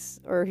studies,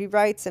 or he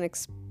writes and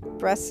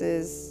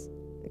expands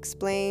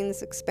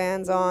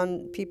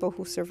on people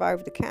who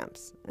survived the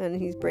camps. And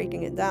he's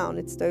breaking it down.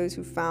 It's those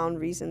who found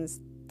reasons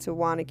to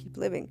want to keep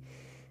living,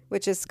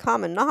 which is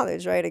common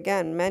knowledge, right?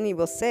 Again, many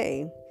will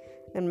say,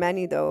 and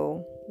many,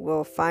 though,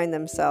 will find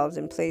themselves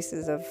in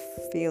places of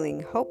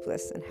feeling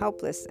hopeless and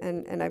helpless.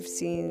 And I've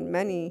seen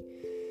many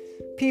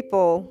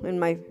people in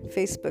my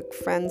Facebook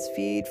friends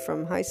feed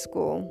from high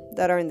school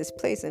that are in this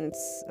place, and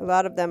a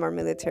lot of them are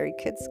military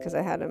kids, because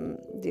I had them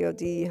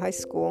DOD high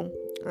school,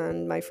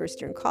 and my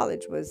first year in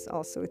college was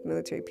also with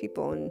military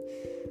people. And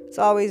it's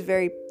always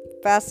very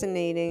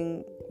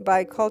fascinating.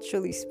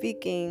 Biculturally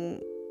speaking,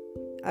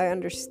 I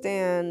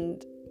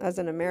understand as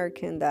an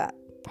American that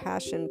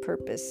passion,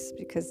 purpose,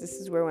 because this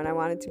is where, when I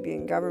wanted to be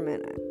in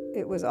government,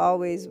 it was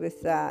always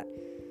with that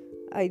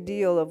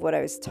ideal of what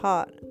I was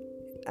taught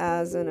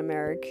as an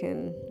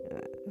American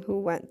who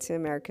went to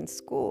American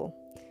school.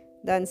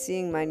 Then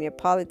seeing my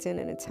Neapolitan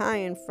and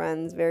Italian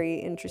friends, very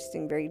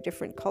interesting, very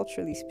different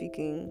culturally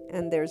speaking,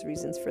 and there's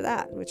reasons for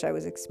that, which I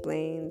was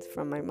explained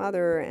from my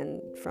mother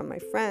and from my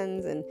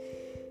friends and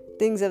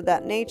things of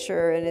that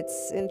nature. And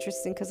it's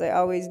interesting because I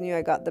always knew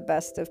I got the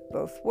best of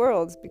both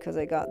worlds, because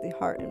I got the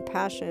heart and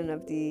passion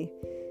of the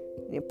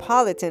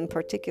Neapolitan.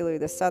 Particularly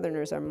the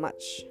Southerners are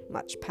much,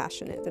 much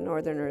passionate. The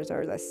Northerners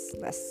are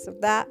less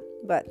of that,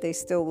 but they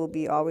still will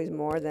be always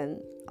more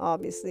than,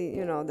 obviously,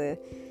 the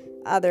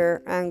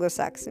other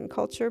Anglo-Saxon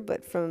culture.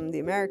 But from the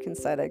American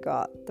side, I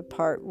got the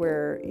part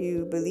where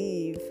you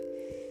believe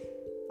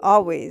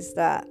always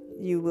that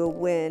you will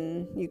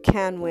win, you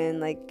can win,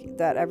 like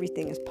that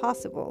everything is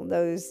possible.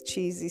 Those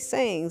cheesy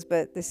sayings,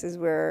 but this is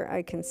where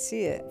I can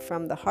see it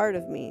from the heart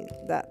of me,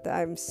 that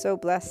I'm so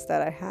blessed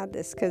that I had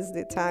this, because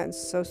the Italians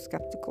so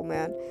skeptical,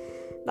 man.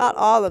 Not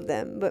all of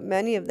them, but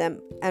many of them,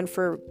 and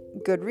for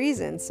good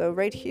reason. So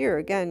right here,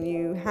 again,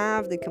 you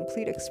have the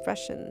complete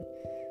expression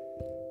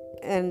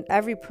And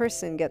every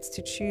person gets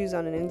to choose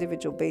on an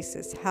individual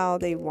basis how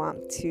they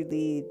want to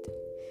lead.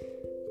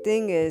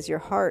 Thing is, your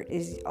heart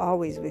is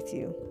always with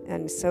you,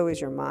 and so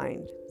is your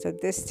mind. So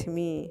this, to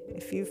me,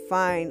 if you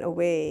find a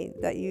way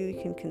that you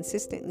can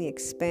consistently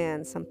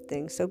expand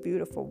something so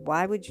beautiful,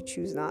 why would you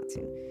choose not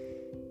to?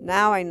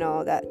 Now I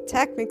know that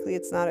technically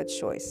it's not a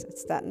choice.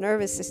 It's that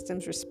nervous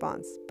system's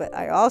response. But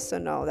I also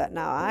know that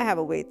now I have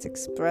a way to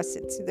express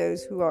it to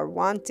those who are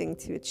wanting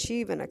to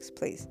achieve a next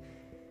place.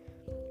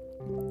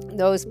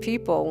 Those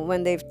people,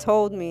 when they've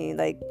told me,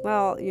 like,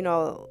 well,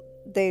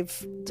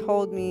 they've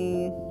told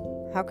me,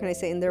 how can I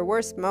say, in their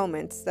worst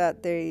moments,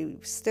 that they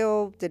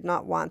still did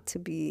not want to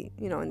be,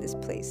 in this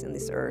place, in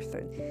this earth.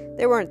 And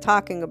they weren't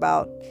talking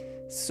about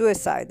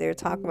suicide. They were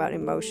talking about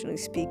emotionally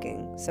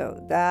speaking.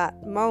 So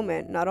that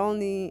moment, not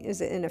only is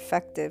it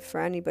ineffective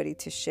for anybody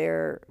to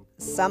share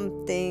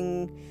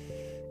something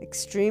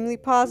extremely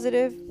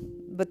positive,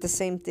 but the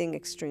same thing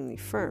extremely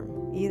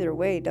firm. Either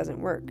way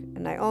doesn't work.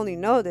 And I only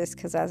know this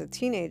because as a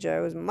teenager, I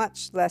was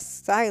much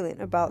less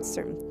silent about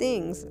certain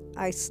things.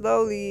 I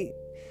slowly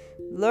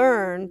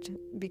learned,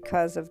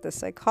 because of the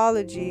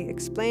psychology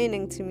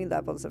explaining to me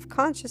levels of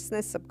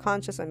consciousness,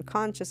 subconscious,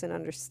 unconscious, and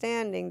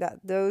understanding that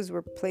those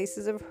were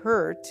places of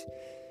hurt,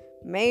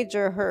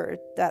 major hurt,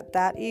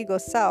 that ego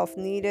self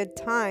needed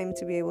time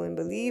to be able to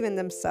believe in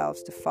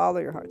themselves, to follow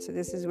your heart. So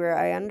this is where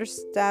I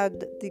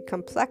understood the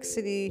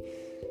complexity,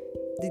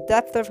 the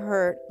depth of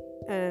hurt.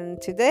 And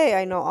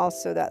today I know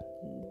also that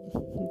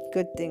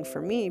good thing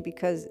for me,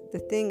 because the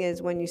thing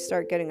is, when you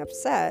start getting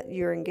upset,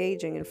 you're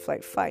engaging in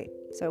flight fight.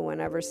 So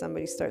whenever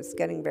somebody starts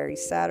getting very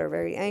sad or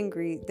very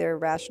angry, their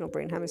rational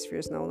brain hemisphere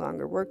is no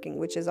longer working,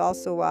 which is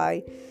also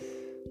why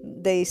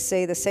they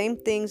say the same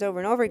things over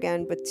and over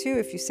again. But too,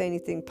 if you say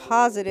anything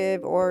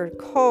positive or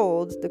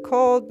cold, the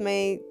cold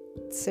may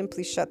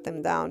simply shut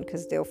them down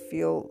because they'll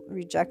feel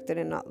rejected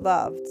and not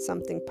loved.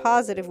 Something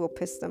positive will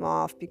piss them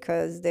off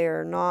because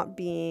they're not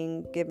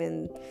being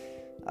given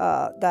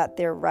that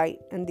they're right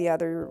and the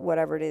other,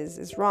 whatever it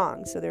is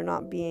wrong. So they're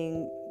not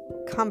being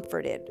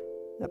comforted.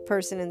 The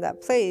person in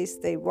that place,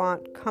 they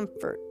want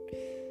comfort,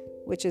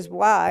 which is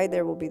why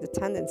there will be the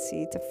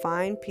tendency to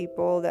find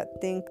people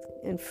that think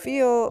and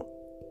feel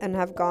and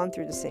have gone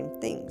through the same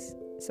things.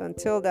 So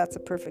until that's a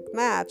perfect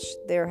match,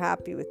 they're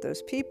happy with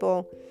those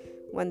people.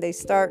 When they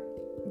start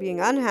being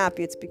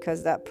unhappy, it's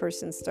because that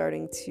person's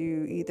starting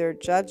to either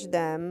judge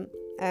them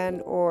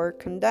and or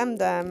condemn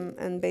them,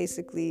 and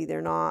basically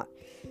they're not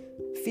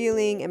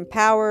feeling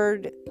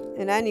empowered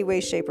in any way,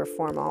 shape, or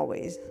form,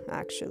 always,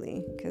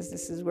 actually, because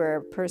this is where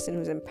a person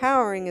who's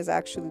empowering is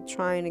actually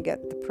trying to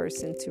get the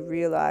person to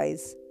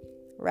realize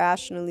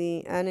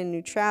rationally and in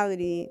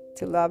neutrality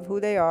to love who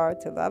they are,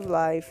 to love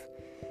life,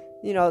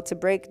 to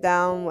break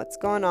down what's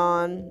going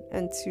on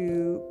and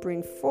to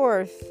bring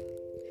forth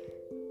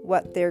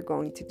what they're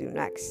going to do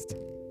next.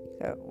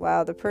 So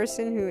while the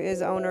person who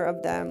is owner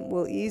of them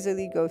will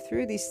easily go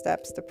through these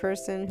steps, the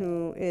person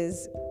who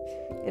is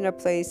in a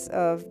place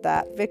of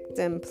that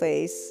victim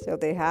place, so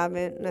they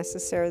haven't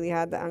necessarily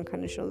had the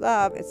unconditional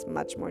love, it's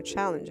much more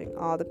challenging.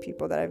 All the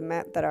people that I've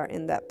met that are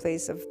in that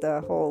place of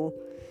the whole,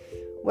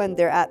 when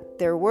they're at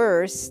their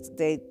worst,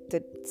 they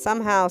did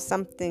somehow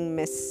something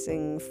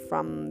missing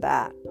from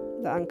that,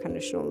 the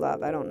unconditional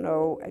love. I don't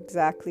know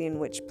exactly in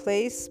which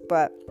place,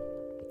 but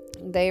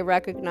they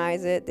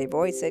recognize it, they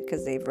voice it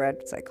because they've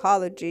read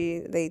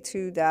psychology. They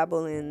too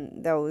dabble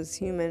in those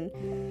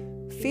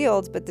human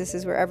fields, but this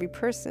is where every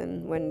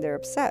person, when they're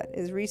upset,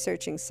 is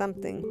researching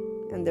something,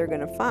 and they're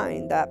going to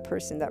find that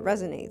person that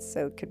resonates.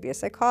 So it could be a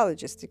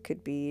psychologist, it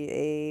could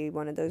be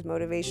one of those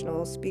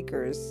motivational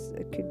speakers,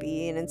 it could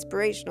be an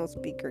inspirational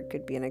speaker, it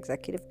could be an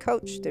executive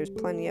coach. There's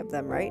plenty of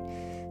them, right?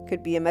 It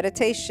could be a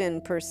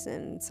meditation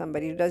person,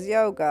 somebody who does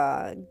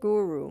yoga,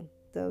 guru.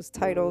 Those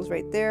titles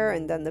right there,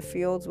 and then the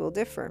fields will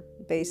differ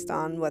based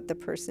on what the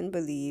person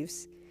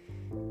believes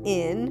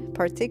in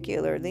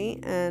particularly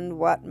and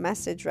what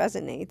message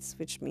resonates,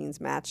 which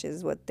means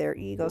matches what their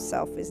ego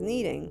self is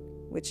needing,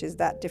 which is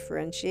that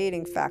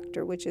differentiating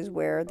factor, which is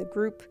where the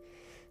group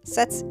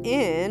sets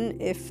in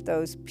if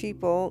those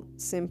people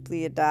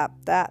simply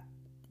adapt that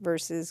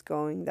versus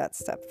going that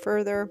step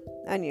further.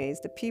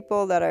 Anyways, the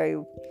people that I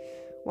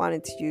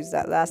wanted to use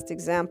that last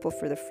example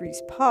for the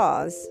freeze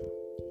pause,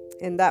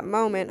 in that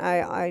moment,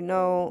 I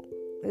know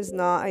is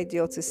not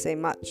ideal to say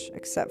much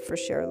except for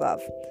share love.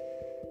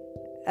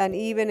 And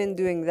even in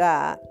doing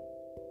that,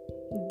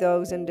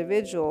 those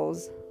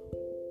individuals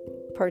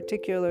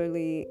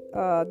particularly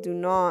do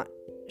not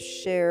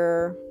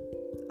share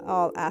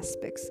all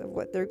aspects of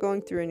what they're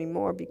going through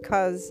anymore,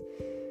 because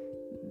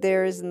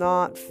there is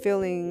not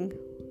filling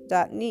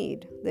that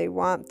need. They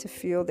want to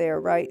feel they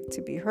are right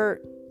to be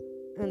hurt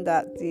and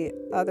that the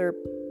other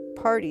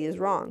party is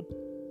wrong.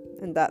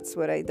 And that's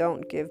what I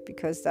don't give,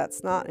 because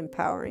that's not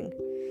empowering.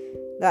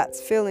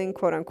 That's filling,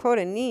 quote unquote,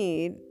 a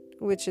need,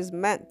 which is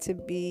meant to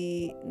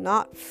be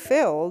not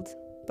filled,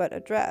 but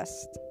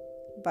addressed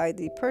by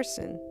the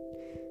person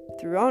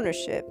through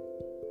ownership.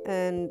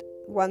 And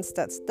once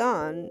that's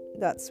done,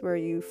 that's where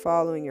you,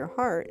 following your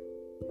heart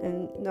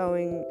and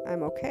knowing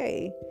I'm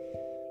okay,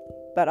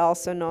 but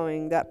also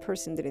knowing that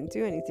person didn't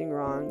do anything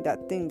wrong,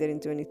 that thing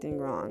didn't do anything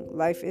wrong.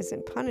 Life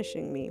isn't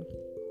punishing me.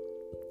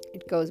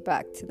 It goes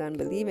back to then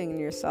believing in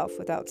yourself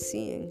without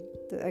seeing,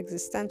 the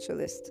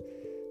existentialist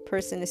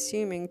person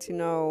assuming to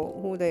know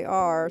who they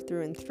are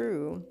through and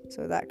through.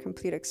 So that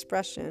complete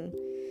expression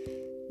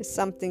is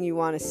something you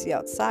want to see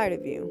outside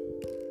of you,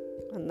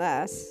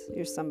 unless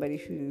you're somebody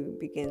who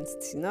begins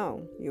to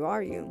know you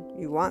are you.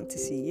 You want to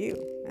see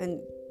you,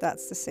 and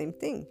that's the same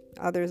thing.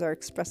 Others are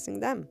expressing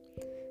them.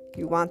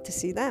 You want to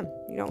see them.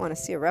 You don't want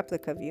to see a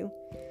replica of you.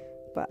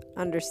 But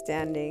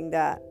understanding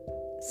that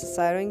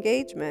societal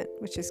engagement,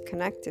 which is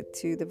connected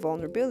to the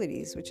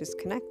vulnerabilities, which is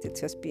connected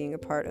to us being a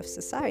part of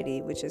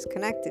society, which is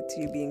connected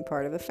to you being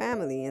part of a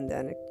family, and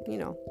then,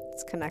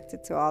 it's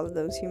connected to all of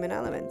those human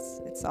elements.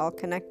 It's all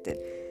connected.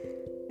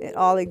 It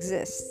all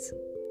exists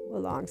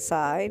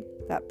alongside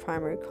that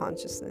primary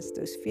consciousness,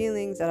 those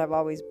feelings that have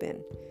always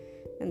been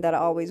and that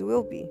always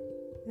will be.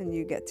 And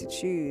you get to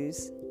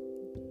choose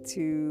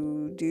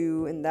to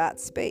do in that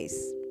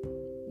space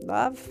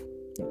love,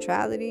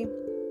 neutrality,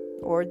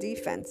 or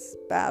defense,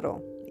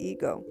 battle,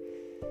 ego.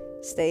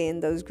 Stay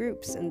in those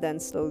groups and then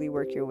slowly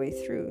work your way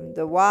through.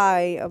 The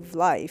why of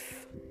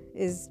life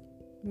is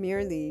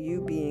merely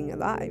you being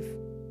alive.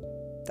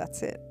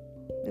 That's it.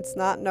 It's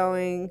not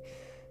knowing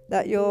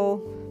that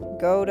you'll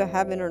go to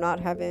heaven or not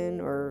heaven,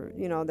 or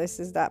this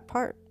is that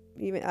part.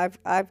 Even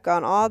I've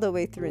gone all the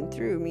way through and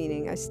through,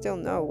 meaning I still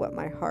know what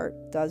my heart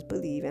does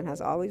believe and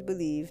has always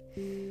believed.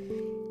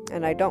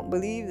 And I don't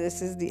believe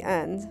this is the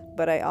end,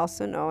 but I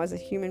also know, as a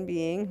human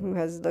being who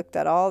has looked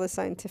at all the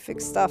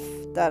scientific stuff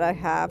that I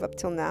have up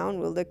till now and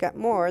will look at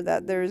more,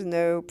 that there is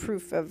no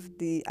proof of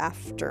the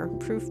after.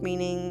 Proof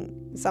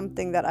meaning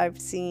something that I've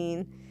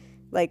seen,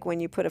 like when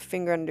you put a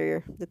finger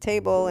under the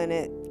table and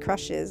it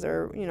crushes,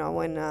 or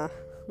when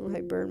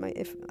I burn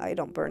if I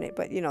don't burn it,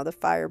 but the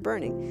fire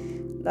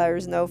burning.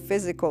 There's no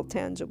physical,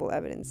 tangible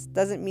evidence.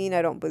 Doesn't mean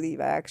I don't believe.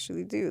 I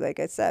actually do, like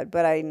I said,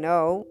 but I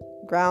know,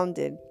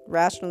 grounded,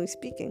 rationally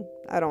speaking,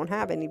 I don't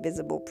have any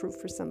visible proof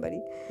for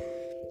somebody.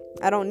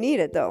 I don't need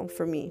it though.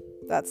 For me,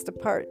 that's the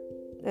part,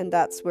 and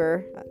that's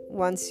where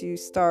once you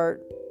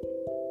start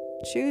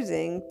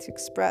choosing to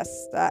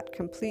express that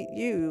complete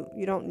you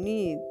don't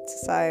need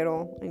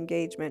societal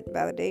engagement,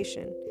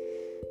 validation.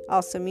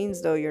 Also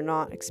means, though, you're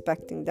not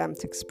expecting them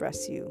to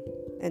express you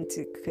and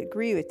to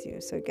agree with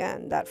you. So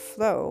again, that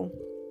flow,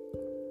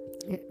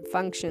 it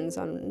functions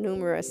on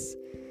numerous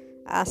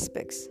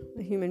aspects.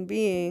 A human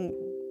being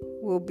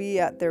will be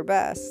at their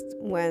best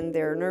when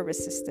their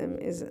nervous system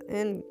is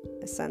in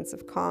a sense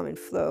of calm and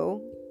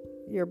flow.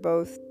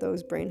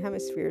 Those brain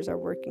hemispheres are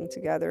working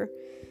together.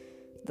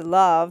 The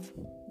love,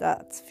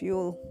 that's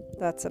fuel.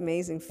 That's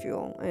amazing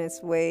fuel, and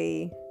it's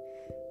way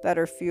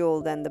better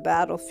fuel than the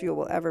battle fuel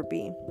will ever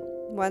be.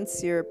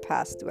 Once you're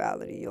past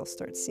duality, you'll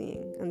start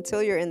seeing.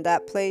 Until you're in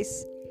that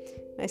place,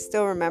 I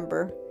still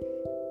remember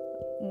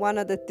one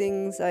of the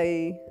things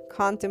I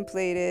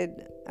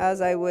contemplated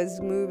as I was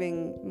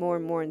moving more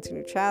and more into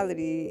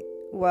neutrality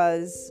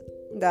was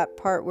that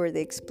part where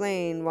they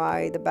explain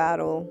why the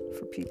battle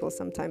for people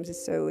sometimes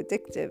is so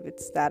addictive.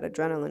 It's that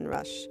adrenaline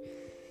rush.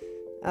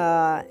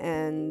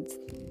 And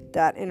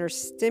that inner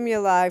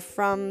stimuli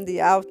from the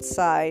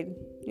outside,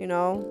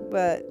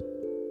 but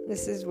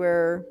this is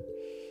where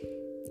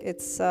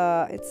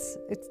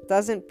it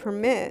doesn't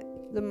permit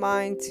the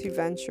mind to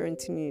venture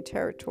into new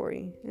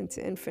territory,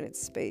 into infinite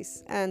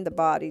space, and the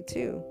body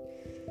too.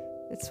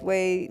 It's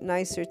way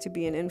nicer to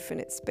be in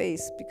infinite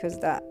space, because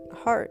that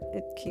heart,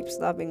 it keeps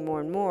loving more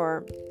and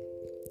more.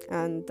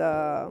 And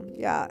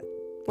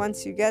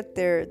once you get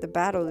there, the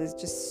battle is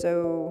just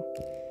so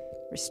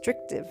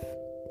restrictive.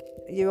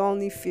 You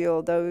only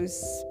feel those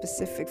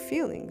specific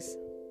feelings.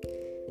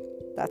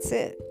 That's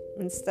it.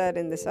 Instead,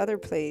 in this other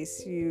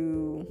place,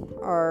 you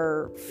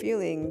are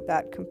feeling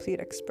that complete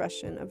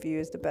expression of you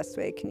is the best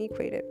way I can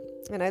equate it.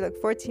 And I look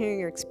forward to hearing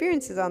your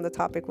experiences on the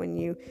topic when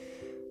you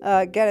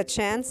get a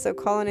chance. So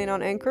calling in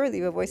on Anchor,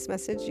 leave a voice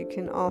message. You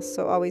can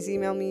also always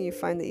email me. You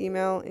find the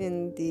email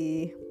in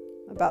the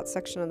About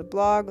section on the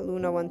blog,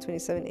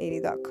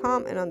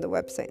 luna12780.com, and on the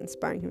website,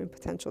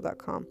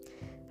 inspiringhumanpotential.com.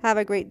 Have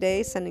a great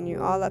day. Sending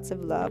you all lots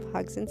of love,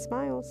 hugs, and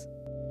smiles.